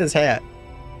 Look at his hat.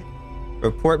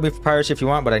 Report me for piracy if you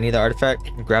want, but I need the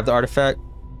artifact. Grab the artifact.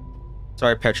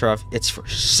 Sorry, Petrov. It's for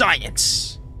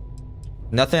science.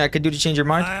 Nothing I could do to change your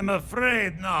mind? I'm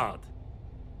afraid not.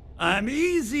 I'm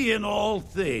easy in all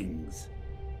things,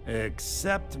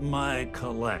 except my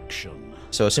collection.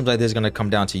 So it seems like this is going to come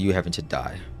down to you having to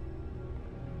die.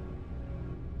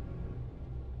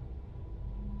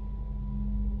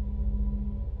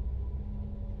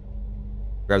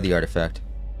 Grab the artifact.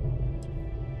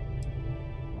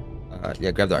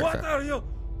 Yeah, grab the artifact. What are you?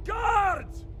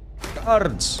 Guards!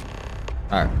 Guards!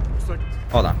 Alright.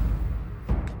 Hold on.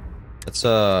 Let's,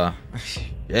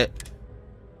 shit.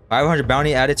 500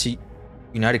 bounty added to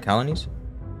United Colonies?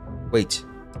 Wait.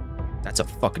 That's a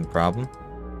fucking problem.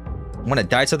 I'm gonna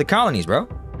die to the colonies, bro.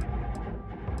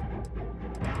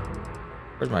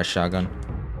 Where's my shotgun?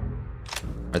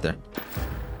 Right there.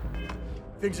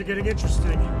 Things are getting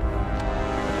interesting.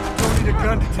 Don't need a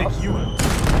gun to take you out.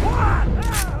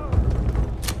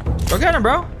 Go get him,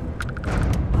 bro.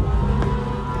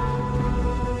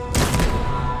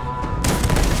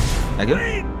 Thank you.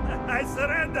 I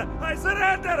surrender! I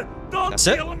surrender! Don't That's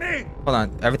it? kill me! Hold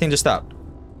on. Everything just stopped.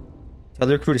 Tell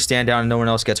the crew to stand down and no one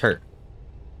else gets hurt.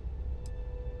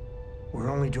 We're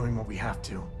only doing what we have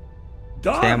to.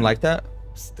 Done. Sam like that?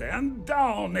 Stand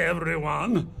down,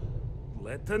 everyone.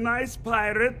 Let the nice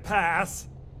pirate pass.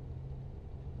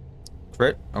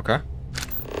 Crit? Okay.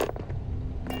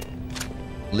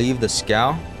 Leave the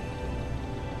scow.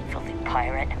 Filthy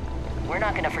pirate. We're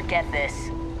not gonna forget this.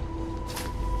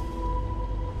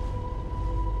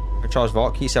 Charles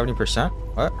vault key 70%?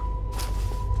 What?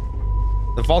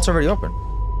 The vault's already open.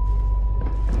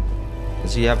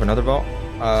 Does he have another vault?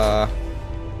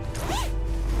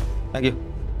 Thank you.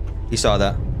 He saw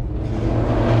that.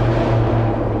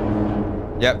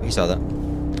 Yep, he saw that.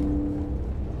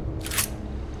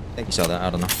 I think he saw that. I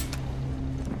don't know.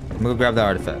 I'm gonna grab that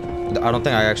artifact. I don't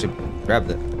think I actually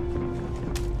grabbed it.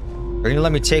 Are you gonna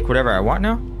let me take whatever I want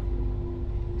now?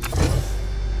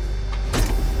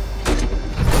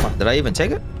 Did I even take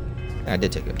it? Yeah, I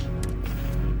did take it.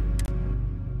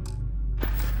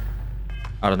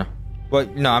 I don't know. Well,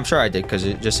 no, I'm sure I did because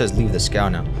it just says leave the scow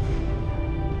now.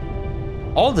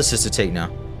 All this is to take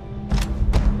now.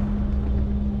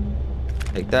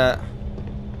 Take that.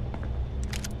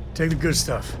 Take the good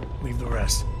stuff. Leave the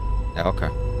rest. Yeah, okay.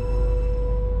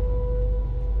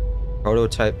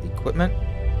 Prototype equipment.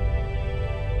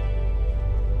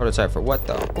 Prototype for what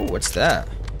though? Oh, what's that?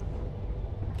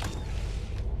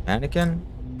 Mannequin?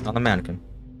 Not a mannequin.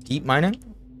 Deep mining?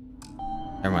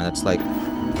 Never mind, that's like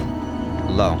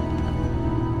low.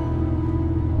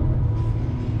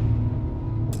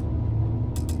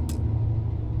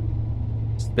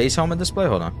 Space helmet display?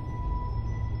 Hold on.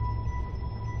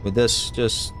 Would this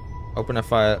just open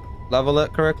if I level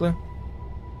it correctly?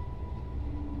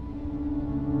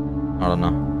 I don't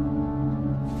know.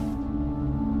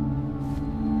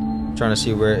 I'm trying to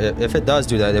see where, if it does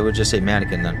do that, it would just say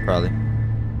mannequin then, probably.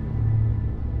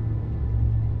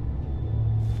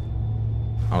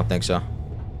 I don't think so.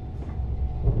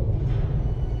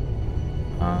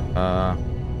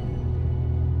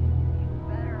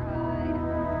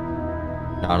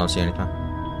 No, I don't see anything.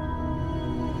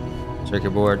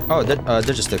 Circuit board. Oh,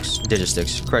 digisticks.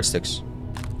 Digisticks. Cred sticks.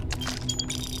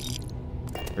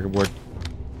 Circuit board.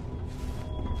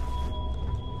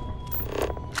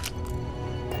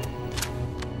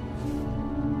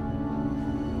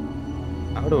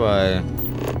 How do I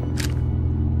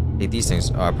take these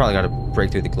things? Oh, I probably gotta break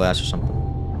through the glass or something.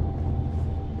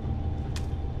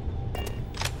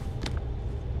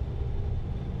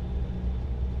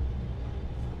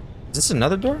 Is this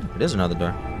another door? It is another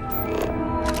door.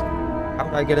 How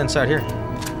do I get inside here?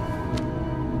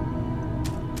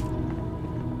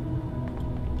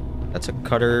 That's a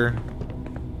cutter.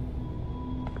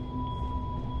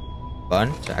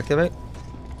 Button to activate?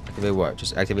 Activate what?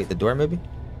 Just activate the door maybe?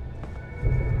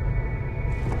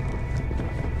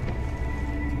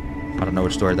 I don't know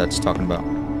which door that's talking about.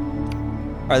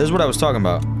 Alright, this is what I was talking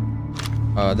about.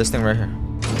 This thing right here.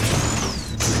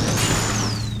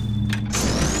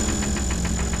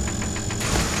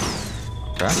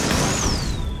 Okay.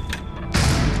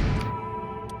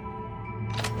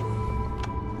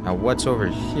 Now what's over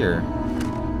here?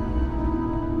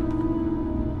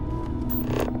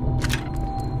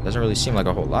 Doesn't really seem like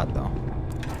a whole lot though.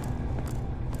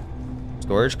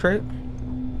 Storage crate?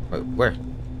 Wait, where?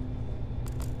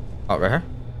 Oh, right here.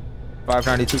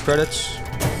 592 credits.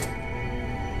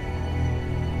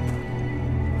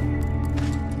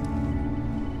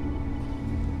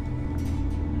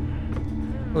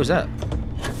 Who was that?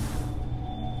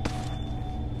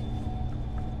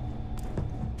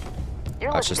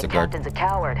 You're Oh, it's lucky just the a guard. captain's a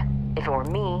coward. If it were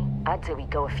me, I'd say we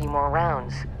go a few more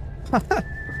rounds.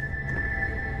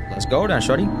 Let's go then,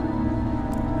 shorty.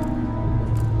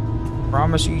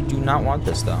 Promise you do not want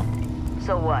this though.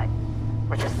 So what?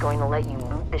 We're just going to let you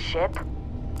loot the ship?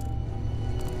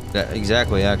 Yeah,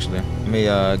 exactly, actually. Let me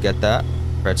get that.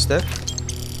 Red stick.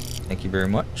 Thank you very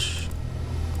much.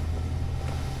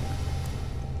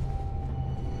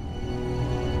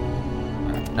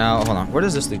 Right, now, hold on. Where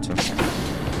does this lead to?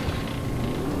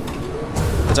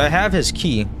 Because I have his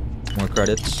key. More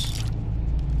credits.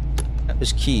 I have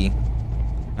his key.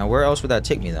 Now, where else would that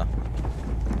take me, though?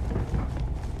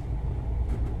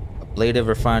 Ablative,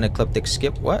 refined, ecliptic,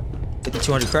 skip. What?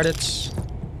 5,200 credits.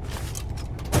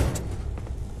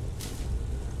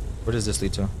 Where does this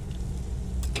lead to?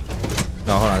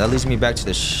 No, hold on. That leads me back to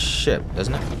the ship,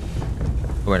 doesn't it?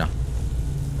 Oh, wait, no.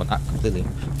 Well, not completely.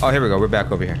 Oh, here we go. We're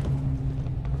back over here.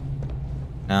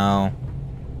 Now,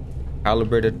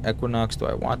 calibrated Equinox. Do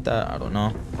I want that? I don't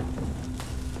know.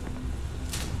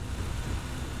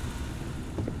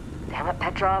 Damn it,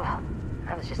 Petrov.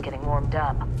 I was just getting warmed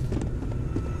up.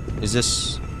 Is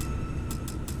this...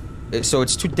 So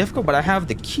it's too difficult, but I have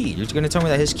the key. You're gonna tell me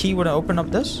that his key wouldn't open up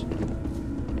this?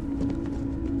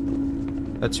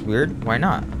 That's weird. Why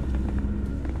not?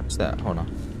 What's that? Hold on.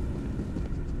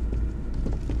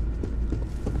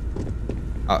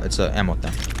 Oh, it's an ammo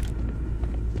thing.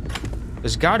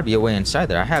 There's gotta be a way inside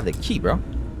there. I have the key, bro.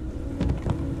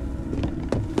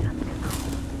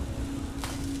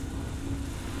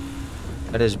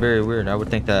 That is very weird. I would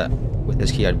think that with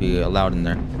this key I'd be allowed in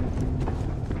there.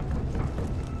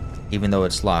 Even though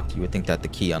it's locked, you would think that the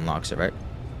key unlocks it, right?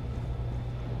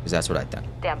 Because that's what I think.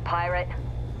 Damn pirate.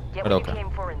 Get But what okay. you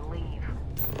came for and leave.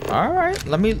 All right,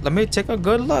 let me take a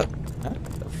good look. What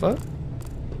the fuck?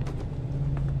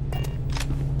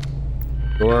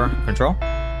 Door control.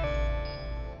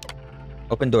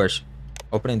 Open doors.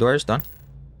 Opening doors done.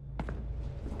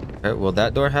 Okay, will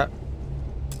that door have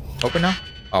open now?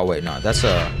 Oh wait, no, that's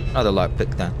another lock pick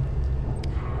then.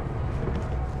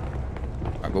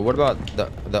 All right, but what about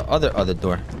the other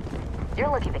door? You're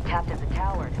lucky the captain's a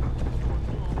coward.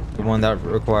 The one that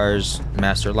requires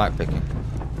master lock picking.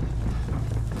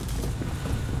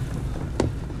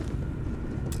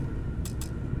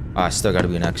 I still gotta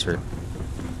be an expert.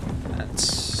 That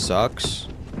sucks.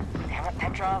 Damn it,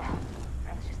 Petrov.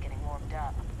 I was just getting warmed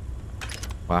up.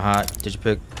 Why hot?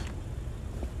 Digipick.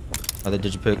 Other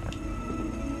digipick.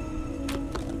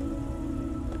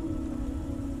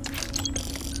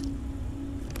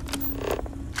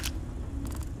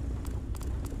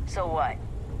 So what?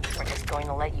 We're just going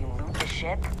to let you loot the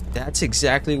ship? That's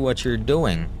exactly what you're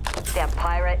doing. Damn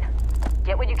pirate.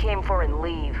 Get what you came for and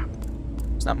leave.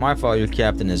 It's not my fault your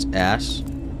captain is ass.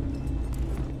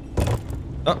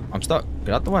 Oh, I'm stuck.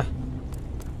 Get out the way.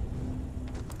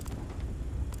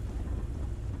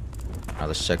 Alright,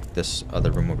 let's check this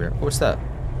other room over here. What's that?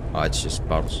 Oh, it's just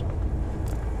bottles.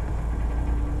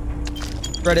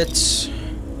 Credits.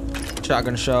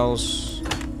 Shotgun shells.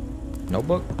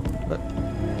 Notebook. But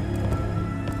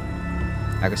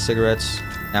pack of cigarettes.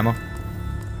 Ammo.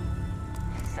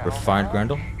 So, Refined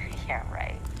Grendel. Yeah,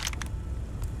 right.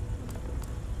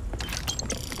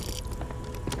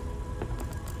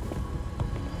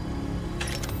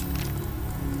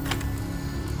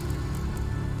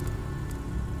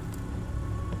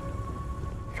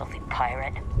 Filthy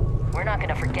pirate. We're not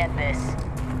gonna forget this.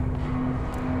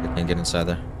 I can't get inside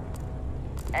there.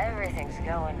 Everything's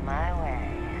going my way.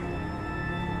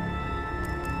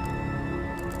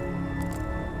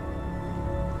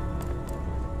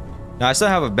 Now, I still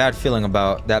have a bad feeling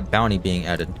about that bounty being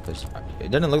added, because it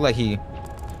didn't look like he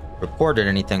reported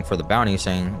anything for the bounty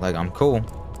saying, like, I'm cool.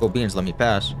 Cool beans, let me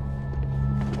pass.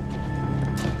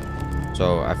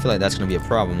 So, I feel like that's going to be a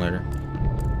problem later.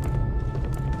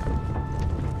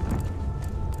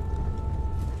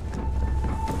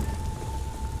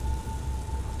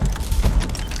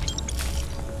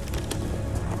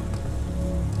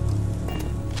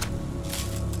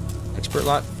 Expert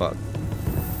lot? Fuck.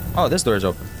 Oh, this door is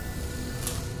open.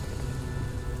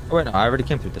 Oh wait, no, I already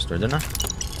came through this door, didn't I?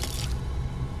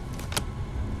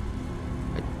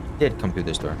 I did come through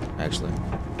this door, actually.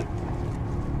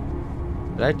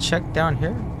 Did I check down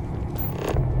here?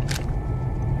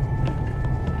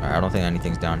 Alright, I don't think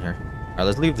anything's down here. Alright,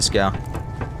 let's leave the scow.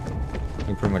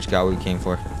 We pretty much got what we came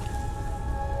for.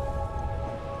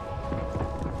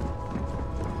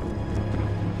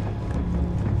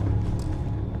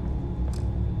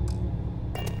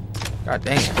 God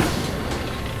dang it.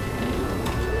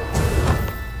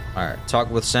 Alright, talk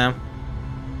with Sam.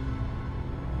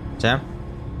 Sam?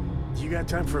 You got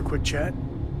time for a quick chat?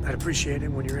 I'd appreciate it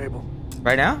when you're able.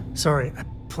 Right now? Sorry, I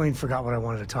plain forgot what I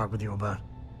wanted to talk with you about.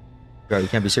 Bro, you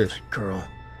can't be serious. Girl.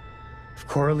 If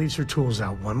Cora leaves her tools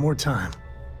out one more time...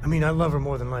 I mean, I love her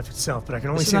more than life itself, but I can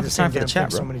only say the same damn thing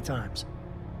so many times.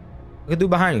 Look at the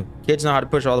dude behind you. Kids know how to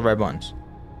push all the right buttons.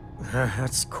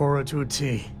 That's Cora to a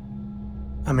T.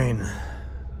 I mean,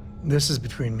 this is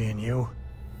between me and you,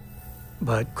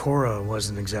 but Cora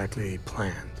wasn't exactly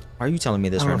planned. Why are you telling me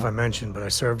this right now? I don't know if I mentioned, but I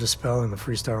served a spell in the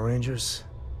Freestar Rangers.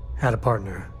 Had a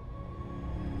partner,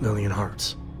 Lillian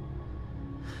Hartz.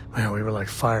 Well, we were like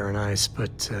fire and ice,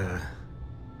 but,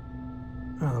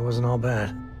 well, it wasn't all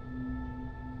bad.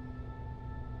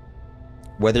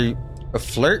 Whether a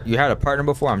flirt, you had a partner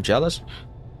before, I'm jealous.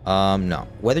 No.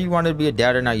 Whether you wanted to be a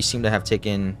dad or not, you seem to have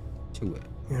taken to it.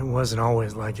 It wasn't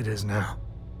always like it is now.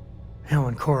 Hell,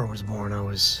 when Cora was born, I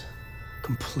was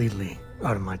completely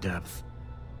out of my depth.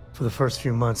 For the first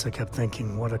few months, I kept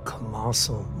thinking, what a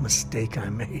colossal mistake I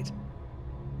made.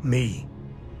 Me,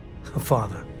 a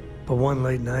father. But one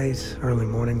late night, early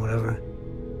morning, whatever,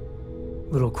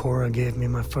 little Cora gave me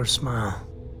my first smile.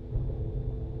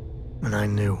 And I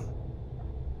knew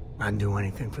I'd do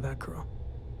anything for that girl.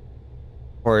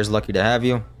 Cora's lucky to have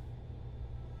you.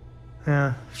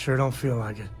 Yeah, sure don't feel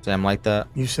like it. Sam like that.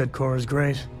 You said Cora's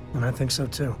great, and I think so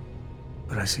too.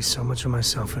 But I see so much of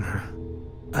myself in her.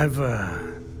 I've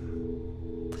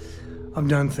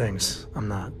done things I'm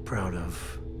not proud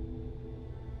of.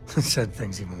 Said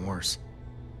things even worse.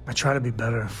 I try to be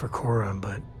better for Cora,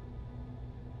 but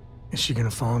is she gonna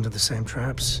fall into the same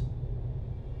traps?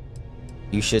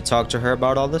 You should talk to her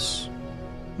about all this?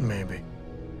 Maybe.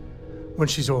 When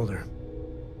she's older.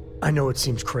 I know it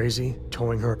seems crazy,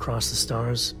 towing her across the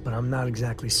stars, but I'm not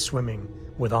exactly swimming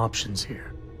with options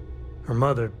here. Her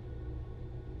mother...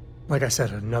 Like I said,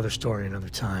 another story, another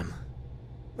time.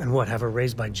 And what, have her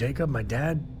raised by Jacob, my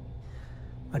dad?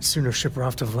 I'd sooner ship her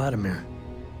off to Vladimir.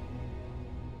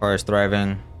 Cora's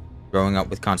thriving, growing up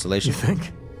with consolation. You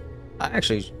think? I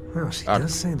actually... Well, she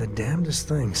does say the damnedest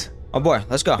things. Oh boy,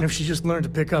 let's go. And if she just learned to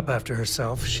pick up after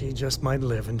herself, she just might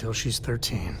live until she's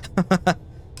 13.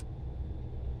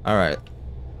 Alright.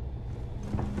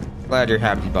 Glad you're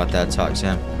happy about that talk,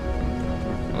 Sam.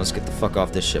 Well, let's get the fuck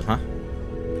off this ship, huh?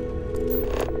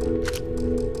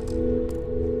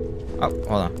 Oh,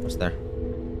 hold on. What's there?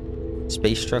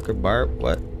 Space trucker bar?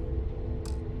 What?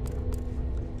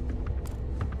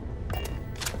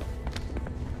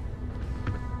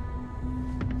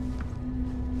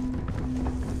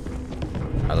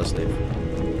 Alright, let's leave.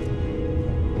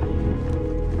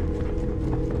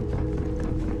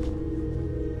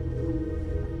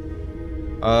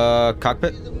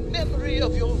 Cockpit? The memory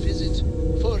of your visit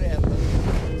forever.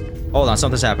 Hold on,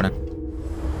 something's happening.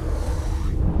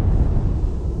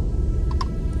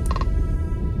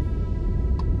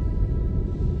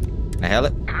 Can I hail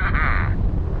it?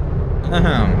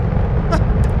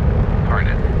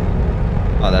 Pardon?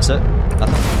 Oh, that's it?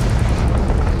 Nothing?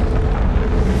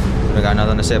 You got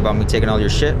nothing to say about me taking all your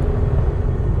shit?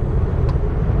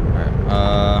 Alright,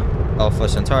 Alpha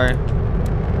Centauri.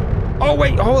 Oh,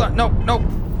 wait, hold on. No.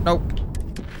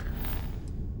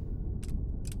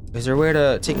 Is there a way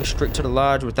to take me straight to the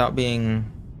lodge without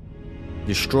being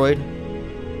destroyed?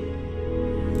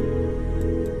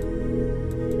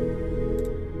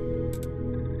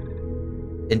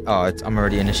 I'm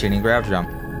already initiating grav jump.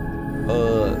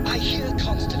 I hear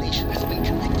Constellation has been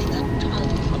collecting a ton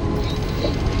of new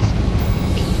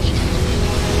things.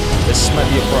 This might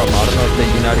be a problem. I don't know if the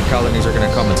United Colonies are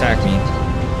gonna come attack me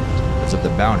because of the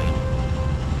bounty.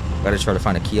 Gotta try to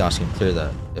find a kiosk and clear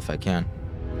that if I can.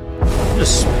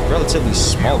 Just relatively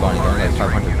small bounty, though, like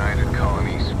 500. United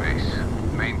Colony space.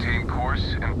 Maintain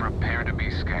course and prepare to be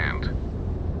scanned.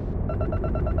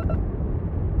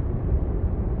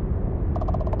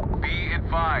 Be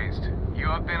advised, you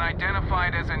have been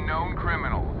identified as a known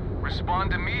criminal.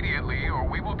 Respond immediately or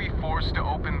we will be forced to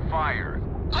open fire.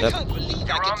 I can't believe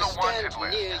You're on the wanted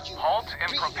list. Halt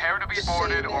and prepare to be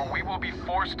boarded or we will be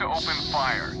forced to open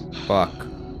fire. Fuck.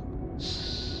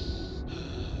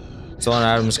 Stolen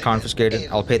items confiscated.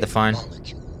 I'll pay the fine.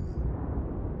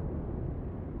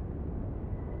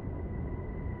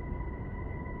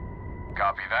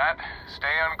 Copy that.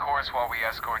 Stay on course while we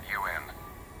escort you in.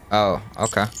 Oh,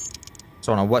 okay.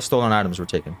 So on what stolen items were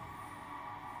taken?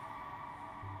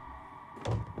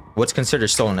 What's considered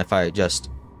stolen if it just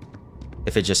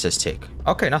says take?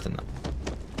 Okay, nothing then.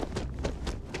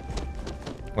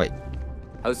 Wait.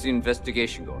 How's the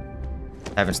investigation going?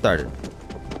 Haven't started.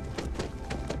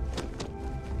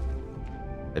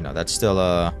 Okay, no, that's still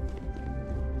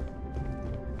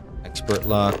expert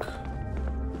luck.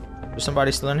 Is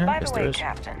somebody still in here? By Yes, the there way, is.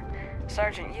 Captain,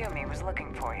 Sergeant Yumi was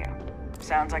looking for you.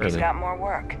 Sounds like he's Really? got more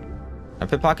work. I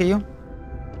pickpocket you?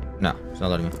 No, it's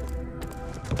not letting me.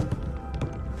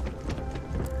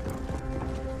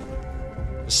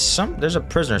 There's a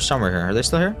prisoner somewhere here. Are they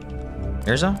still here?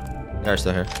 Mirza? They're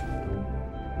still here.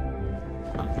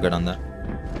 Oh, good on that.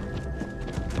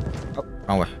 Oh,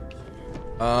 wrong way.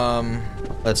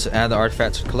 Let's add the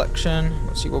artifacts collection.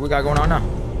 Let's see what we got going on now.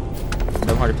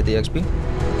 750 XP.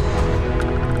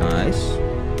 Nice.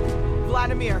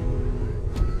 Vladimir.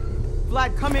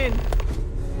 Vlad, come in.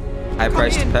 High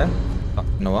price to pay. Oh,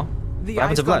 Noel. The What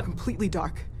happened eye's to gone Vlad? completely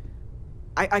dark.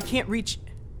 I can't reach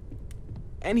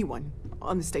anyone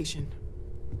on the station.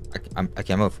 I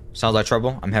can't move. Sounds like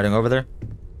trouble. I'm heading over there.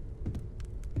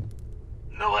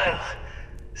 Noel,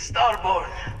 Starborn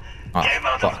Oh, came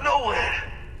out fuck. of nowhere.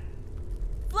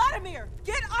 Vladimir,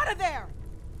 get out of there!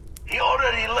 He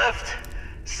already left.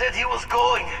 Said he was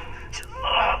going to the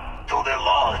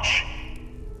lodge.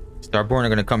 Starborn are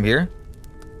gonna come here.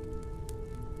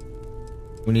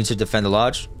 We need to defend the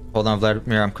lodge. Hold on,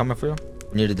 Vladimir. I'm coming for you.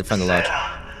 We need to defend the lodge.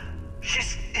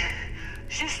 She's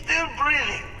still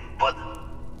breathing, but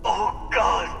oh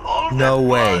god, all No that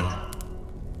way. blood.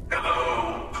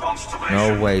 Hello, Constellation.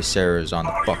 No way Sarah's on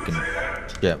the fucking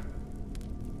ship.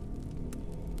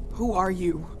 Who are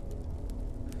you?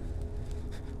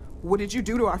 What did you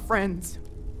do to our friends?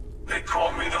 They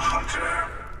call me the Hunter.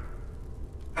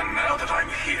 And now that I'm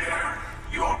here,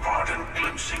 your part in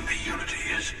glimpsing the Unity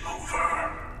is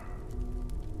over.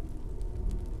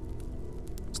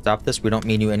 Stop this. We don't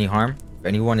mean you any harm. If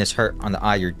anyone is hurt on the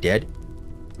eye, you're dead.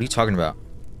 What are you talking about?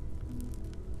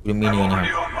 We don't mean you any I'm already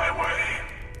harm. on my way.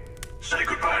 Say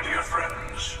goodbye to your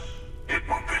friends. It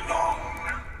won't be long.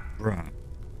 Bruh.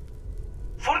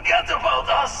 Forget about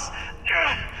us!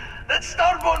 That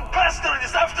Starborn bastard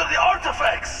is after the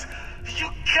artifacts! You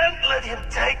can't let him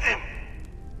take them!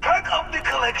 Pack up the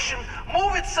collection,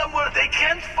 move it somewhere they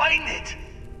can't find it!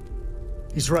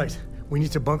 He's right. We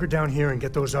need to bunker down here and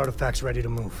get those artifacts ready to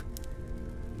move.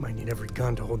 Might need every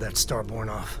gun to hold that Starborn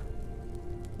off.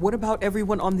 What about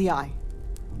everyone on the Eye?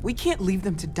 We can't leave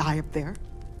them to die up there.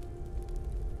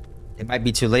 It might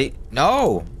be too late.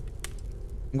 No!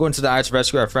 I'm going to the eye to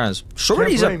rescue our friends.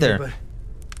 Shorty's up there. But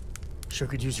sure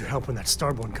could use your help when that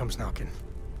Starborn comes knocking.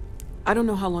 I don't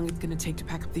know how long it's gonna take to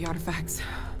pack up the artifacts.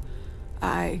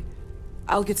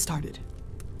 I'll get started.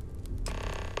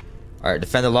 Alright,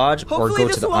 defend the lodge or Hopefully go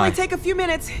this to the will eye. only take a few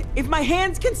minutes, if my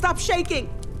hands can stop shaking.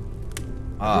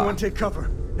 Everyone take cover,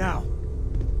 now.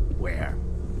 Where?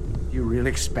 You really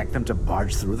expect them to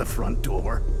barge through the front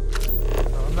door?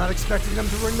 I'm not expecting them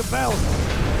to ring the bell.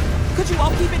 Could you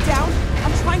all keep it down?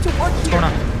 I'm trying to work here. What's going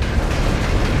on?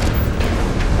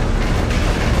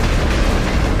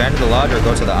 Defend the lodge or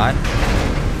go to the eye?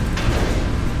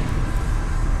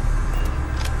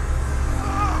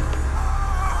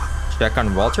 Check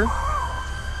on Walter?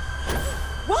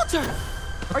 Walter!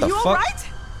 Are the you fuck? alright?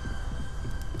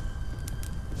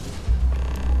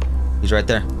 He's right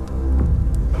there.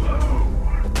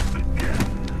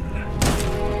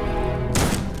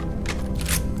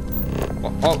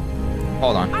 Oh,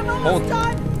 hold on. I'm almost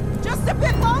done! Just a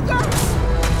bit longer!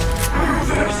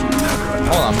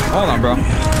 Hold on, bro.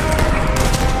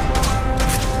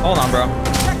 Hold on, bro.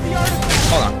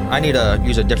 Hold on. I need to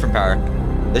use a different power.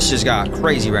 This just got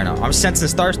crazy right now. I'm sensing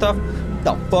star stuff. What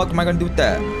the fuck am I gonna do with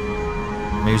that?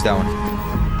 I'm gonna use that one.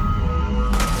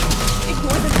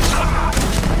 Ignore them.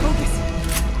 Focus.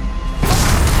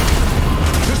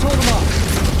 Just hold them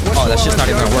off. Oh, that's just not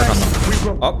even gonna work on them.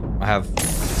 Oh, I have...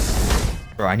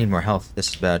 Bro, I need more health. This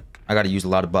is bad. I gotta use a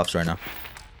lot of buffs right now.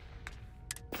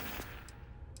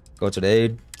 Go to the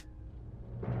aid.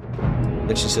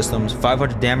 Addiction systems.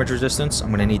 500 damage resistance.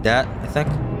 I'm gonna need that, I think.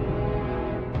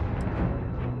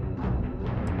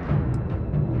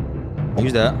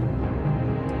 Use that.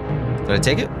 Did I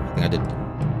take it? I think I did. I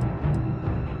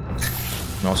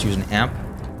can also use an amp.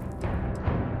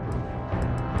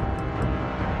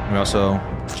 And also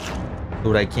do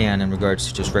what I can in regards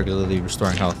to just regularly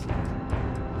restoring health.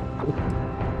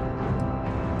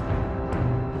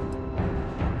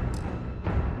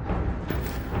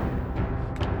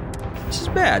 This is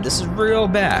bad. This is real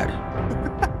bad.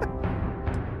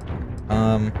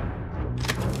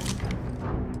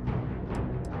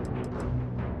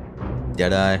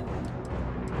 Deadeye.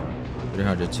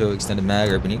 302 extended mag,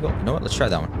 urban eagle. You know what? Let's try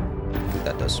that one. See what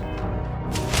that does.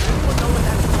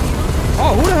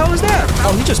 Oh, who the hell is that?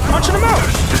 Oh, he just punching him out.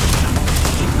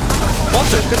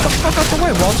 Walter, get the fuck out the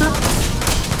way, Walter.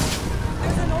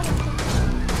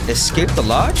 Escape the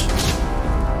lodge?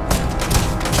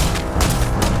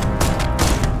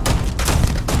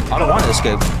 I don't want to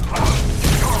escape.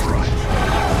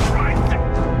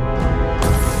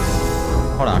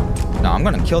 Hold on. No, I'm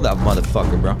gonna kill that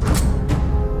motherfucker, bro.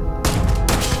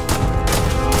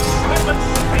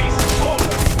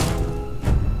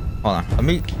 Hold on. Let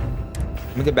me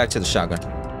get back to the shotgun.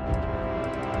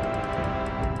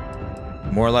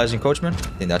 Moralizing coachman? I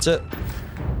think that's it.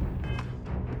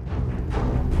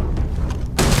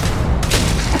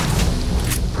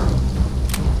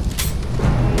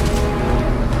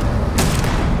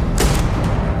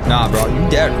 Nah, bro, you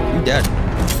dead. You dead.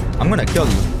 I'm gonna kill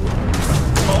you.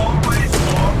 Always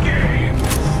more games.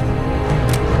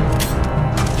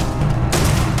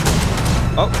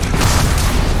 Oh.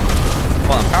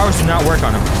 Hold on. Powers do not work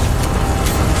on him.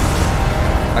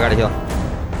 I gotta heal.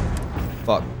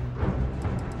 Fuck.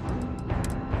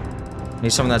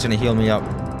 Need someone that's gonna heal me up.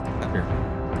 Up here.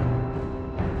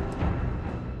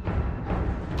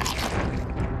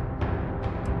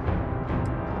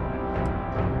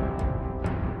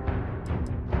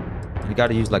 You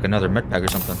gotta use like another med pack or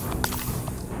something.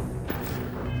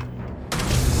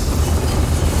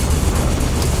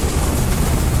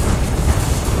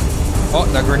 Oh,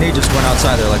 that grenade just went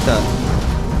outside there like that.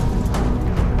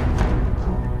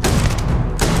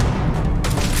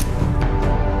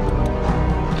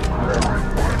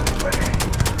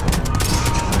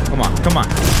 Come on, come on.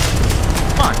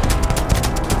 Come on.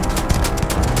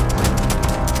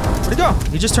 Where'd he go?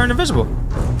 He just turned invisible.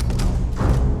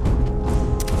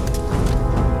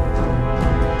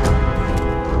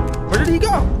 Where did he go?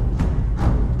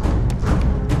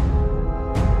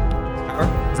 Power?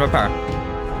 Where's my power?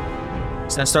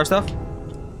 Send star stuff?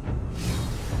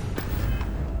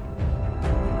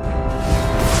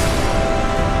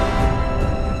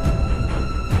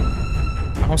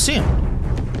 I don't see him.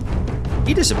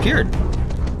 He disappeared.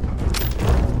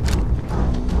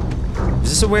 Is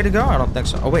this a way to go? I don't think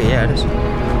so. Oh wait, yeah, it is.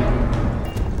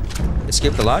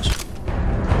 Escape the lodge?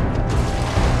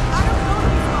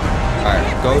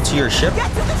 Alright, go to your ship. Get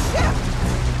to the ship!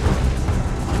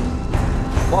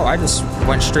 Whoa, I just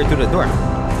went straight through the door.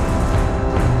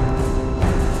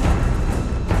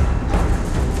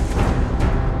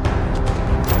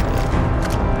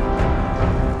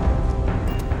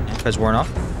 Has worn off.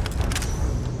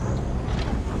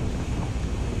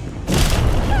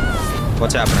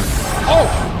 What's happening? Oh!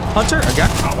 Hunter again?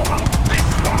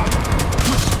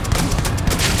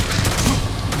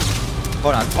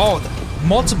 Hold on. Oh,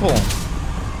 multiple.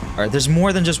 Alright, there's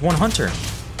more than just one hunter.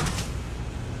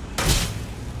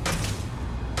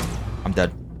 I'm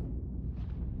dead.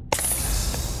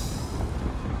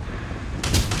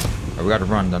 Alright, we gotta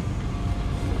run then.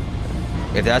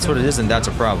 If that's what it is, then that's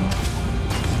a problem.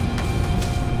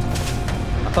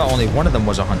 I thought only one of them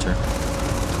was a hunter.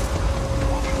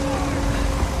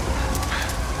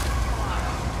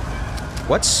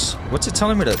 What's it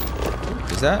telling me to...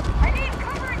 Is that...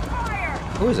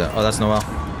 Who is that? Oh, that's Noel.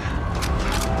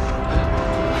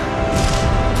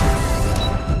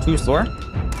 2th floor?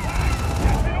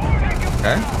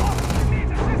 Okay.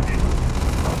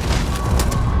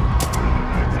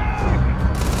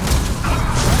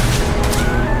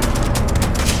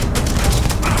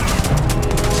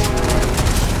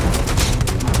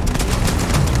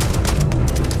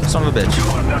 Son of a bitch.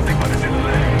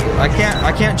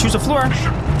 I can't choose a floor.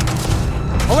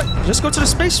 Oh wait, just go to the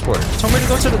spaceport. Tell me to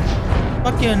go to the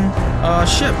fucking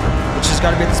ship, which has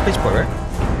got to be at the spaceport, right?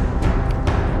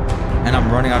 And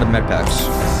I'm running out of med packs.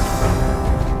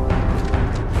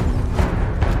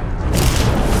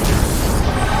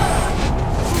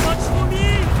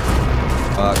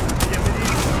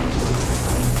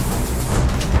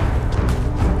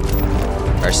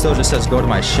 It still just says go to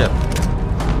my ship.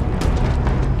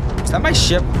 Is that my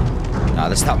ship? Nah,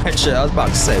 that's not my ship. I was about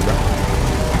to say, bro.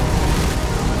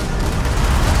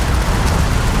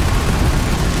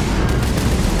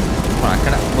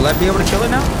 Hold on, will I be able to kill it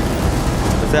now?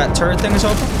 If that turret thing is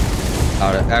open?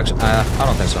 Actually, I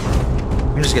don't think so.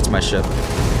 Let me just get to my ship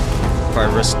before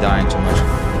I risk dying too much.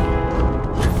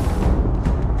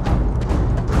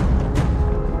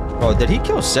 Oh, did he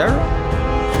kill Sarah?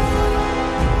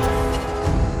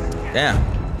 Damn,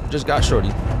 just got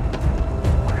shorty.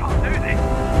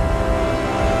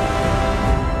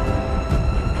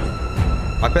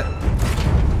 Cockpit.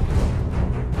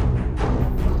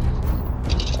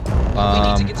 We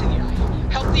need to continue.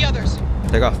 Help the others.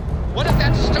 Take off. What if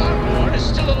that Starborn is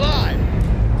still alive?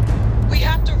 We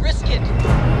have to risk it.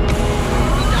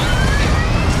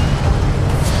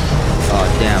 Oh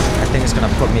damn! I think it's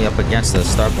gonna put me up against the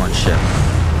Starborn ship.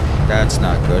 That's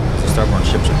not good. The Starborn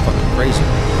ships are fucking crazy.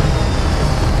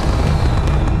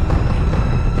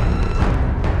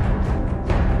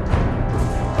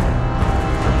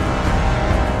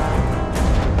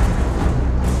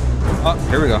 Oh,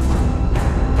 here we go.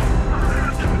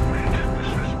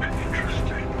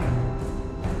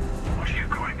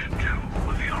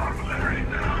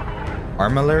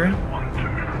 Armillary?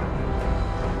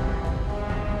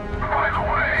 By the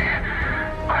way,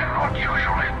 I'm not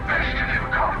usually vested in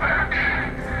combat.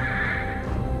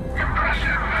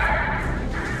 Impressive.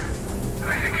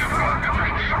 I think you've earned a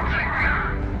little something.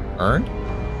 Earned?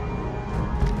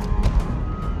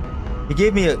 He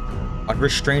gave me a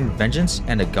restrained vengeance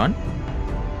and a gun?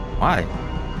 Why? I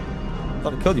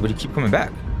thought I killed you, but you keep coming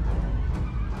back.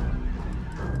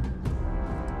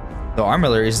 The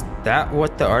Armillary, is that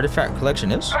what the artifact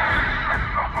collection is?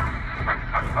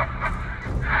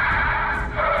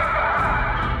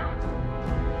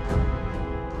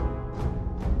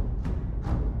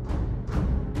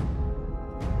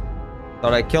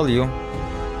 Thought I killed you,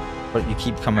 but you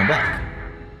keep coming back.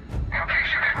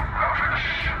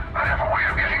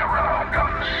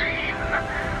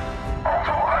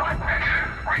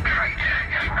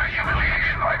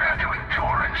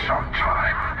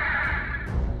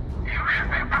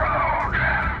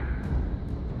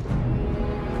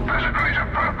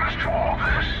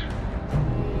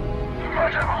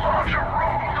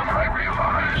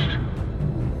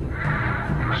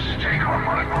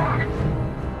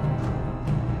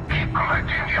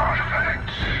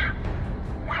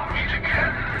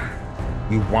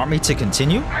 You want me to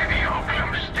continue?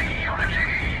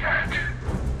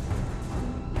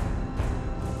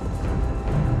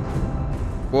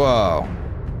 Whoa.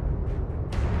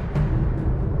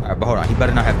 Alright, but hold on. He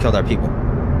better not have killed our people.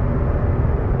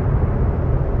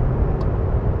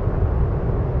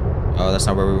 Oh, that's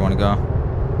not where we want to go.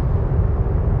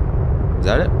 Is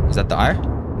that it? Is that the eye?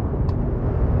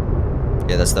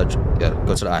 Yeah, that's the... Yeah,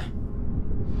 go to the eye.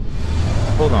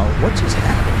 Hold on. What just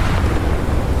happened?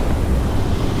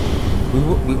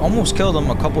 We almost killed him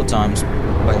a couple of times,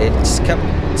 but it just kept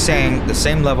saying the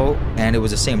same level, and it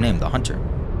was the same name, the Hunter.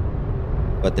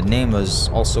 But the name was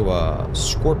also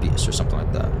Scorpius or something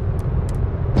like that.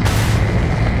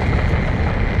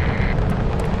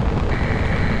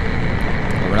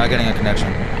 But we're not getting a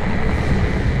connection.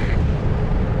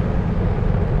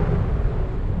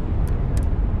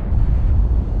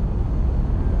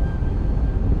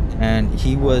 And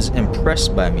he was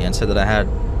impressed by me and said that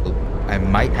I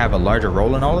might have a larger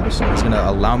role in all of this. It's going to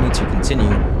allow me to continue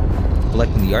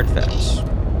collecting the artifacts.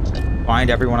 Find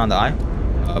everyone on the eye.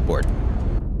 Board.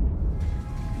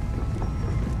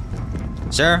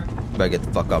 Sarah, you better get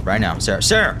the fuck up right now. Sarah,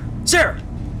 Sarah, Sarah!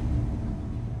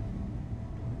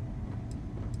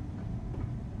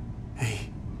 Hey,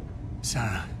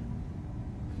 Sarah.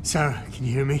 Sarah, can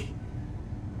you hear me?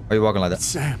 Why are you walking like that? It's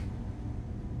Sam.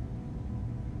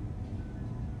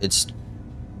 It's...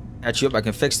 Catch you up, I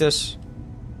can fix this.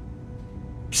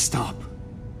 Stop.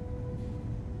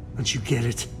 Don't you get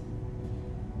it?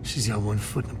 She's got one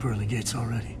foot in the pearly gates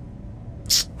already.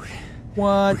 What?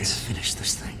 We're gonna finish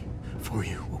this thing for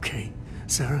you, okay,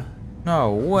 Sarah?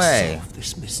 No way. Solve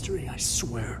this mystery, I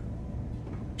swear.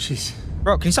 She's...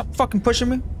 Bro, can you stop fucking pushing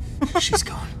me? She's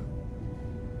gone.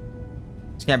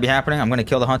 This can't be happening. I'm gonna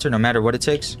kill the Hunter no matter what it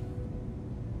takes.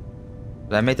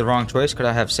 Did I make the wrong choice? Could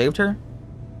I have saved her?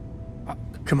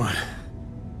 Come on.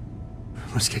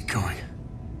 Let's get going.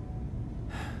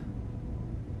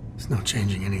 There's no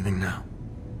changing anything now.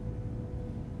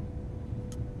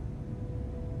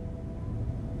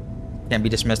 Can't be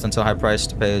dismissed until high price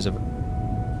to pay is a...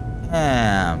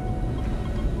 Damn.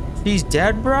 She's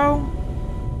dead, bro?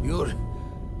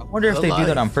 I wonder if they do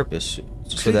that on purpose.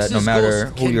 So that no matter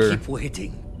who your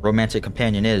romantic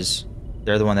companion is,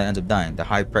 they're the one that ends up dying. The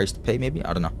high price to pay, maybe?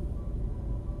 I don't know.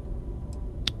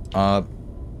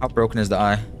 How broken is the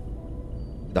eye?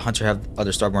 Did the Hunter have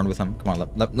other Starborn with him? Come on,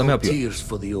 let me help you. Tears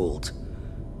for the old.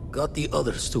 Got the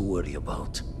others to worry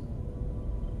about.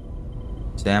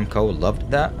 Samco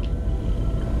loved that.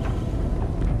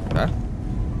 Okay.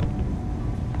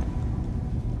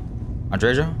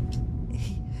 Andreja?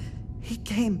 He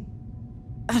came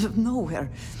out of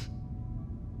nowhere.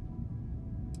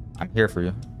 I'm here for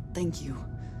you. Thank you.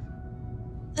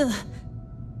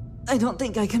 I don't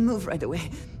think I can move right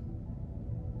away.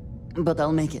 But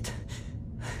I'll make it.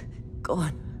 Go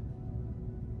on.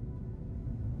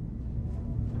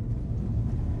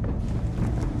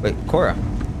 Wait, Cora.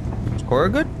 Is Cora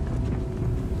good?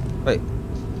 Wait.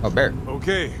 Oh, Bear.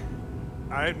 Okay.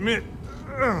 I admit,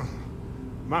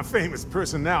 my famous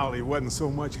personality wasn't so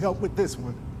much help with this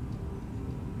one.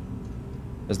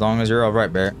 As long as you're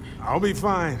alright, Bear. I'll be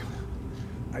fine.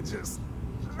 I just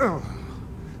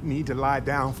need to lie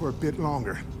down for a bit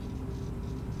longer.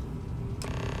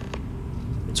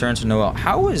 Return to Noel.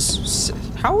 How is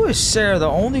Sarah the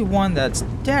only one that's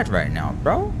dead right now,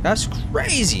 bro? That's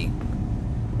crazy.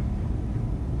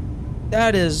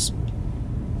 That is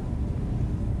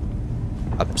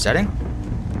upsetting.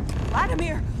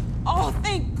 Vladimir! Oh,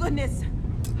 thank goodness!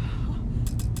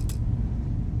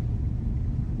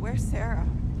 Where's Sarah?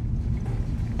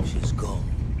 She's gone.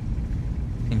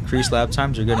 Increased lab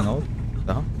times are getting old?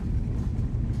 Uh-huh.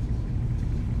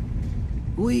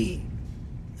 We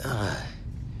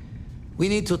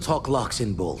need to talk locks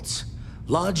and bolts.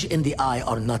 Lodge and the Eye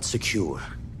are not secure.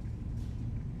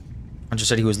 Hunter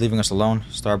said he was leaving us alone.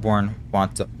 Starborn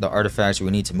want the artifacts.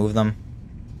 We need to move them.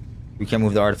 We can't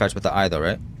move the artifacts with the Eye, though,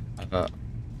 right?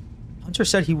 Hunter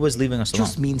said he was leaving us alone.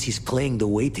 Just means he's playing the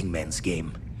waiting man's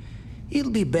game. He'll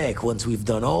be back once we've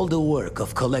done all the work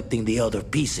of collecting the other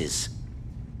pieces.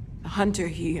 Hunter,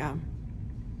 he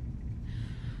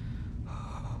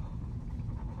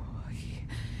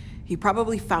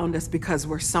probably found us because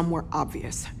we're somewhere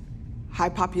obvious.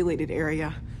 High-populated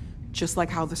area, just like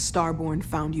how the Starborn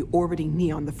found you orbiting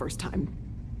Neon the first time.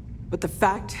 But the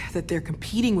fact that they're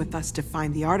competing with us to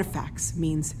find the artifacts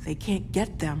means they can't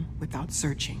get them without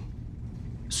searching.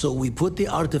 So we put the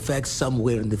artifacts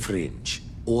somewhere in the fringe,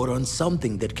 or on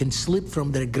something that can slip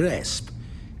from their grasp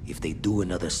if they do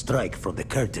another strike from the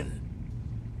curtain.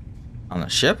 On the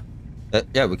ship?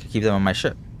 Yeah, we could keep them on my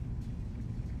ship.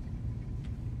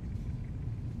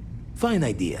 Fine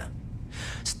idea.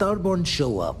 Starborn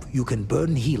show up, you can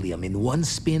burn helium in one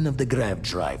spin of the grav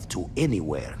drive to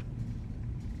anywhere.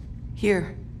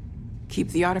 Here, keep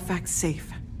the artifacts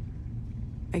safe.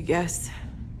 I guess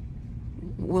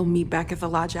we'll meet back at the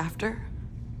lodge after.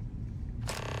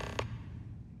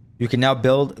 You can now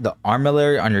build the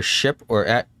armillary on your ship or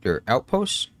at your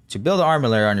outpost. To build the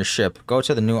armillary on your ship, go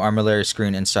to the new armillary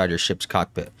screen inside your ship's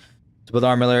cockpit. To build the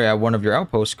armillary at one of your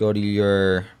outposts, go to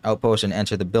your outpost and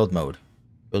enter the build mode.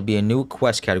 It will be a new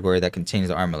quest category that contains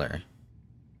the armillary.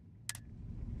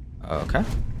 Okay.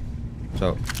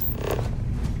 So,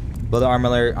 build the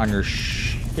armillary on your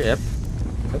ship.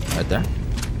 Right there.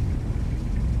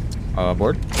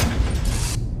 Board.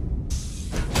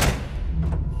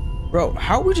 Bro,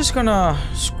 how are we just gonna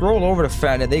scroll over the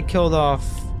fact that they killed off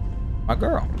my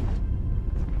girl?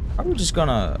 How are we just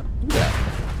gonna do that?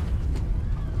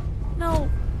 No.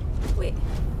 Wait.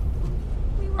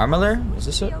 Armillary? Is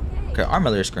this it? Okay,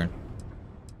 armillary screen.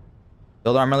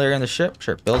 Build armillary in the ship?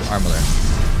 Sure, build armillary.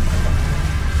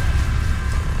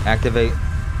 Activate.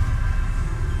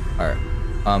 Alright.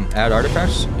 Add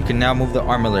artifacts. You can now move the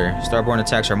armillary. Starborn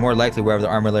attacks are more likely wherever the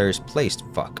armillary is placed.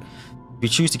 Fuck. If you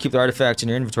choose to keep the artifacts in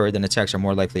your inventory, then attacks are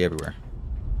more likely everywhere.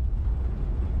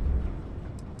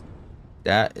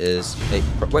 That is... Hey,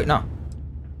 wait, no.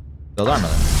 Build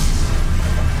armillary.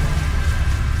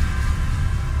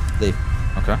 Leave.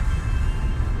 Okay.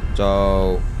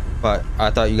 So... But I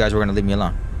thought you guys were going to leave me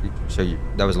alone. So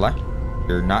that was a lie?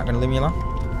 You're not going to leave me alone?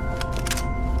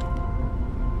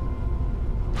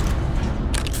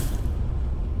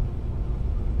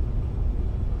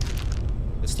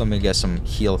 Let's let me get some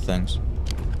heal things.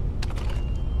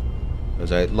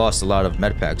 Because I lost a lot of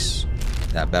med packs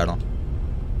in that battle.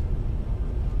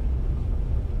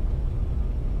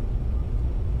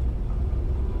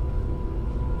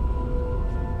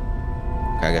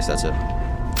 Okay, I guess that's it.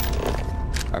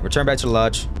 Alright, return back to the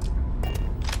lodge.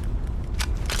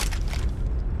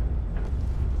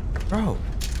 Bro.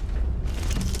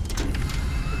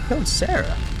 They killed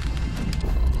Sarah.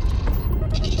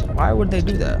 Why would they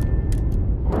do that?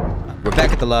 We're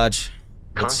back at the lodge.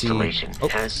 Let's see. Constellation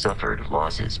has suffered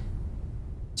losses.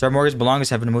 Sarah Morgan's belongings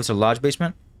have been moved to the lodge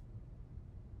basement?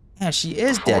 Yeah, she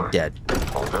is dead.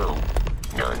 Although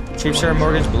none. Retrieve Sarah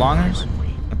Morgan's belongings?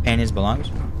 Companion's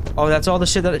belongings? Oh, that's all the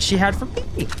shit that she had for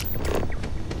me.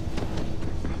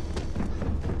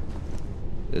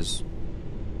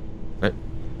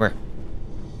 Where?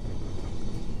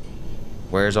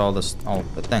 Where's all the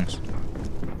things?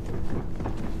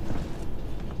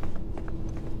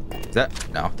 Is that?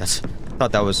 No, that's... I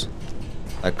thought that was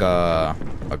like a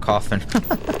coffin.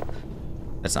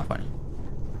 That's not funny.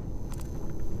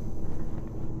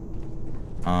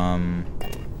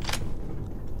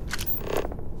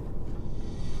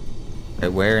 Okay,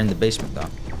 where in the basement though?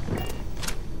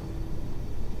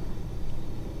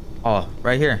 Oh,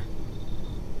 right here.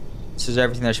 This is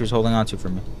everything that she was holding on to for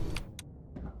me.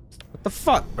 What the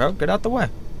fuck, bro? Get out the way.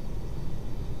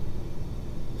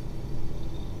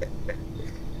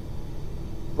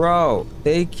 Bro,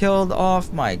 they killed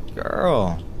off my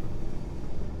girl.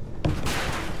 You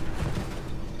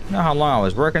know how long I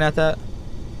was working at that?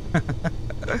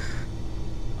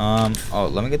 Oh,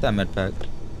 let me get that med pack.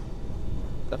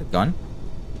 Is that a gun?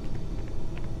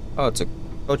 Oh, it's a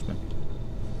coachman.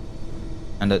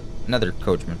 And another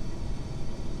coachman.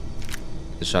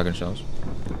 The shotgun shells.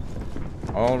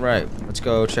 Alright, let's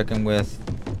go check in with...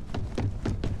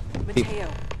 Mateo,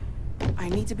 I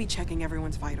need to be checking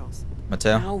everyone's vitals.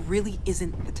 Mateo? Now really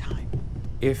isn't the time.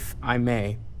 If I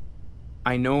may,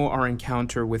 I know our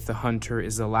encounter with the Hunter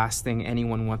is the last thing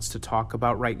anyone wants to talk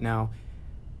about right now,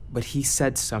 but he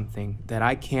said something that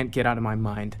I can't get out of my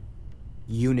mind.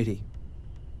 Unity.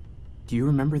 Do you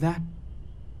remember that?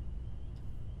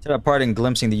 To that part in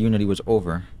glimpsing the Unity was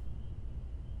over.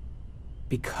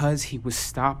 Because he was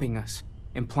stopping us,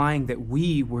 implying that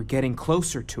we were getting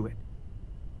closer to it.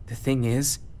 The thing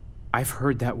is, I've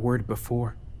heard that word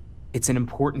before. It's an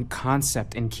important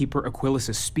concept in Keeper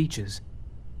Aquilas's speeches.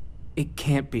 It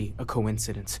can't be a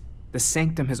coincidence. The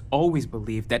Sanctum has always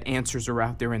believed that answers are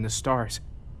out there in the stars.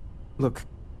 Look,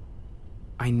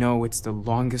 I know it's the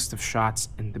longest of shots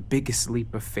and the biggest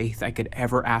leap of faith I could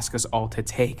ever ask us all to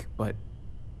take, but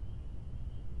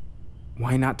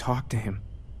why not talk to him?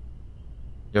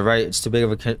 You're right, it's too big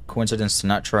of a coincidence to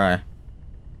not try.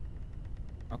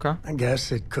 Okay. I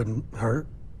guess it couldn't hurt.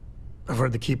 I've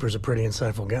heard the Keeper's a pretty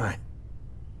insightful guy.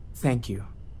 Thank you.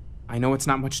 I know it's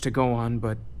not much to go on,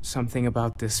 but something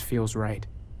about this feels right.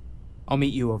 I'll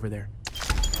meet you over there.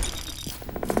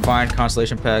 Fine,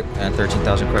 Constellation Pack and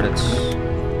 13,000 credits.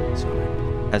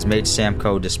 Has made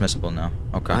Samco dismissible now.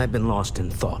 Okay. I've been lost in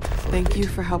thought. Thank you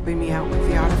for helping me out with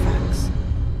the artifacts.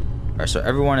 Alright, so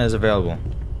everyone is available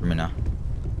for me now.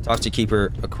 Talk to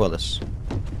Keeper Aquilas.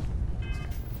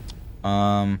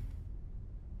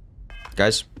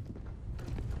 Guys,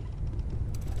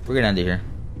 we're gonna end it here.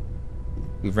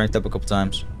 We've ranked up a couple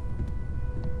times.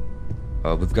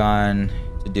 We've gone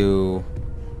to do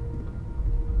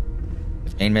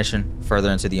the main mission, further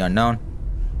into the unknown.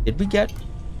 Did we get?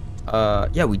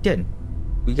 Yeah, we did.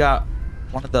 We got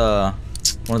one of the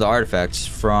artifacts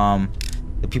from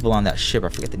the people on that ship. I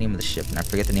forget the name of the ship, and I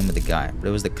forget the name of the guy, but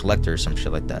it was the collector or some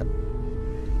shit like that.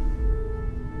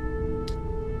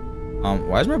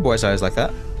 Why is my boy's eyes like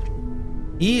that?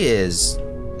 He is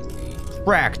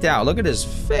cracked out. Look at his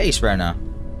face right now.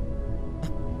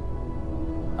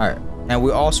 Alright, and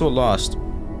we also lost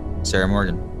Sarah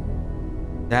Morgan.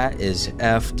 That is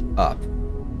effed up.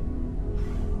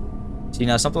 See,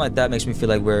 now something like that makes me feel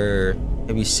like we're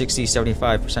maybe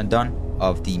 60-75% done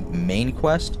of the main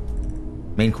quest.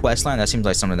 Main quest line, that seems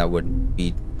like something that would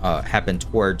be happen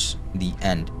towards the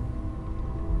end.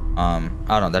 I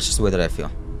don't know, that's just the way that I feel.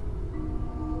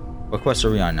 What quest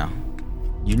are we on now?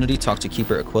 Unity, talk to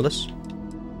Keeper Aquilas.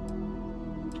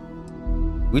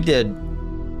 We did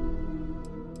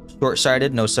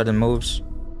short-sighted, no sudden moves,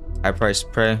 high price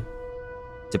to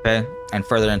pay, and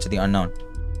further into the unknown.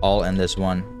 All in this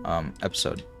one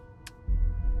episode.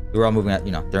 We were all moving at,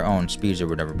 you know, their own speeds or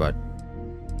whatever, but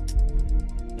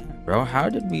bro, how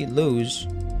did we lose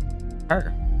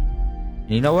her? And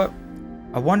you know what?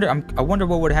 I wonder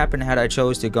what would happen had I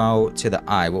chose to go to the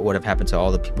Eye. What would have happened to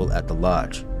all the people at the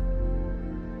lodge?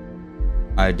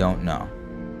 I don't know.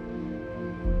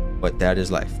 But that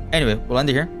is life. Anyway, we'll end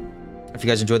it here. If you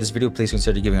guys enjoyed this video, please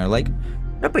consider giving it a like.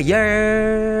 But yeah,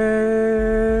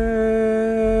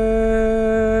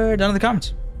 down in the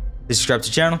comments. Please subscribe to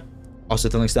the channel. Also,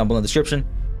 the links down below in the description.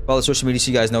 Follow the social media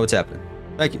so you guys know what's happening.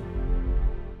 Thank you.